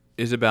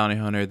is a bounty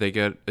hunter. They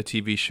get a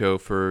TV show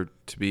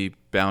to be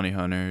bounty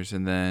hunters,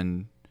 and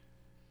then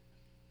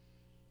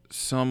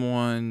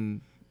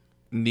someone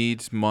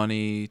needs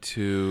money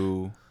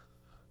to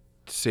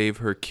save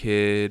her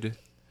kid.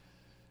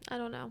 I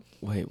don't know.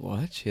 Wait,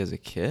 what? She has a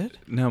kid?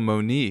 No,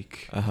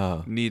 Monique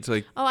needs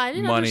like I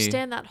didn't money.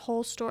 understand that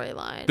whole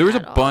storyline. There was a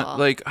bunch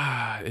like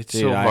it's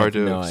Dude, so hard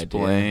to no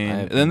explain.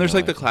 idea. And then there's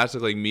like the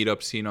classic like meet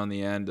up scene on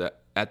the end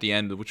at the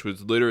end, which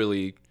was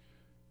literally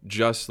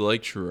just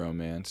like True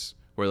Romance,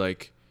 where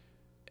like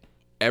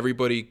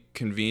everybody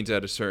convenes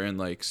at a certain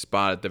like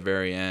spot at the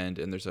very end,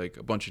 and there's like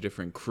a bunch of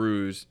different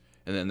crews,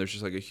 and then there's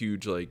just like a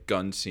huge like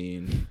gun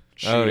scene.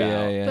 Oh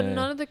yeah. But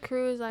none of the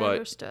crews I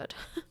understood.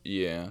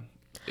 Yeah.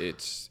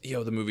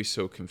 The movie's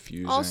so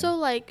confusing. Also,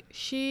 like,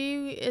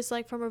 she is,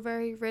 like, from a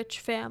very rich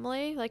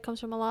family, like, comes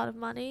from a lot of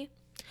money.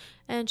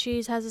 And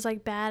she has this,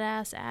 like,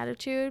 badass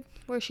attitude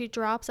where she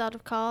drops out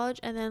of college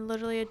and then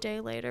literally a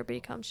day later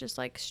becomes just,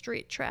 like,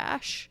 street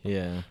trash.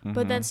 Yeah.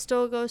 But then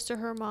still goes to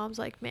her mom's,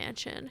 like,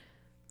 mansion.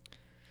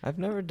 I've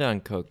never done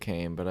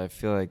cocaine, but I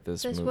feel like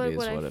this movie is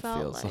what it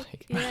feels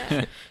like.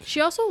 Yeah. She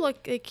also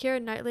looked, like,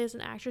 Keira Knightley as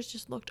an actress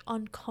just looked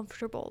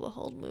uncomfortable the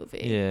whole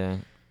movie. Yeah.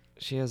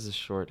 She has the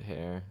short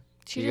hair.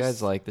 Do you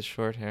guys like the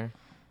short hair?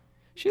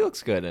 She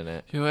looks good in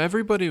it.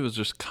 Everybody was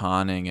just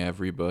conning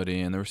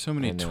everybody, and there were so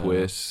many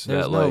twists.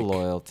 There's that, no like,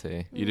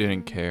 loyalty. You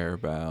didn't care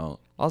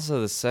about.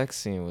 Also, the sex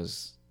scene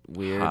was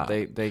weird.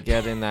 They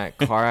get in that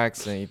car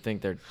accident. You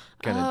think they're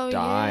gonna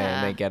die,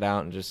 and they get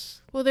out and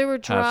just. Well, they were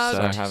drugged.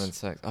 Start having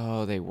sex.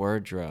 Oh, they were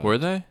drugged. Were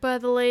they? By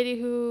the lady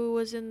who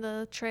was in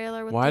the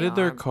trailer with. Why did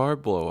their car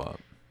blow up?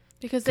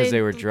 Because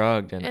they were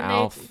drugged, and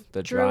Alf,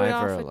 the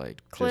driver,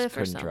 like just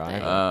couldn't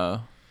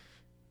drive.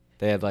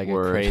 They had like a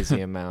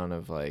crazy amount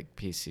of like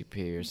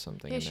PCP or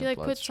something. Yeah, she like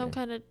put some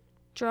kind of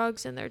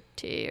drugs in their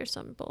tea or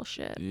some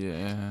bullshit.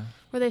 Yeah.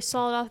 Where they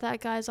sawed off that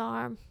guy's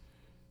arm.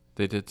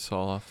 They did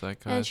saw off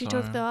that guy's arm. And she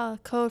took the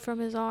code from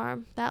his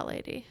arm. That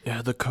lady.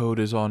 Yeah, the code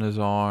is on his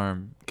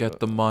arm. Get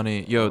the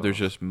money. Yo, there's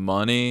just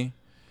money.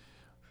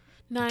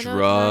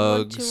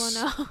 Drugs.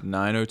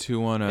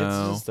 90210.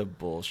 It's just a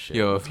bullshit.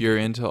 Yo, if you're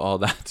into all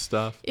that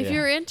stuff. If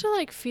you're into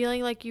like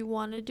feeling like you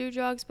want to do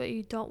drugs but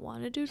you don't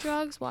want to do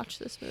drugs, watch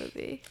this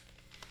movie.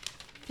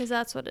 Because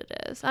that's what it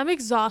is. I'm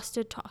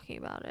exhausted talking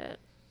about it.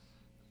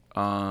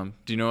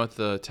 Do you know what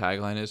the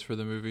tagline is for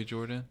the movie,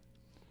 Jordan?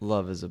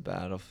 Love is a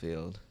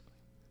battlefield,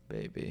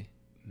 baby.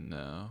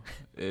 No,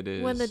 it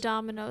is. When the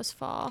dominoes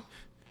fall.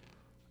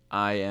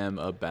 I am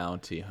a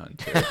bounty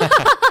hunter.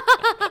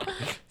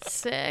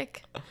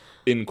 Sick.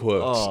 In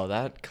quotes. Oh,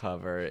 that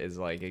cover is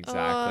like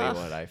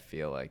exactly what I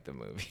feel like the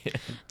movie is.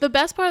 The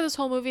best part of this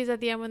whole movie is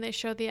at the end when they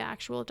show the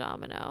actual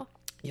domino.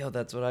 Yo,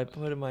 that's what I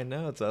put in my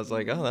notes. I was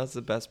like, oh, that's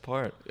the best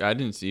part. I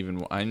didn't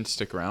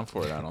stick around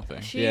for it, I don't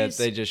think.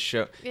 They just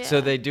show. Yeah.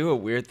 So they do a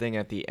weird thing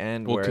at the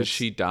end. Well, because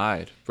she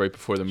died right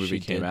before the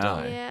movie came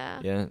out.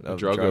 Yeah.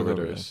 Drug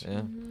overdose.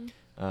 Yeah.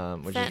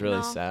 Mm-hmm. Which is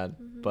really sad.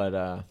 Mm-hmm.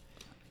 But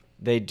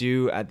they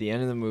do, at the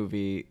end of the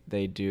movie,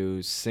 they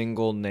do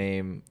single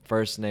name,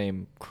 first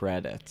name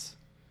credits,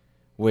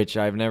 which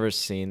I've never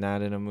seen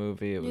that in a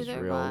movie. It was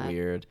Neither real have I.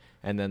 weird.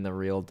 And then the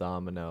real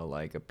Domino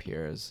like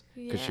appears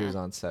because she Yeah. was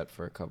on set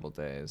for a couple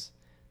days,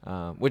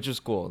 which was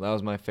cool. That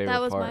was my favorite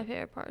That was part. my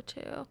favorite part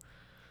too.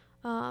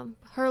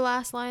 Her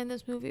last line in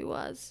this movie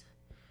was,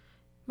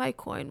 "My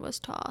coin was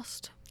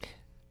tossed,"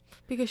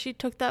 because she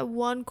took that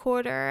 1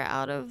 quarter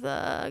out of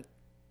the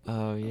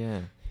Oh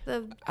yeah.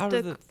 the Out the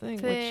of the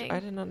thing, which I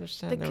didn't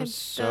understand. There was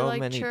so like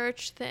many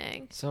church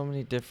thing. so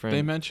many different.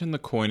 They mentioned the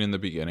coin in the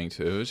beginning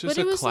too. It was just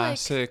But it a was, like,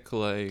 classic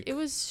like. It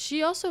was,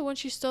 she also, when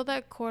she stole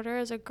that quarter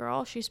as a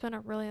girl, she spent a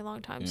really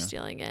long time Yeah.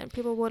 stealing it, and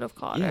people would have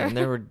caught yeah, her. and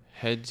there were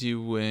Heads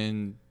you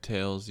win,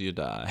 tails you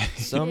die.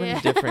 so many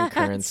Yeah, different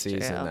that's currencies in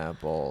true. that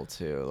bowl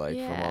too, like from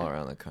Yeah. all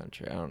around the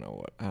country. I don't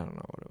know what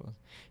it was.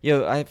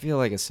 Yo, I feel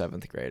like a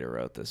 7th grader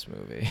wrote this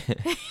movie.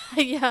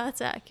 Yeah,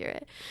 that's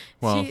accurate.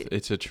 Well, She-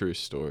 it's a true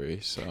story,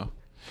 so.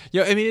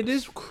 Yeah, I mean, it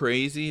is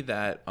crazy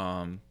that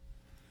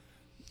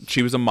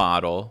she was a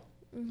model,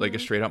 like a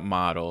straight up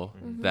model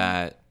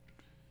that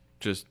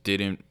just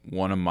didn't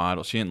want to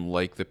model. She didn't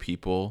like the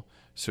people,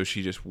 so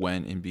she just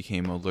went and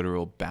became a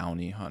literal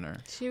bounty hunter,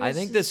 she I was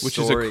think this which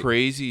is story- a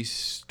crazy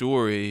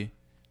story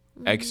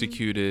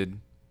executed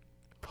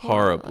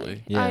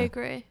horribly. Yeah. I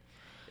agree.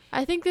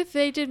 I think if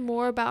they did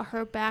more about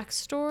her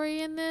backstory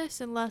in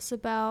this and less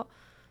about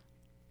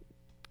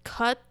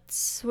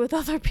cuts with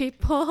other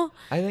people.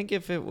 I think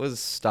if it was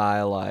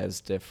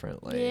stylized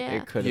differently, Yeah.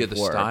 it could Yeah, have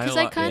the worked. style. 'Cause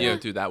I kinda- Yeah,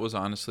 dude, that was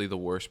honestly the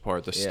worst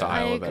part. The Yeah.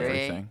 style I of agree.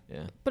 everything.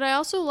 Yeah. But I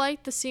also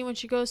like the scene when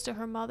she goes to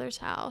her mother's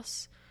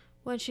house,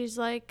 when she's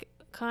like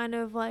kind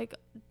of like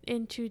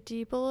in too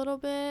deep a little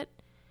bit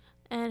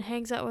and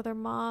hangs out with her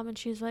mom, and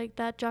she's like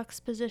that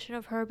juxtaposition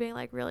of her being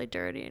like really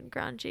dirty and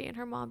grungy and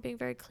her mom being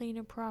very clean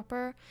and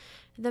proper,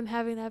 and them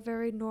having that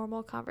very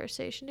normal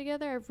conversation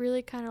together. I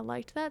really kind of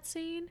liked that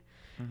scene.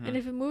 And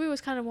if a movie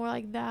was kind of more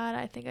like that,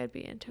 I think I'd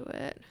be into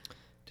it.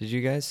 Did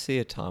you guys see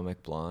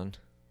Atomic Blonde?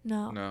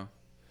 No. No.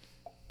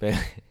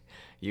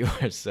 You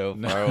are so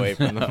far away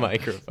from the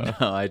microphone.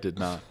 No, I did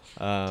not.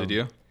 Did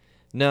you?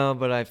 No,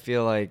 but I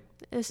feel like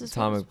This is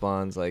Atomic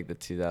Blonde's like the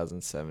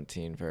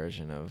 2017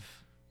 version of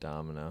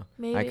Domino.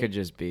 I Maybe. could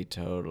just be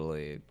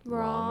totally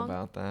wrong Wrong.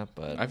 about that,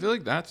 but I feel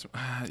like that's.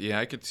 Yeah,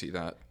 I could see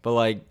that.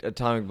 like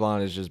Atomic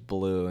Blonde is just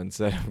blue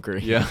instead of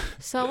green. Yeah.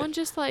 Someone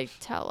just like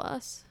tell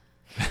us.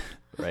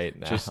 right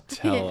now. Just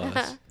tell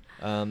Yeah.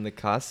 us. The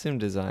costume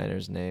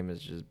designer's name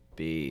is just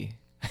B.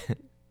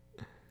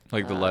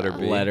 Like the letter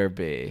B. Letter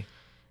B.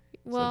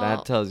 Well, So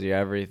that tells you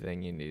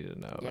everything you need to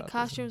know yeah, about this.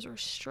 costumes were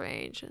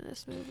strange in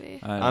this movie.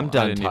 I'm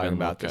done didn't talking even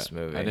about look this at-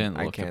 movie. I didn't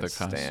I look at can't the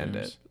stand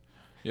costumes. it.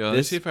 Yeah, let's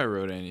This- see if I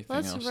wrote anything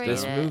Let's else rate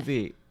This down. it.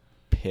 movie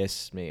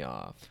pissed me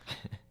off.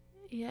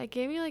 Yeah, it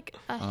gave me like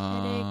a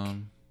headache.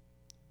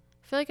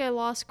 I feel like I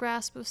lost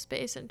grasp of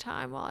space and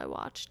time while I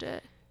watched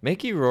it.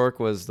 Mickey Rourke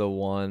was the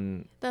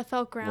one. That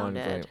felt one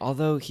grounded. great-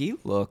 although he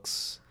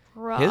looks,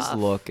 Rough. his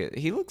look,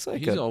 he looks like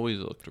He's always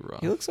looked rough.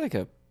 he looks like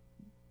a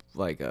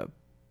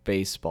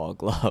baseball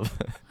glove,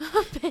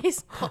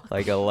 Baseball.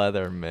 like a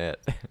leather mitt.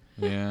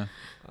 Yeah.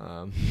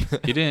 Um,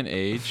 He didn't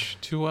age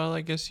too well,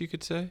 I guess you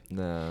could say.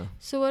 no.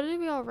 So what did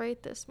we all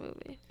rate this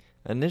movie?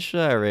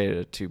 Initially, I rated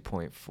it a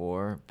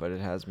 2.4, but it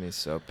has me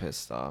so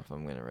pissed off.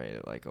 I'm gonna rate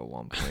it like a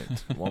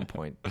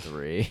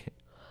 1.3.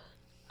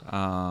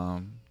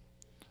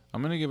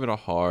 I'm gonna give it a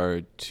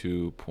hard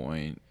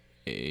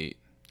 2.8.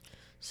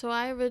 So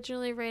I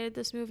originally rated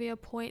this movie a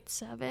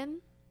 0.7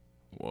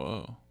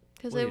 Whoa.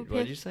 because Wait, what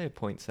did you say?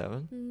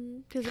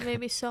 0.7? Because it made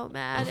me so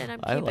mad, and I'm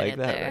I keeping like it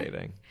that there.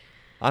 rating.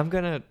 I'm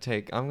gonna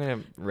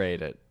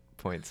rate it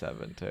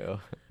 0.7 too.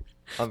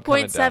 I'm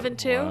kinda down.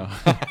 0.72.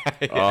 Wow.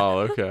 Yeah. Oh,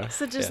 okay.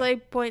 So just Yeah.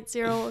 like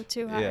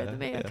 0.02 higher Yeah, than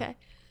me. yeah. Okay.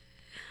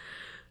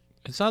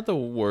 It's not the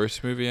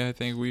worst movie I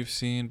think we've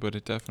seen, but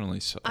it definitely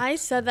sucks. I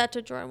said that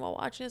to Jordan while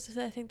watching this. I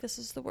said I think this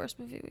is the worst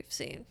movie we've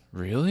seen.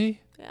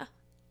 Really? Yeah.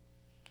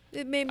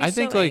 It made me I so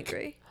think, like,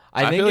 angry.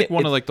 I think feel like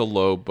one it's- of like the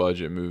low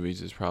budget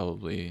movies is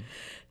probably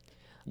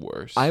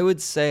worse. I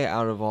would say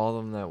out of all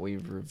of them that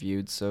we've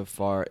reviewed so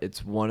far,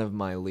 it's one of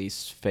my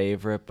least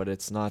favorite, but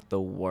it's not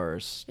the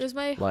worst. It was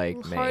my like,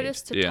 made.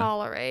 hardest to Yeah.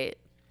 tolerate.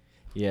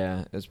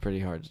 Yeah, it's pretty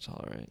hard to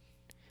tolerate.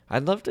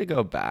 I'd love to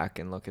go back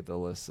and look at the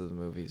list of the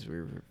movies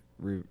we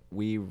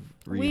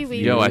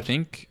reviewed. Yo, I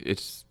think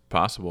it's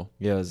possible.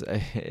 Yeah, I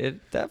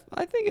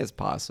think it's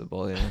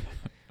possible.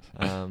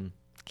 Yeah.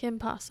 Kim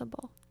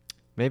Possible.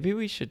 Maybe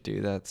we should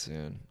do that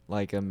soon,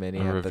 like a mini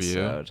A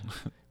review? episode.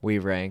 We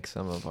rank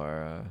some of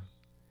our.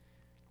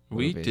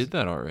 We movies. did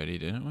that already,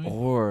 didn't we?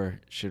 Or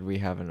should we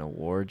have an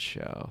award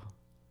show?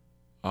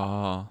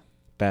 Oh.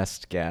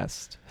 Best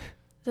guest,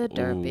 The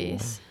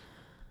Derbies.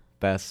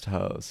 best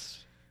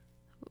host,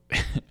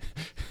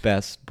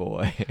 best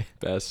boy.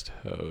 Best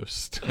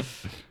host.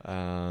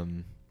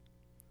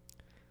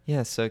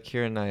 Yeah. So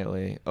Keira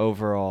Knightley,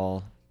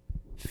 overall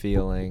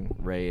feeling,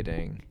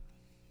 rating.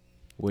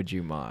 Would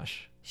you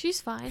mosh?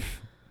 She's fine.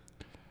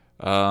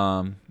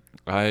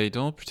 I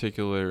don't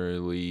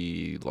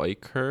particularly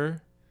like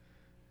her.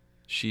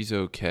 She's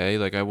okay.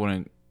 Like I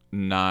wouldn't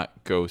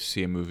not go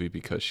see a movie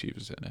because she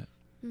was in it.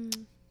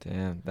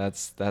 Damn,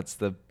 that's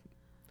the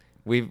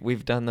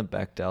we've done the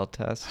Bechdel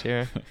test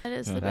here. That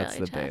is the That's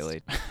Bailey the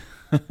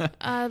test. Bailey.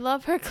 I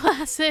love her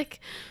classic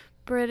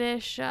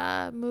British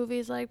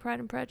movies like Pride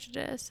and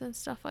Prejudice and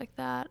stuff like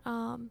that.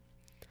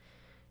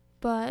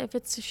 But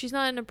if she's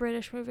not in a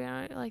British movie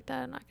like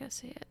that, I'm not gonna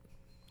see it.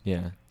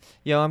 Yeah.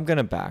 Yo, I'm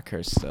gonna back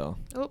her still.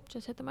 Oh,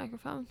 just hit the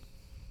microphone.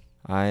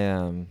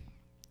 I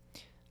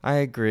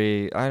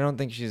agree. I don't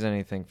think she's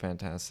anything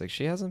fantastic.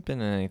 She hasn't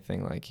been in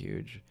anything like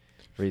huge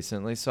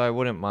recently, so I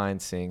wouldn't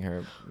mind seeing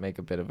her make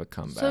a bit of a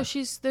comeback.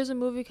 So there's a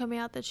movie coming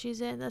out that she's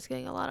in that's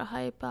getting a lot of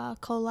hype,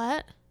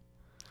 Colette.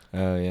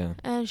 Oh yeah.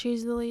 And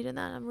she's the lead in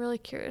that. I'm really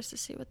curious to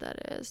see what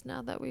that is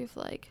now that we've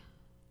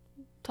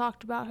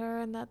talked about her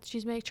and that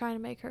she's trying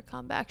to make her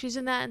comeback. She's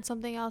in that and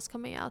something else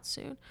coming out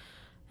soon.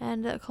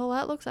 And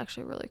Colette looks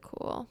actually really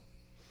cool.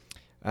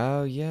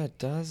 Oh yeah, it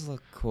does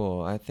look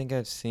cool. I think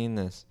I've seen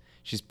this.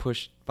 She's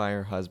pushed by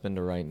her husband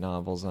to write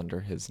novels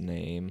under his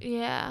name.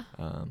 Yeah.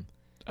 Oh.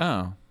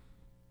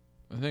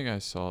 I think I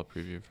saw a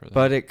preview for that.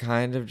 But it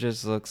kind of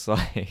just looks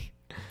like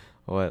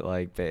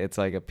it's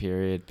like a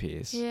period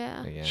piece.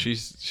 Yeah. Again.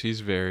 She's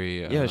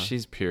very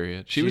she's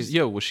period.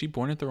 Was she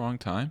born at the wrong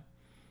time?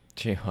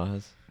 She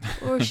was.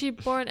 Or was she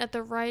born at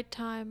the right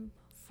time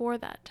for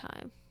that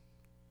time?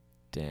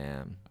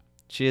 Damn.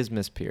 She is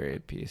Miss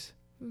Period Piece.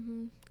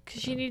 Mhm.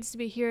 Cuz she needs to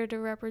be here to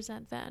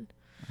represent then.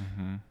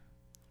 Mhm.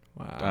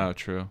 Wow. Oh,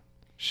 true.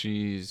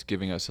 She's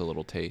giving us a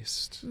little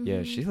taste. Mm-hmm.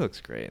 Yeah, she looks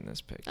great in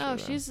this picture. Oh,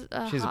 though. she's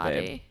a She's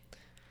hottie.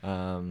 a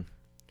babe.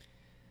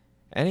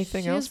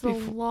 Anything she else? has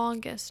the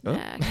longest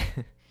neck.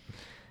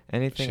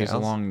 Anything She has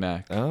else? a long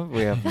neck. Oh,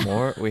 we have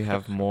more. We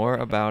have more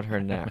about her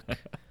neck.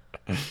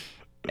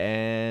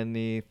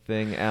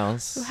 Anything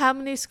else? How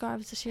many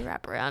scarves does she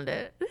wrap around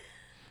it?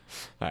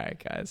 All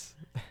right, guys.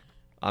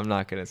 I'm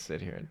not gonna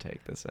sit here and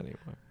take this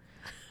anymore.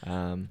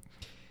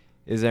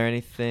 Is there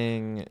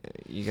anything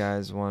you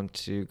guys want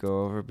to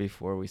go over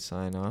before we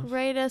sign off?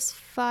 Rate us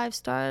 5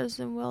 stars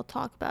and we'll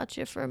talk about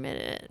you for a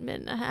minute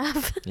and a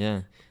half.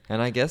 Yeah,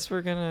 and I guess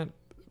we're gonna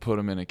put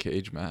him in a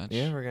cage match.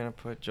 Yeah, we're gonna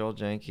put Joel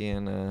Janke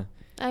and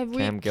we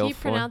Cam keep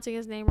Guilfoyle. Pronouncing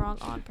his name wrong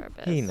on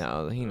purpose. He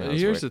knows.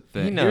 Here's the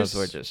thing. He knows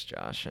we're just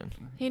joshing.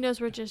 He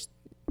knows we're just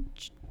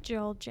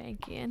Joel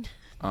Jankian.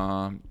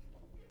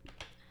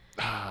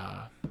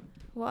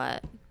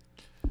 What?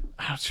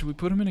 Should we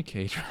put him in a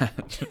cage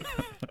match?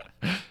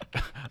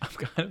 I'm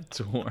kind of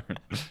torn.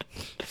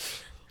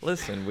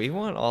 Listen, we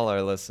want all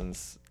our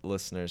listeners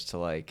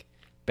to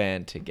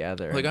band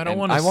together. I don't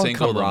want to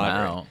single them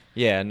out.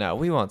 Yeah, no,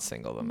 we won't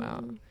single them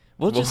out.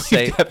 We'll just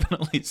say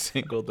definitely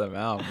singled them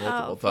out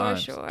multiple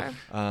times. For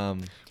sure.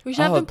 We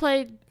should have them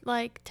play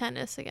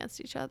tennis against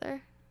each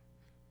other.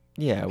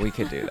 Yeah, we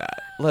could do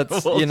that.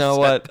 Let's. We'll you know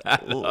what?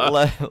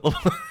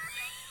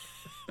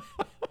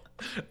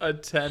 A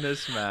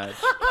tennis match.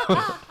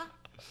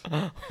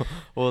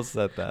 We'll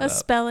set that up. A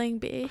spelling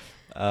bee.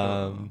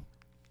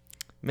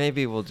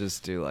 Maybe we'll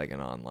just do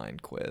an online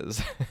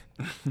quiz.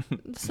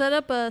 Set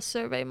up a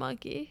Survey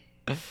Monkey.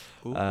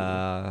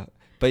 But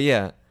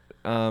yeah,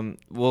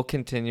 we'll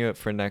continue it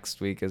for next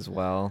week as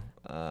well.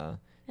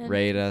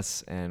 Rate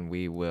us, and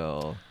we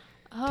will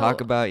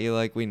talk about you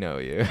like we know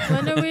you.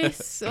 When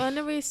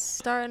are we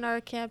starting our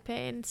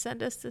campaign?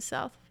 Send us to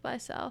South by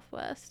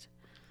Southwest.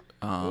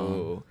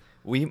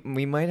 We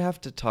might have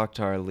to talk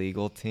to our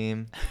legal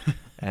team,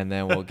 and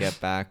then we'll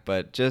get back.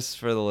 But just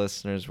for the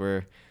listeners,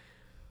 we're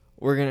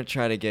gonna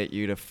try to get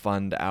you to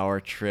fund our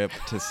trip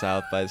to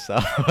South by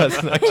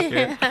Southwest next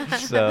year.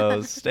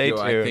 So stay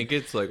tuned. I think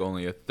it's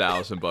only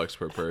 $1,000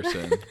 per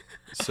person.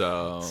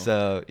 So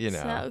So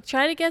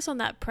try to get us on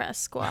that press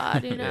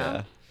squad.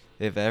 Yeah.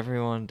 If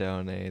everyone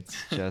donates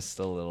just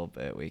a little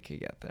bit, we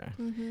could get there.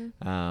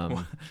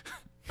 Mm-hmm.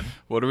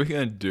 What are we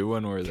gonna do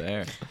when we're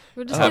there?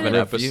 We're just have an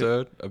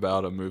episode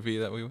about a movie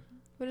that we.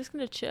 We're just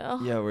gonna chill.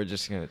 Yeah, we're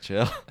just gonna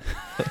chill.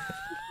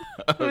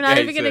 We're not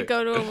even gonna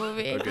go to a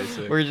movie.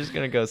 We're just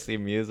gonna go see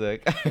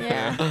music.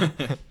 Yeah.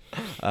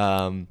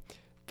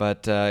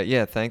 But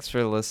yeah, thanks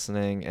for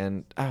listening.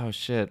 And oh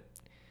shit,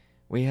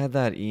 we had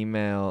that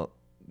email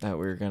that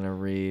we were gonna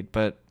read,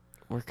 but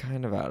we're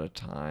kind of out of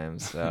time,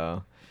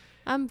 so.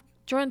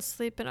 Jordan's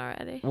sleeping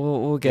already.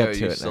 We'll get to it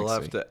you next still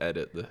have week. to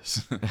edit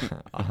this.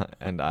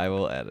 And I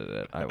will edit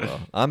it. I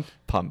will. I'm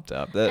pumped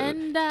up.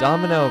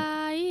 Domino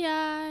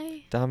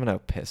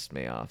pissed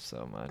me off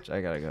so much.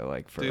 I gotta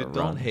go for a run. Dude,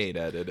 don't hate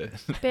edit it.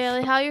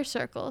 Bailey, how are your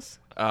circles?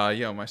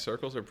 My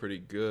circles are pretty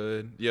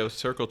good.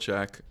 Circle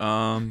check.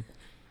 Yeah,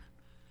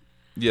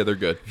 they're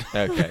good.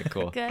 Okay,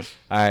 cool. Good.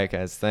 All right,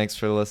 guys. Thanks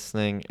for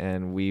listening,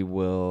 and we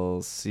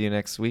will see you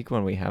next week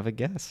when we have a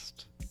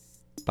guest.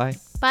 Bye.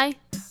 Bye.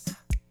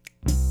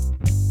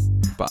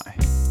 Bye.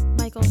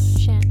 Michael.